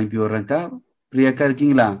உங்களை அங்க அனுப்பி விடுறேன்க்கா. பிரியாக்கா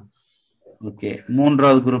இருக்கீங்களா? ஓகே,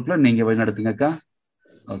 3வது குரூப்ல நீங்க வழிநடத்துங்கக்கா.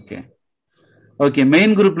 ஓகே ஓகே,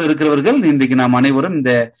 மெயின் குரூப்ல இருக்கிறவர்கள் இன்றைக்கு நாம் அனைவரும்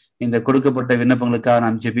இந்த கொடுக்கப்பட்ட விண்ணப்பங்களுக்காக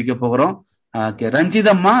நாம் ஜெபிக்க போகிறோம்.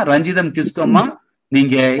 ரஞ்சிதம் கிஸ்கம்மா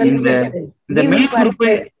நீங்க இந்த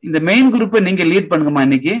மெயின் குரூப்பை நீங்க லீட் பண்ணுங்கம்மா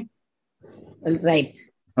இன்னைக்கு. ரைட்,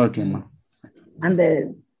 ஓகேம்மா. அந்த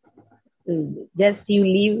just you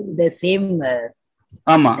leave the same.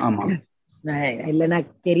 ஆமா ஆமா, இல்லனா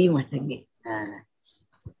தெரிய மாட்டேங்க.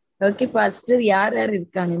 ஓகே பாஸ்டர், யார் யார்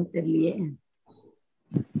இருக்காங்கன்னு தெரியலையே.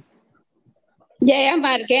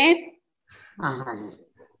 ஜெயமா இருக்கேன்.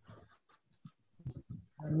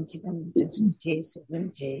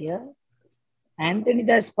 ஜெயா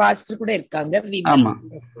ஆண்டனிதாஸ் பாஸ்டர் கூட இருக்காங்க. ஆமா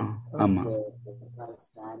ஆமா,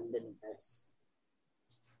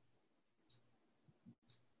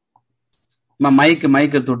 மைக்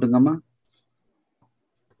எடுத்து விட்டுங்கம்மா.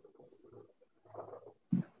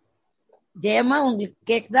 ஜெயம்மா உங்களுக்கு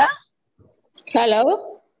கேக்குதா? ஹலோ,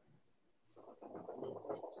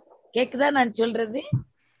 கேக்குதா நான் சொல்றது?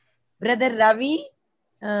 பிரதர் ரவி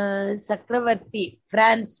சக்கரவர்த்தி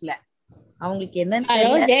பிரான்ஸ்ல, அவங்களுக்கு என்னன்னு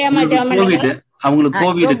தெரியல.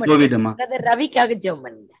 கோவிட்மா. பிரதர் ரவிக்காக ஜெபம்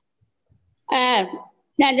பண்ணுங்க.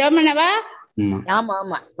 நான் ஜெபம் பண்ணவா? ஆமா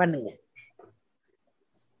ஆமா பண்ணுங்க.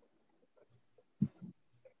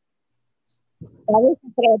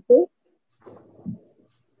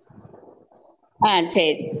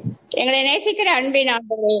 சரி. எங்களை நேசிக்கிற அன்பின்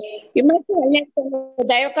ஆண்டவரே,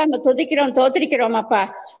 தயவுக்காக துதிக்கிறோம், தோத்திரிக்கிறோம் அப்பா.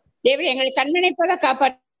 தேவரே, எங்களை கண்மணி போல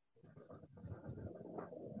காப்பாற்ற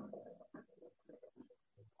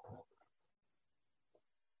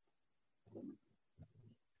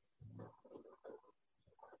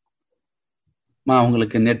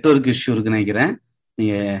உங்களுக்கு நெட்வொர்க் இஷ்யூ இருக்கு நினைக்கிறேன்.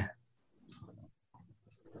 நீங்க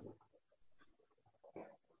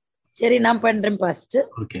சரி நான் பண்றேன் பாஸ்டர்.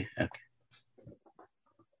 Okay okay.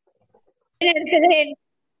 எடுத்துக்கிறேன்.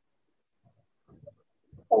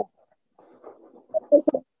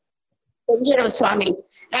 கொஞ்சம் சுவாமி,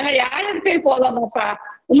 நாங்கள் யாரிடத்தில் போவோம் அப்பா?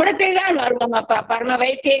 உம்மிடத்தில் தான் வருவோம் அப்பா. பரம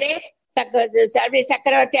வைத்தியரே,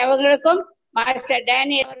 சக்கரவர்த்தி அவர்களுக்கும், மாஸ்டர்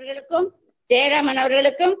டேனி அவர்களுக்கும், ஜெயராமன்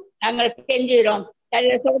அவர்களுக்கும் நாங்கள் கெஞ்சுகிறோம்.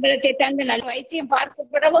 நல்ல சுகபலத்தை தந்து நல்ல வைத்தியம்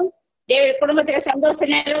பார்க்கப்படவும், தேவ குடும்பத்தில்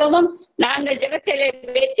சந்தோஷம் நிலவும், நாங்கள் ஜெபத்தில்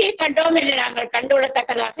வெற்றியை கண்டோம் என்று நாங்கள்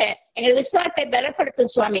கண்டுகொள்ளத்தக்கதாக எங்கள் விசுவாசத்தை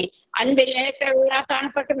பலப்படுத்தும் சுவாமி. அன்பில் நிலைத்தவர்களாக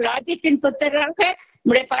காணப்பட்ட ராஜ்யத்தின் புத்தராக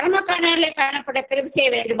உடைய பரம காணாலே காணப்பட கிருபை செய்ய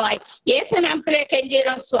வேண்டுமாய் இயேசு நாமத்திலே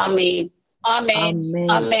கெஞ்சுகிறோம் சுவாமி. ஆமென்.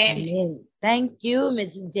 ஆமென். Thank you,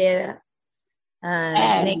 Mrs. Jera.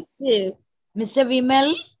 Next, Mr. Vimal.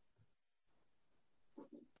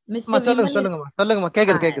 சொல்லுங்கம்மா.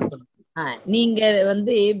 கேக்குது. நீங்க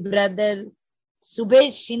brother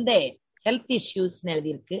Subesh Shinde health issues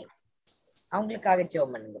எழுதியிருக்கு, அவங்களுக்காக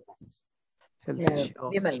ஜெபம் பண்ணுங்க பாஸ்டர்.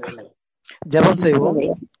 ஜெபம் செய்வோம்.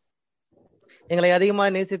 எங்களை அதிகமா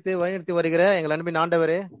நேசித்து வழிநடத்தி வருகிற எங்கள் அன்பின்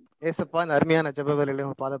ஆண்டவரே ஏசப்பா, இந்த அருமையான ஜெப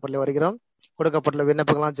வேளையிலும் பாதப்பள்ளி வருகிறோம். கொடுக்கப்பட்டுள்ள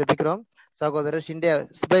விண்ணப்பங்களாம் ஜெபிக்கிறோம். சகோதரர்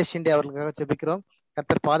சுபேஷ் ஷிண்டே அவர்களுக்காக ஜெபிக்கிறோம்.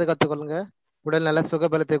 கர்த்தர் பாதுகாத்துக் கொள்ளுங்க. உடல் நல்ல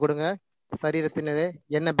சுகபலத்தை கொடுங்க. சரீரத்தினரே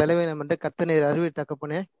என்ன பலவீனம் என்று கர்த்தர் அறிவி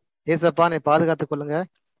தகப்பனே ஏசப்பா, நீ பாதுகாத்துக் கொள்ளுங்க.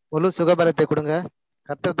 முழு சுகபலத்தை கொடுங்க.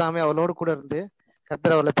 கர்த்தர் தாமே அவளோடு கூட இருந்து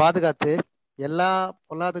கர்த்தர் அவளை பாதுகாத்து எல்லா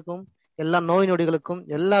பொல்லாதுக்கும் எல்லா நோய் நொடிகளுக்கும்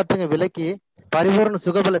எல்லாத்தையும் விலக்கி பரிபூர்ண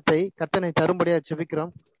சுகபலத்தை கர்த்தனை தரும்படியா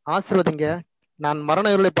ஜெபிக்கிறோம். ஆசீர்வதிங்க. நான்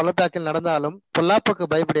மரண இருளை பள்ளத்தாக்கில் நடந்தாலும் பொல்லாப்புக்கு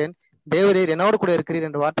பயப்படேன், தேவரீர் என்னோடு கூட இருக்கிறீர்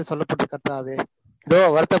என்று வார்த்தை சொல்லப்பட்டு கர்த்தாவே, இதோ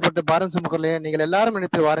வருத்தப்பட்டு பாரம் சுமக்கலையே நீங்கள் எல்லாரும்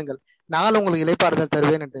நினைத்து வாருங்கள், நான் உங்களுக்கு இளைப்பாறுதல்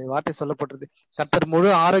தருவேன் என்று வார்த்தை சொல்லப்பட்டது. கர்த்தர் முழு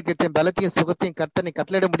ஆரோக்கியத்தையும் பலத்தையும் சுகத்தையும் கர்த்தனை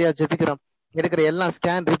கட்டளையிட முடியாது ஜெபிக்கிறோம். எடுக்கிற எல்லா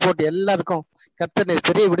ஸ்கேன் ரிப்போர்ட் எல்லாருக்கும் கர்த்தர்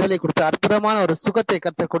பெரிய விடுதலை கொடுத்து அற்புதமான ஒரு சுகத்தை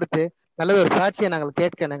கர்த்தர் கொடுத்து நல்ல ஒரு சாட்சியை நாங்கள்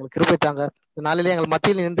கேட்க நாங்கள் கிருபை தாங்க. இந்த நாளிலே எங்கள்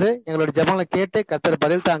மத்தியில் நின்று எங்களுடைய ஜெபங்களை கேட்டு கர்த்தர்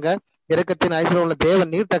பதில் தாங்க. இரக்கத்தின் ஐஸ்வர்யம் உள்ள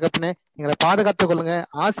தேவன் நீர் தகப்பனே எங்களை பாதுகாத்துக் கொள்ளுங்க.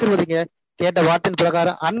 ஆசீர்வதிங்க. கேட்ட வார்த்தையின்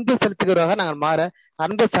பிரகாரம் அன்பு செலுத்துகிறவராக நாங்கள் மாற,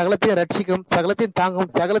 அன்பு சகலத்தையும் ரட்சிக்கும், சகலத்தையும் தாங்கும்,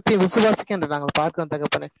 சகலத்தையும் விசுவாசிக்கும் என்று நாங்கள் பார்க்கிறோம்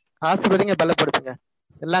தகப்பனே. ஆசீர்வதிங்க, பலப்படுத்துங்க.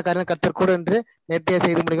 எல்லா காரியம் கர்த்தர் கூட என்று நேர்த்தியா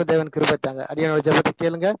செய்து முடிக்கும் தேவன் கிருபை தாங்க. அடியானோட ஜெபத்தை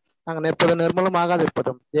கேளுங்க. நாங்கள் நிற்பதும் நிர்மூலமாகாது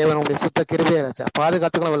இருப்பதும் தேவன் உங்களுடைய சுத்த கிருபையை ராஜா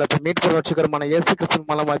பாதுகாத்துக்களை வளர்ப்பு மீட்பு ரட்சகரமான இயேசு கிறிஸ்து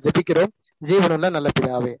மூலமா ஜெபிக்கிறோம் ஜீவனுள்ள நல்ல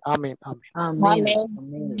பிதாவே. ஆமென்.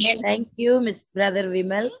 ஆமென். Thank you, Miss Brother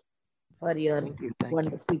Vimal, for your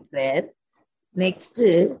wonderful prayer. Next,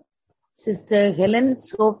 Sister Helen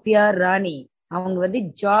Sophia Rani, அவங்க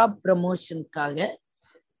job ப்ரமோஷனுக்காக.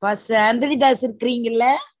 Pastor Anthony Das இருக்கிறீங்கல்ல?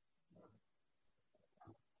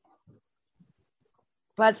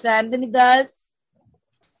 Pastor Anthony Das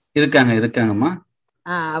இருக்காங்கம்மா.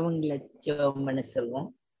 அவங்கள ஜெபம் பண்ண சொல்லுவோம்.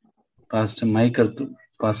 Pastor Michael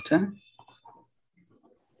pastor.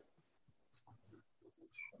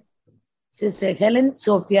 Sister Helen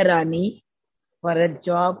Sophia Rani for a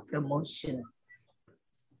job promotion.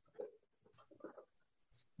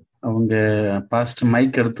 அவங்க பாஸ்டர்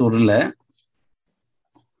மைக் எடுத்து விடல.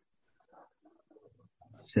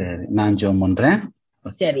 சரி, நான் ஜெபம் பண்றேன்.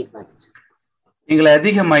 சரி பாஸ்டர். எங்களை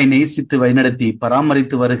அதிகமாய் நேசித்து வழிநடத்தி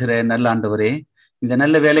பராமரித்து வருகிற நல்ல ஆண்டவரே, இந்த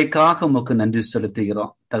நல்ல வேலைக்காக உமக்கு நன்றி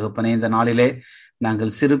செலுத்துகிறோம் தகப்பனே. இந்த நாளிலே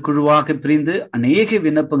நாங்கள் சிறு குழுவாக பிரிந்து அநேக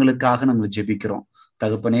விண்ணப்பங்களுக்காக நாங்கள் ஜெபிக்கிறோம்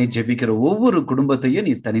தகப்பனே. ஜெபிக்கிற ஒவ்வொரு குடும்பத்தையும்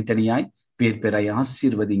நீ தனித்தனியாய் பேர் பேராய்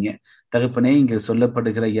ஆசீர்வதிங்க தகப்பனே. இங்க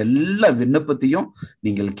சொல்லப்படுகிற எல்லா விண்ணப்பத்தையும்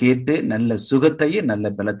நீங்கள் கேட்டு நல்ல சுகத்தையும் நல்ல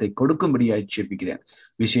பலத்தை கொடுக்கும்படியாய் ஜெபிக்கிறேன்.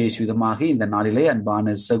 விசேஷ விதமாக இந்த நாளிலே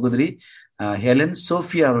அன்பான சகோதரி ஹெலன்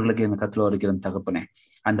சோஃபியா அவர்களுக்கு என் கத்துல வருகிறேன் தகப்பனே.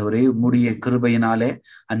 ஆண்டவரே, உம்முடைய கிருபையினாலே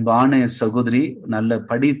அன்பான சகோதரி நல்ல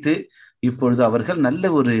படித்து இப்பொழுது அவர்கள்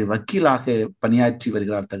நல்ல ஒரு வக்கீலாக பணியாற்றி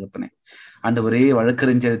வருகிறார் தகப்பனே. ஆண்டவரே,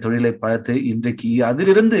 வழக்கறிஞர் தொழிலை பார்த்து இன்றைக்கு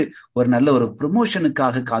அதிலிருந்து ஒரு நல்ல ஒரு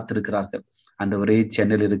ப்ரமோஷனுக்காக காத்திருக்கிறார்கள். ஆண்டவரே,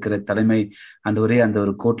 சென்னையில் இருக்கிற தலைமை ஆண்டவரே அந்த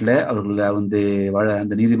ஒரு கோர்ட்ல அவர்கள்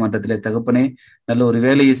அந்த நீதிமன்றத்திலே தகப்பனே நல்ல ஒரு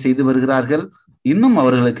வேலையை செய்து வருகிறார்கள். இன்னும்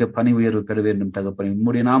அவர்களுக்கு பணி உயர்வு பெற வேண்டும் தகப்பனே.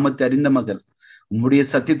 உம்முடைய நாமத்தை அறிந்த மகள், உம்முடைய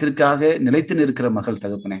சத்தியத்திற்காக நிலைத்து நிற்கிற மகள்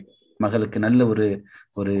தகப்பனே. மகளுக்கு நல்ல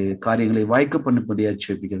ஒரு காரியங்களை வாய்க்க பண்ணபடியா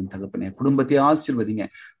ஜெபிக்கிறேன் தகப்பனே. குடும்பத்தை ஆசீர்வதிங்க.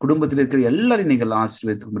 குடும்பத்தில் இருக்கிற எல்லாரையும் நீங்கள்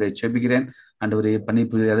ஆசீர்வதிக்கும்படியா ஜெபிக்கிறேன் ஆண்டவரே.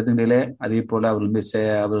 பணிப்பு இடத்துகளில அதே போல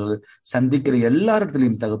அவர்கள் சந்திக்கிற எல்லா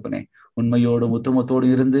இடத்துலையும் தகப்பனே உண்மையோடும் உத்தமத்தோடு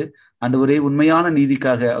இருந்து ஆண்டவரே உண்மையான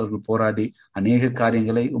நீதிக்காக அவர்கள் போராடி அநேக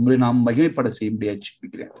காரியங்களை உங்களை நாம் மகிமைப்பட செய்யும்படியா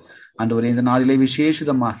ஜெபிக்கிறேன் ஆண்டவரே. இந்த நாளிலே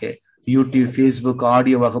விசேஷமாக யூடியூப், பேஸ்புக்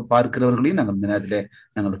ஆடியோவாக பார்க்கிறவர்களையும் நாங்கள் இந்த நேரத்தில்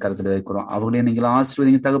நாங்கள் கருத்தில் வைக்கிறோம். அவர்களையும் நீங்கள்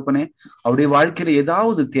ஆசீர்வதிங்க தகப்பனே. அவருடைய வாழ்க்கையில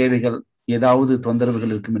ஏதாவது தேவைகள் ஏதாவது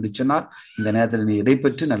தொந்தரவுகள் இருக்கும் என்று சொன்னால் இந்த நேரத்தில் நீ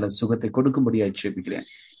இடைப்பெற்று நல்ல சுகத்தை கொடுக்கும்படியாக ஜெபிக்கிறேன்.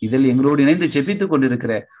 இதில் எங்களோடு இணைந்து ஜெபித்துக்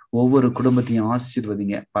கொண்டிருக்கிற ஒவ்வொரு குடும்பத்தையும்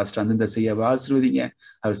ஆசீர்வதிங்க. பாஸ்டர் அந்தந்த செய்யாவை ஆசீர்வதிங்க,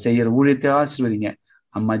 அவர் செய்யற ஊழியத்தை ஆசீர்வதிங்க.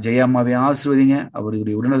 அம்மா ஜெயம்மாவை ஆசீர்வதிங்க,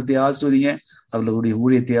 அவர்களுடைய உடனத்தை ஆசீர்வதிங்க, அவர்களுடைய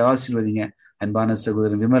ஊழியத்தை ஆசீர்வதிங்க. அன்பான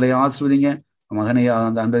சகோதரன் விமலை ஆசீர்வதிங்க, மகனை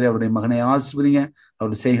அந்த அன்றே அவருடைய மகனை ஆசீர்வதிங்க,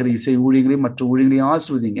 அவர்கள் செய்கிற இசை ஊழியங்களையும் மற்ற ஊழியங்களையும்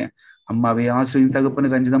ஆசீர்வதிங்க. அம்மாவை ஆசீர்வதி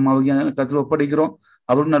தகப்பனுக்கு ரஞ்சிதம்மாவையும் கத்துல ஒப்படைக்கிறோம்.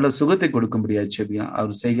 அவரும் நல்ல சுகத்தை கொடுக்கும்படியா ஜெபிக்கிறேன்.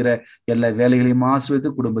 அவர் செய்கிற எல்லா வேலைகளையும்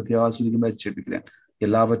ஆசீர்வதித்து குடும்பத்தை ஆசீர்வதிக்கும்படியா ஜெபிக்கிறேன்.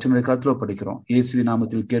 எல்லாவற்றும் கத்துல ஒப்படைக்கிறோம். இயேசுவின்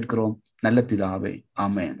நாமத்தில் கேட்கிறோம் நல்ல பிதாவே.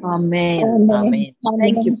 ஆமென். Amen. Amen.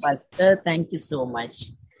 Thank you, Pastor. Thank you so much.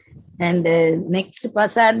 And next,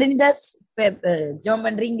 Pastor Andrindas, ஜெபம்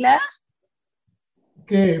பண்றீங்களா?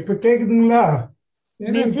 இப்ப கேக்குதுங்களா?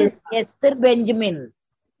 Mrs. Esther Benjamin,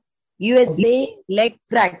 USA, leg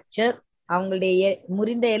fracture. அவங்களுடைய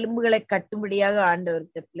முறிந்த எலும்புகளை கட்டும்படியாக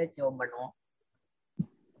ஆண்டவர்கிட்ட ஜெபம் பண்ணுவோம்.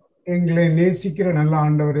 எங்களை நேசிக்கிற நல்ல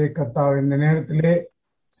ஆண்டவரே கர்த்தாவே, இந்த நேரத்திலே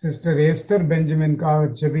சிஸ்டர் எஸ்தர் பெஞ்சமின்காக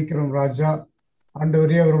ஜெபிக்கிறோம் ராஜா.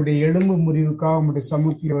 ஆண்டவரே, அவருடைய எலும்பு முறிவுக்காக உம்முடைய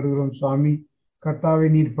சமூகத்தில் வருகிறோம் சுவாமி. கர்த்தாவை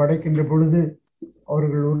நீர் படைக்கின்ற பொழுது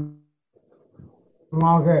அவர்கள்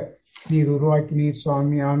நீர் உருவாக்கி நீர்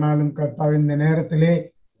சுவாமி. ஆனாலும் கர்த்தாவை இந்த நேரத்திலே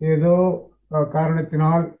ஏதோ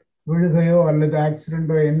காரணத்தினால் விழுகையோ அல்லது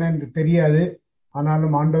ஆக்சிடென்டோ என்ன என்று தெரியாது.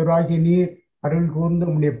 ஆனாலும் ஆண்டவராகி நீர் அருள் கூர்ந்து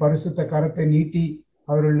உம்முடைய பரிசுத்த கரத்தை நீட்டி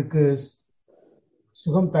அவர்களுக்கு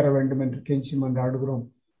சுகம் தர வேண்டும் என்று கெஞ்சி மன்றாடுகிறோம்.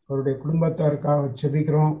 அவருடைய குடும்பத்தாருக்காக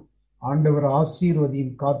செபிக்கிறோம். ஆண்டவர்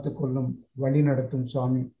ஆசீர்வதியும் காத்துக்கொள்ளும் வழி நடத்தும்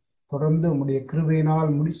சுவாமி. தொடர்ந்து உம்முடைய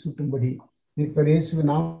கிருபையினால் முடிசூட்டும்படி மீட்பர்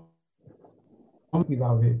இயேசுவின் நாமத்தில்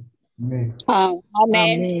பிதாவே.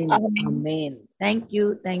 Amen. Amen. Thank you.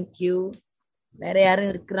 Thank you. வேற யாரும்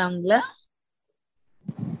இருக்கிறாங்களா?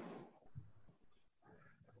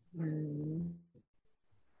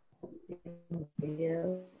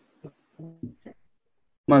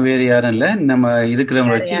 வேற யாரும் இல்ல. நம்ம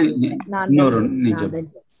இருக்கிறவங்களுக்கு இன்னொரு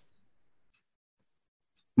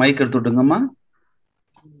மைக் எடுத்து விட்டுங்கம்மா.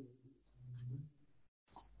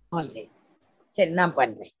 சரி, நான்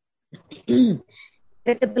பண்றேன்.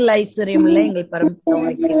 இரக்கத்தில் ஐஸ்வர்யம் உள்ள எங்கள்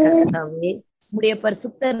பரமபிதாவாகிய கர்த்தாவே, உம்முடைய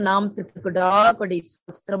பரிசுத்த நாமத்திற்கு கொடாகொடி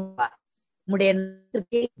ஸ்தோத்திரம். உம்முடைய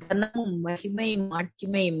நாமத்திற்கே கனமும் மகிமையும்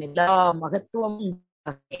ஆட்சிமையும் எல்லா மகத்துவமும்.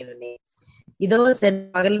 இதோ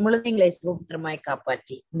பகல் முழுவதும் எங்களை சுதந்திரமாய்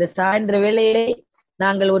காப்பாற்றி இந்த சாயந்திர வேளையிலே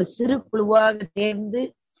நாங்கள் ஒரு சிறு குழுவாக தேர்ந்து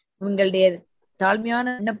உங்களுடைய தாழ்மையான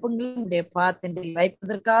விண்ணப்பங்களையும் உடைய பாத்திரத்தில்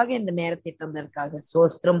வைப்பதற்காக இந்த நேரத்தை தந்ததற்காக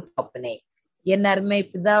சோஸ்திரம் தகப்பனே. என் அருமை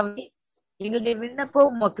பிதாவே, எங்களுடைய விண்ணப்பம்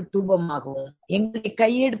உமக்கு தூபமாகவும் எங்களுடைய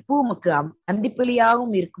கையெடுப்பு உமக்கு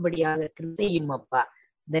அந்திப்பலியாகவும் இருக்கும்படியாக செய்யும் அப்பா.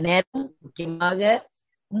 இந்த நேரம் முக்கியமாக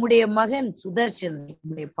உம்முடைய மகன் சுதர்ஷன்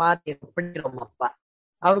உம்முடைய பாத்தை ஒப்படுகிறோம் அப்பா.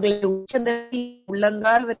 அவர்களை உச்சந்தலில்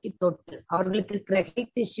உள்ளங்கால் வரைக்கு தொட்டு அவர்களுக்கு இருக்கிற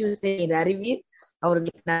ஹெல்த் இஷ்யூஸை அறிவீர்.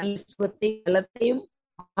 அவர்களுக்கு நல்ல சுகத்தை பலத்தையும்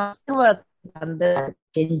அந்த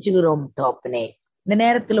கெஞ்சுகிறோம் தோப்பனே. இந்த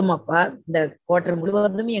நேரத்திலும் அப்பா, இந்த குவார்டர்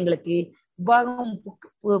முழுவதும் எங்களுக்கு உபாகமம்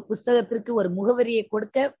புஸ்தகத்திற்கு ஒரு முகவரியை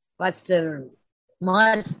கொடுக்க பாஸ்டர்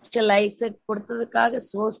மார்ஷல் ஐசக் கொடுத்ததுக்காக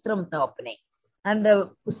சோஸ்திரம் தோப்பனே. அந்த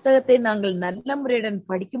புஸ்தகத்தை நாங்கள் நல்ல முறையுடன்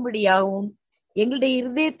படிக்கும்படியாகவும் எங்களுடைய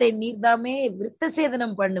இருதயத்தை நீர்தாமே விருத்த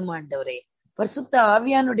சேதனம் பண்ணும் ஆண்டவரே. பரிசுத்த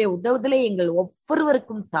ஆவியானுடைய உதவுதலை எங்கள்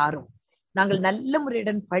ஒவ்வொருவருக்கும் தாரும். நாங்கள் நல்ல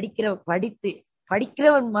முறையுடன்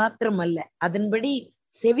படிக்கிறவன் மாத்திரம் அல்ல, அதன்படி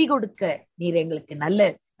செவி கொடுக்க நீர் எங்களுக்கு நல்ல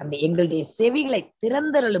அந்த எங்களுடைய செவிகளை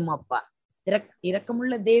திறந்தருளும் அப்பா.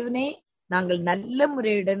 இரக்கமுள்ள தேவனே, நாங்கள் நல்ல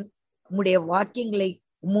முறையுடன் உம்முடைய வாக்கியங்களை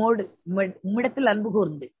உம்மிடத்தில் அன்பு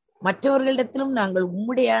கூர்ந்து மற்றவர்களிடத்திலும் நாங்கள்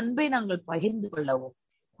உம்முடைய அன்பை நாங்கள் பகிர்ந்து கொள்ளவும்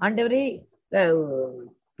ஆண்டவரே.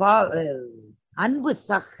 அன்பு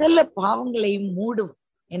சகல பாவங்களையும் மூடும்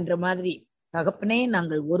என்ற மாதிரி தகப்பனே,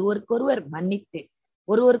 நாங்கள் ஒருவருக்கொருவர் மன்னித்து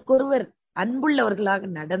ஒருவருக்கொருவர் அன்புள்ளவர்களாக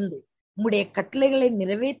நடந்து உம்முடைய கட்டளைகளை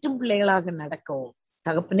நிறைவேற்றும் பிள்ளைகளாக நடக்கவும்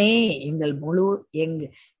தகப்பனே. எங்கள்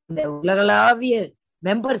இந்த உலகளாவிய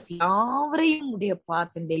மெம்பர்ஸ் யாவரையும் உடைய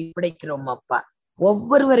பாத்திரத்தில் படைக்கிறோம் அப்பா.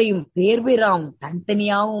 ஒவ்வொருவரையும் பேர் பேராவும்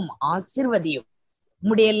தனித்தனியாகவும் ஆசீர்வதியும்.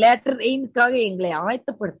 உம்முடைய லேட்டர் ரெயினுக்காக எங்களை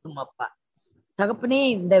ஆயத்தப்படுத்தும் அப்பா தகப்பனே.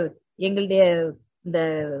 இந்த எங்களுடைய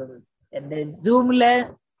இந்த ஜூம்ல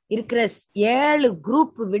இருக்கிற 7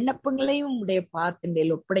 குரூப் விண்ணப்பங்களையும் உடைய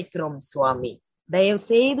பாத்திரத்தில் ஒப்படைக்கிறோம் சுவாமி. தயவு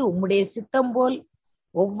செய்து உம்முடைய சித்தம் போல்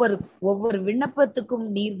ஒவ்வொரு விண்ணப்பத்துக்கும்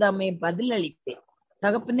நீர்தாமே பதில் அளித்து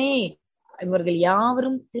தகப்பனே, இவர்கள்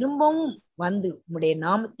யாவரும் திரும்பவும் வந்து உம்முடைய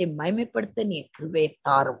நாமத்தை மகிமைப்படுத்த நீர் கிருபை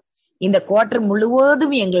தாரும். இந்த குவார்டர்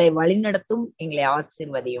முழுவதும் எங்களை வழிநடத்தும், எங்களை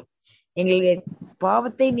ஆசீர்வதியும். எங்களுடைய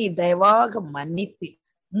பாவத்தை நீ தயவாக மன்னித்து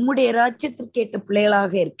உம்முடைய ராஜ்யத்திற்கேற்ற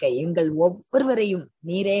பிள்ளைகளாக இருக்க எங்கள் ஒவ்வொருவரையும்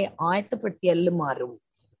நீரே ஆயத்தப்படுத்தி அள்ளுமாறும்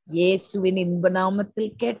இயேசுவின் இன்ப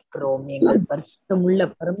நாமத்தில் கேட்கிறோம் எங்கள் பரிசுத்தமுள்ள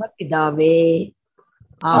பரமபிதாவே,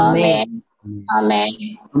 ஆமென். ஆமென்.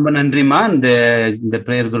 ரொம்ப நன்றிமா. இந்த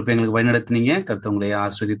பிரேயர் குரூப் எங்களுக்கு வழிநடத்தினீங்க. கர்த்தர் உங்களை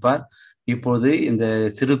ஆஸ்வதிப்பார். இப்போது இந்த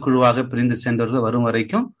சிறு குழுவாக பிரிந்து சென்றவர்கள் வரும்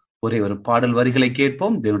வரைக்கும் ஒரே ஒரு பாடல் வரிகளை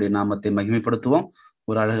கேட்போம். தேவனுடைய நாமத்தை மகிமைப்படுத்துவோம்.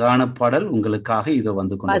 ஒரு அழகான பாடல் உங்களுக்காக இதோ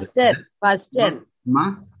வந்து பாஸ்டர்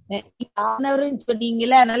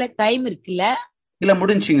சொன்னீங்களா, அதனால டைம் இருக்குல்ல? இல்ல,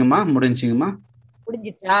 முடிஞ்சுங்கம்மா.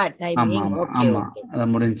 முடிஞ்சிட்டா டைம்? ஆமா,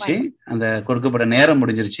 முடிஞ்சு. அந்த கொடுக்கப்பட்ட நேரம்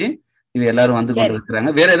முடிஞ்சிருச்சு. இது எல்லாரும் வந்து கொண்டு இருக்கிறாங்க.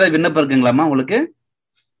 வேற ஏதாவது விண்ணப்பம் இருக்குங்களாமா உங்களுக்கு?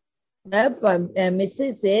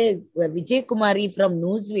 Mrs Vijayakumari from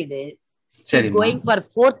நியூஸ்வீடு going for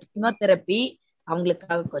 4th chemotherapy,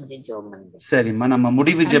 அவங்களுக்காக கொஞ்சம் ஜெபம் பண்ணுங்க. சரிம்மா, நம்ம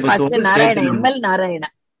முடிவு ஜெபத்தோட எம்எல் நாராயண.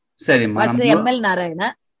 சரிம்மா, பாஸ்டர் எம்எல் நாராயண.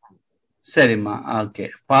 சரிம்மா, ஓகே.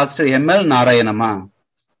 Pastor ML நாராயணமா?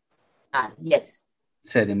 எஸ்.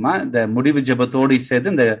 சரிம்மா, இந்த முடிவு ஜெபத்தோடு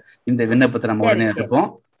சேர்த்து இந்த விண்ணப்பத்தை நம்ம உடனே எடுப்போம்.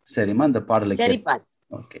 சரிம்மா, இந்த பாடலை சரி பாஸ்டர்.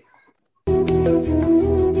 ஓகே.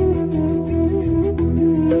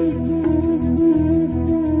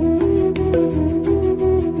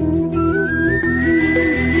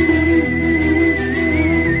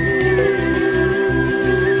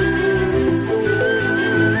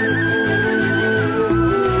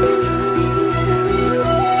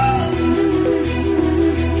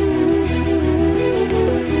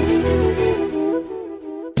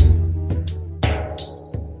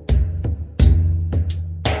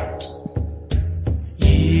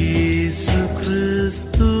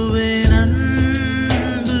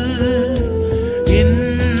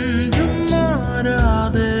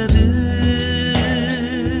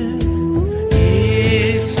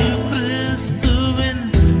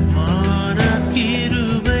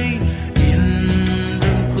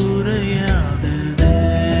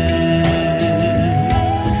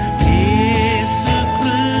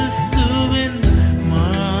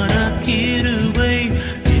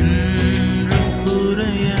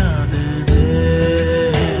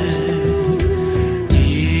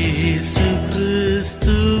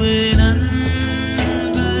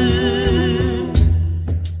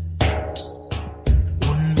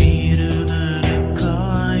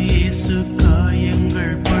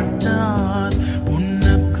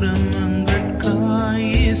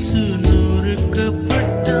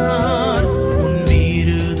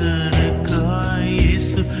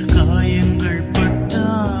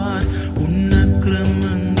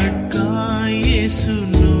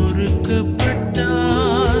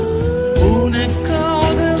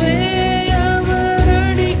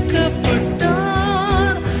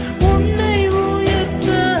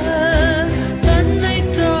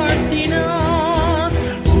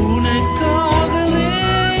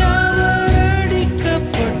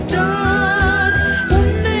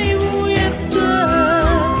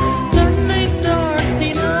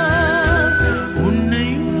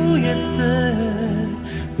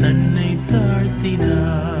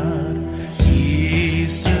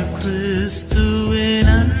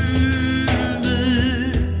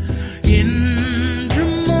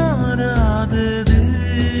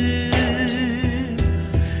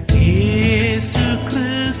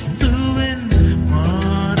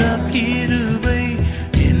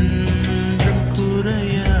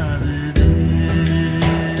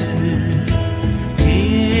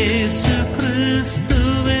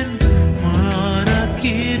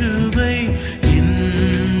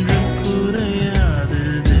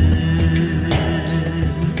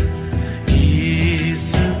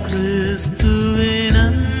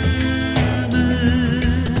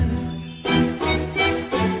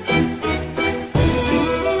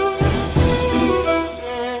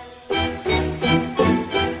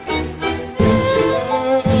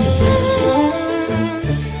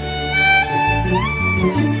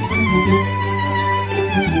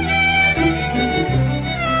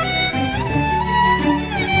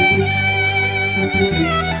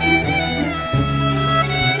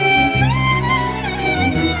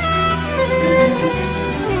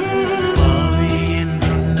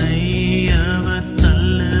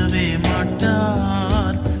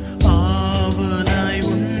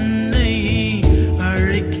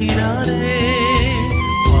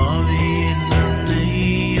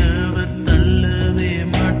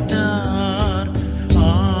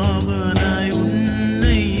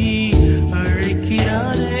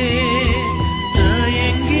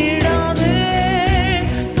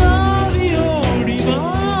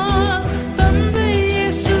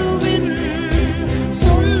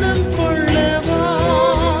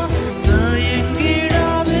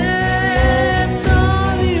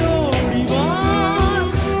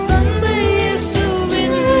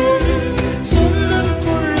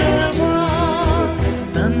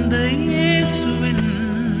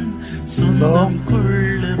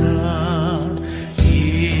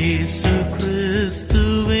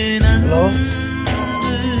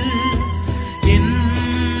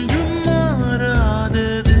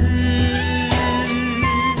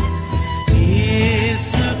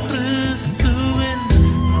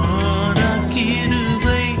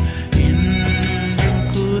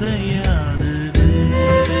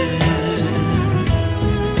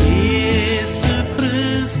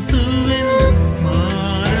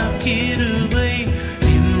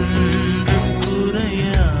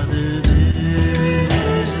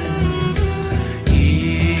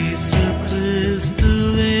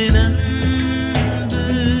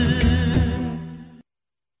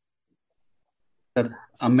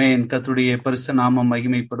 அமேன். கர்த்தருடைய பரிசுத்த நாமம்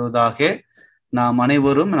மகிமைப்படுவதாக. நாம்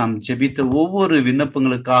அனைவரும் நாம் ஜெபித்த ஒவ்வொரு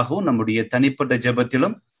விண்ணப்பங்களுக்காகவும் நம்முடைய தனிப்பட்ட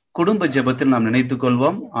ஜெபத்திலும் குடும்ப ஜெபத்தில் நாம் நினைத்துக்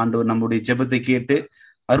கொள்வோம். ஆண்டவர் நம்முடைய ஜெபத்தை கேட்டு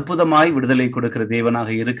அற்புதமாய் விடுதலை கொடுக்கிற தேவனாக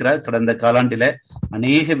இருக்கிறார். கடந்த காலாண்டில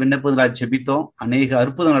அநேக விண்ணப்பங்களால் ஜெபித்தோம், அநேக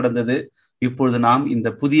அற்புதம் நடந்தது. இப்பொழுது நாம் இந்த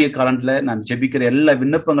புதிய காலாண்டில நாம் ஜெபிக்கிற எல்லா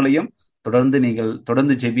விண்ணப்பங்களையும் நீங்கள்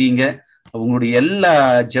தொடர்ந்து ஜெபியுங்க. உங்களுடைய எல்லா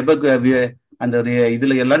ஜெப அந்த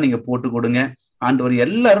இதுல எல்லாம் நீங்க போட்டு கொடுங்க. ஆண்டவர்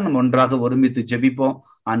எல்லாரும் நம்ம ஒன்றாக ஒருமித்து ஜெபிப்போம்.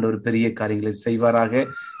 ஆண்டவர் பெரிய காரியங்களை செய்வாராக.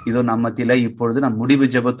 இதோ நம்ம மத்தியில இப்பொழுது நாம் முடிவு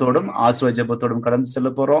ஜெபத்தோடும் ஆசுவ ஜெபத்தோடும் கடந்து செல்ல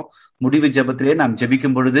போறோம். முடிவு ஜெபத்திலே நாம்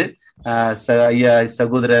ஜெபிக்கும் பொழுது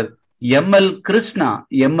சகோதரர் எம்எல்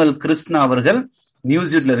கிருஷ்ணா அவர்கள்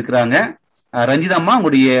நியூசிலாந்துல இருக்கிறாங்க. ரஞ்சிதாம்மா,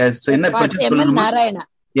 உங்களுடைய என்ன பிரச்சனை சொல்லுங்கம்மா?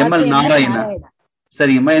 எம்எல் நாராயணா.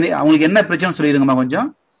 சரிங்கம்மா, அவங்களுக்கு என்ன பிரச்சனை சொல்லிடுங்கம்மா கொஞ்சம்.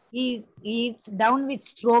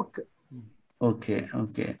 Okay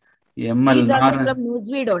okay. எம்எல்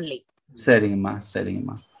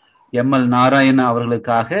சரிங்கம்மா. எம்எல் நாராயணா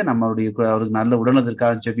அவர்களுக்காக அவருக்கு நல்ல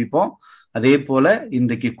உடனதற்காக ஜெபிப்போம். அதே போல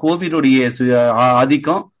இன்றைக்கு கோவிடுடைய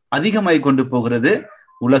ஆதிக்கம் அதிகமாய் கொண்டு போகிறது.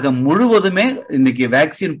 உலகம் முழுவதுமே இன்னைக்கு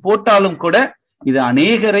வேக்சின் போட்டாலும் கூட இது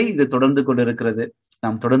அநேகரை இது தொடர்ந்து கொண்டு இருக்கிறது.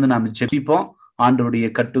 நாம் ஜெபிப்போம். ஆண்டவருடைய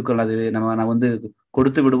கட்டுக்கள் அது நம்ம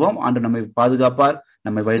கொடுத்து விடுவோம். ஆண்டு நம்மை பாதுகாப்பார்,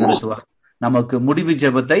 நம்மை வழிநடத்துவார். நமக்கு முடிவு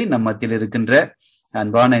ஜெபத்தை நம்ம மத்தியில் இருக்கின்ற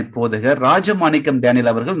அன்பான போதகர் ராஜமாணிக்கம்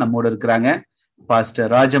டேனியல் அவர்கள் நம்மோடு இருக்கிறாங்க. பாஸ்டர்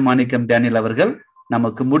ராஜமாணிக்கம் டேனியல் அவர்கள்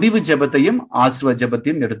நமக்கு முடிவு ஜெபத்தையும் ஆசீர்வாத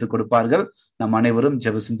ஜெபத்தையும் எடுத்துக் கொடுப்பார்கள். நம் அனைவரும்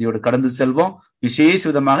ஜெப சிந்தியோடு கடந்து செல்வோம். விசேஷ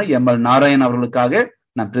விதமாக எம்எல் நாராயண் அவர்களுக்காக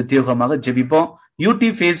நாம் பிரத்யேகமாக ஜெபிப்போம்.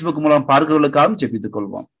 யூடியூப், பேஸ்புக் மூலம் பார்க்கிறவர்களுக்காகவும் ஜெபித்துக்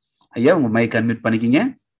கொள்வோம். ஐயா, உங்க மைக் அன்மியூட் பண்ணிக்கிங்க.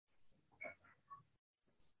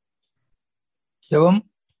 ஜெபம்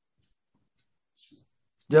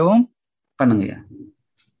பண்ணுங்க.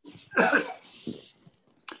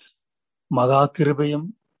 மகா கிருபையும்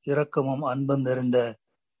இரக்கமும் அன்பும் நிறைந்த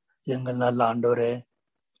எங்கள் நல்ல ஆண்டவரே,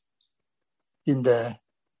 இந்த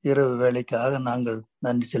இரவு வேளைக்காக நாங்கள்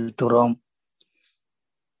நன்றி செலுத்துகிறோம்.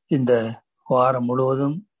 இந்த வாரம்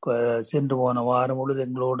முழுவதும், சென்று போன வாரம் முழுவதும்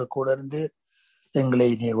எங்களோடு கூட இருந்து எங்களை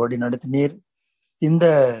நீர் வழி நடத்தினீர். இந்த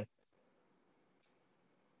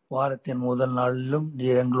வாரத்தின் முதல் நாளிலும்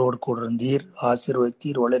நீர் எங்களோடு கூட இருந்தீர்,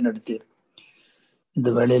 ஆசீர்வதித்தீர், வழி நடத்தீர். இந்த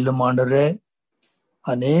வேளையிலும் ஆண்டவரே,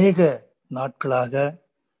 அநேக நாட்களாக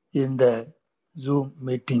இந்த ஜூம்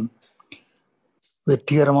மீட்டிங்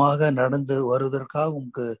வெற்றிகரமாக நடந்து வருவதற்காக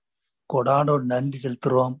உங்களுக்கு கொடானோடு நன்றி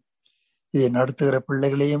செலுத்துகிறோம். இதை நடத்துகிற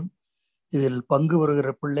பிள்ளைகளையும் இதில் பங்கு வருகிற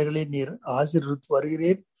பிள்ளைகளையும் நீர் ஆசீர்வதித்து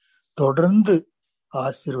வருகிறீர். தொடர்ந்து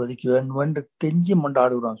ஆசீர்வதிக்க வேண்டும் என்று கெஞ்சி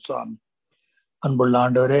மண்டாடுகிறோம் சுவாமி. அன்புள்ள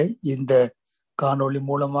ஆண்டவரே, இந்த காணொளி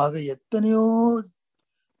மூலமாக எத்தனையோ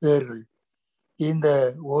பேர்கள் இந்த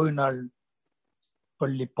ஓய்வு நாள்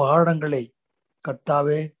பள்ளி பாடங்களை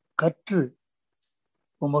கர்த்தாவே கற்று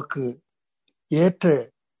உமக்கு ஏற்ற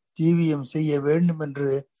ஜீவியம் செய்ய வேண்டும் என்று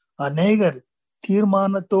அநேகர்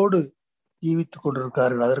தீர்மானத்தோடு ஜீவித்துக்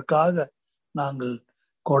கொண்டிருக்கிறார்கள். அதற்காக நாங்கள்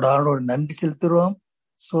கோடானோடு நன்றி செலுத்துகிறோம்,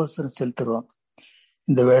 சோசனம் செலுத்துகிறோம்.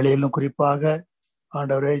 இந்த வேளையிலும் குறிப்பாக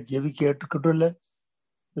ஆண்டவரை ஜெபிக்க ஏற்றுக்கொண்டுள்ள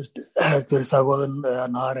திரு சகோதரன்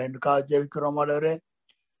நாராயணுக்காக ஜெபிக்கிறோம். ஆண்டவரே,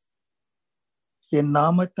 என்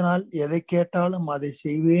நாமத்தினால் எதை கேட்டாலும் அதை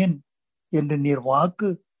செய்வேன் என்று நீர் வாக்கு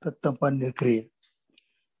தத்தம் பண்ணிருக்கிறீர்.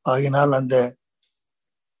 ஆகினால் அந்த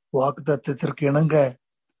வாக்கு தத்தத்திற்கு இணங்க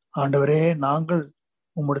ஆண்டவரே, நாங்கள்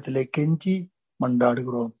உம்மிடத்திலே கெஞ்சி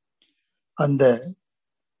மண்டாடுகிறோம். அந்த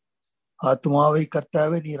ஆத்மாவை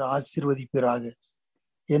கர்த்தாவே நீர் ஆசீர்வதிப்பீராக.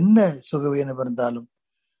 என்ன சுகவீனம் இருந்தாலும்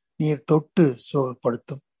நீர் தொட்டு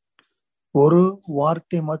சுகப்படுத்தும். ஒரு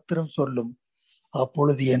வார்த்தை மாத்திரம் சொல்லும்,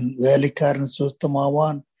 அப்பொழுது என் வேலைக்காரன்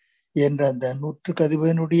சுத்தமாவான் என்ற அந்த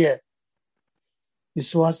 100%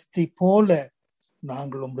 விசுவாசத்தை போல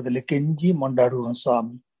நாங்கள் உங்களில் கெஞ்சி மண்டாடுவோம்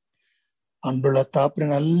சாமி. அன்புள்ள தாப்பரை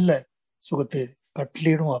நல்ல சுகத்தை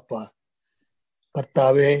கட்டளிடும் அப்பா.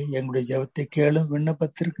 கர்த்தாவே, எங்களுடைய ஜெபத்தை கேளும்,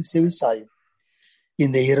 விண்ணப்பத்திற்கு செவி சாயும்.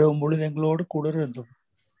 இந்த இரவு முழுது எங்களோடு கூட இருந்தும்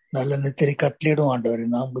நல்ல நித்திரை கட்டளிடும் ஆண்டவரே.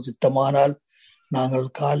 நாம் சுத்தமானால் நாங்கள்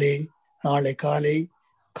நாளை காலை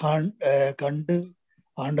கண்டு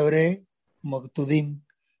ஆண்டவரே உமக்கு துதியும்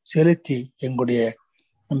செலுத்தி எங்களுடைய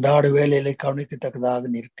அன்றாட வேலைகளை கவனிக்கத்தக்கதாக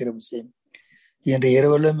நிற்கிற விஷயம். என்ற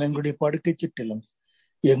இரவிலும் எங்களுடைய படுக்கை சுற்றிலும்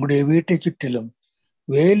எங்களுடைய வீட்டை சுற்றிலும்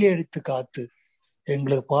வேலி அடித்து காத்து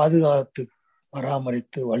எங்களுக்கு பாதுகாத்து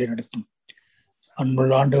பராமரித்து வழிநடத்தும்.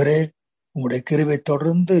 அன்புள்ள ஆண்டவரே, உங்களுடைய கிருபை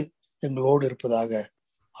தொடர்ந்து எங்களோடு இருப்பதாக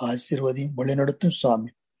ஆசீர்வதியும் வழிநடத்தும்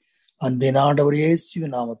சுவாமி. அன்பின் ஆண்டவர்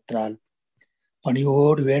இயேசுவின் நாமத்தினால்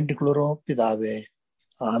பணிவோடு வேண்டிக் கொள்கிறோம் பிதாவே,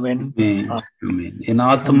 ஆமென். என்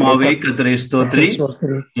ஆத்துமாவே கர்த்தரை ஸ்தோத்திரி,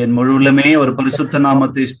 என் முழு உள்ளமே ஒரு பரிசுத்த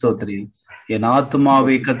நாமத்தை ஸ்தோத்திரி. என்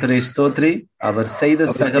ஆத்துமாவை கர்த்தரை ஸ்தோத்திரி, அவர் செய்த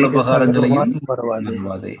சகல உபகாரங்களையும்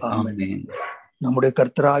மறவாதே. ஆமென். நம்முடைய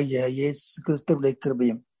கர்த்தராகிய இயேசு கிறிஸ்துவின்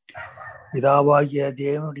கிருபையும் பிதாவாகிய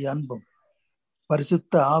தேவனுடைய அன்பும்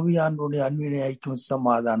பரிசுத்த ஆவியானவருடைய அன்பினை ஐக்கியம்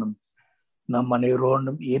சமாதானம் நம்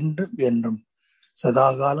அனைவரோடும் என்றும் என்றும் சதா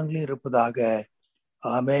காலங்களில் இருப்பதாக.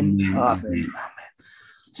 ஆமென். ஆமென்.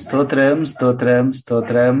 ஸ்தோத்திரம், ஸ்தோத்திரம்,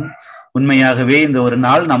 ஸ்தோத்திரம். உண்மையாகவே இந்த ஒரு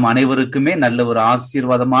நாள் நம் அனைவருக்குமே நல்ல ஒரு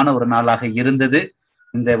ஆசீர்வாதமான ஒரு நாளாக இருந்தது.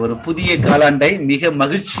 இந்த ஒரு புதிய காலாண்டை மிக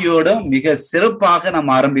மகிழ்ச்சியோடும் மிக சிறப்பாக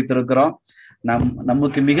நாம் ஆரம்பித்திருக்கிறோம்.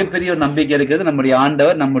 நமக்கு மிகப்பெரிய ஒரு நம்பிக்கை இருக்கிறது. நம்முடைய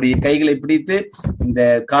ஆண்டவர் நம்முடைய கைகளை பிடித்து இந்த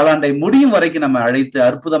காலாண்டை முடியும் வரைக்கும் நம்ம அழைத்து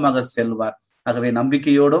அற்புதமாக செல்வார். ஆகவே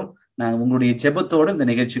நம்பிக்கையோடும் உங்களுடைய ஜெபத்தோடும் இந்த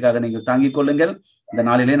நிகழ்ச்சிக்காக நீங்கள் தாங்கிக் கொள்ளுங்கள். இந்த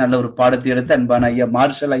நாளிலே நல்ல ஒரு பாடத்தை எடுத்து அன்பான ஐயா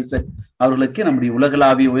மார்ஷல் ஐசக் அவர்களுக்கு நம்முடைய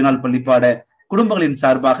உலகளாவிய ஓய்நாள் பள்ளிப்பாட குடும்பங்களின்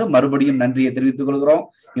சார்பாக மறுபடியும் நன்றியை தெரிவித்துக் கொள்கிறோம்.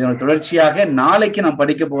 இதனுடைய தொடர்ச்சியாக நாளைக்கு நாம்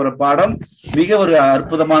படிக்க போகிற பாடம் மிக ஒரு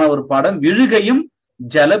அற்புதமான ஒரு பாடம், விழுகையும்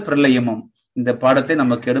ஜல பிரளயமும். இந்த பாடத்தை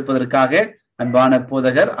நமக்கு எடுப்பதற்காக அன்பான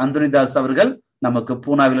போதகர் அந்தோனிதாஸ் அவர்கள் நமக்கு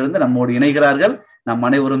பூனாவிலிருந்து நம்மோடு இணைகிறார்கள். நாம்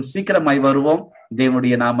அனைவரும் சீக்கிரமாய் வருவோம்.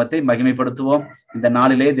 தேவனுடைய நாமத்தை மகிமைப்படுத்துவோம். இந்த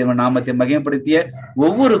நாளிலே தேவ நாமத்தை மகிமைப்படுத்திய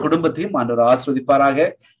ஒவ்வொரு குடும்பத்தையும் ஆண்டவர் ஆஸ்வதிப்பாராக.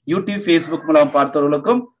 யூடியூப், பேஸ்புக் மூலம்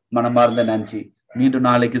பார்த்தவர்களுக்கும் மனமார்ந்த நன்றி. மீண்டும்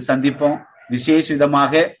நாளைக்கு சந்திப்போம். விசேஷ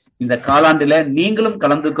விதமாக இந்த காலாண்டில நீங்களும்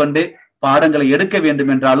கலந்து கொண்டு பாடங்களை எடுக்க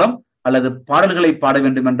வேண்டும் என்றாலும் அல்லது பாடல்களை பாட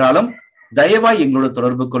வேண்டும் என்றாலும் தயவாய் எங்களோடு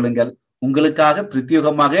தொடர்பு கொள்ளுங்கள். உங்களுக்காக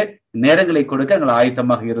பிரத்யேகமாக நேரங்களை கொடுக்க நாங்கள்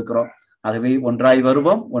ஆயத்தமாக இருக்கிறோம். ஆகவே ஒன்றாய்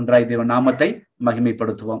வருவோம், ஒன்றாய் தேவ நாமத்தை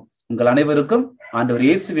மகிமைப்படுத்துவோம். உங்கள் அனைவருக்கும் ஆண்டவர்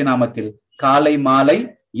இயேசுவின் நாமத்தில் காலை மாலை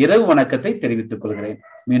இரவு வணக்கத்தை தெரிவித்துக் கொள்கிறேன்.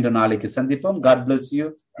 மீண்டும் நாளைக்கு சந்திப்போம். God bless you.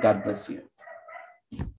 God bless you.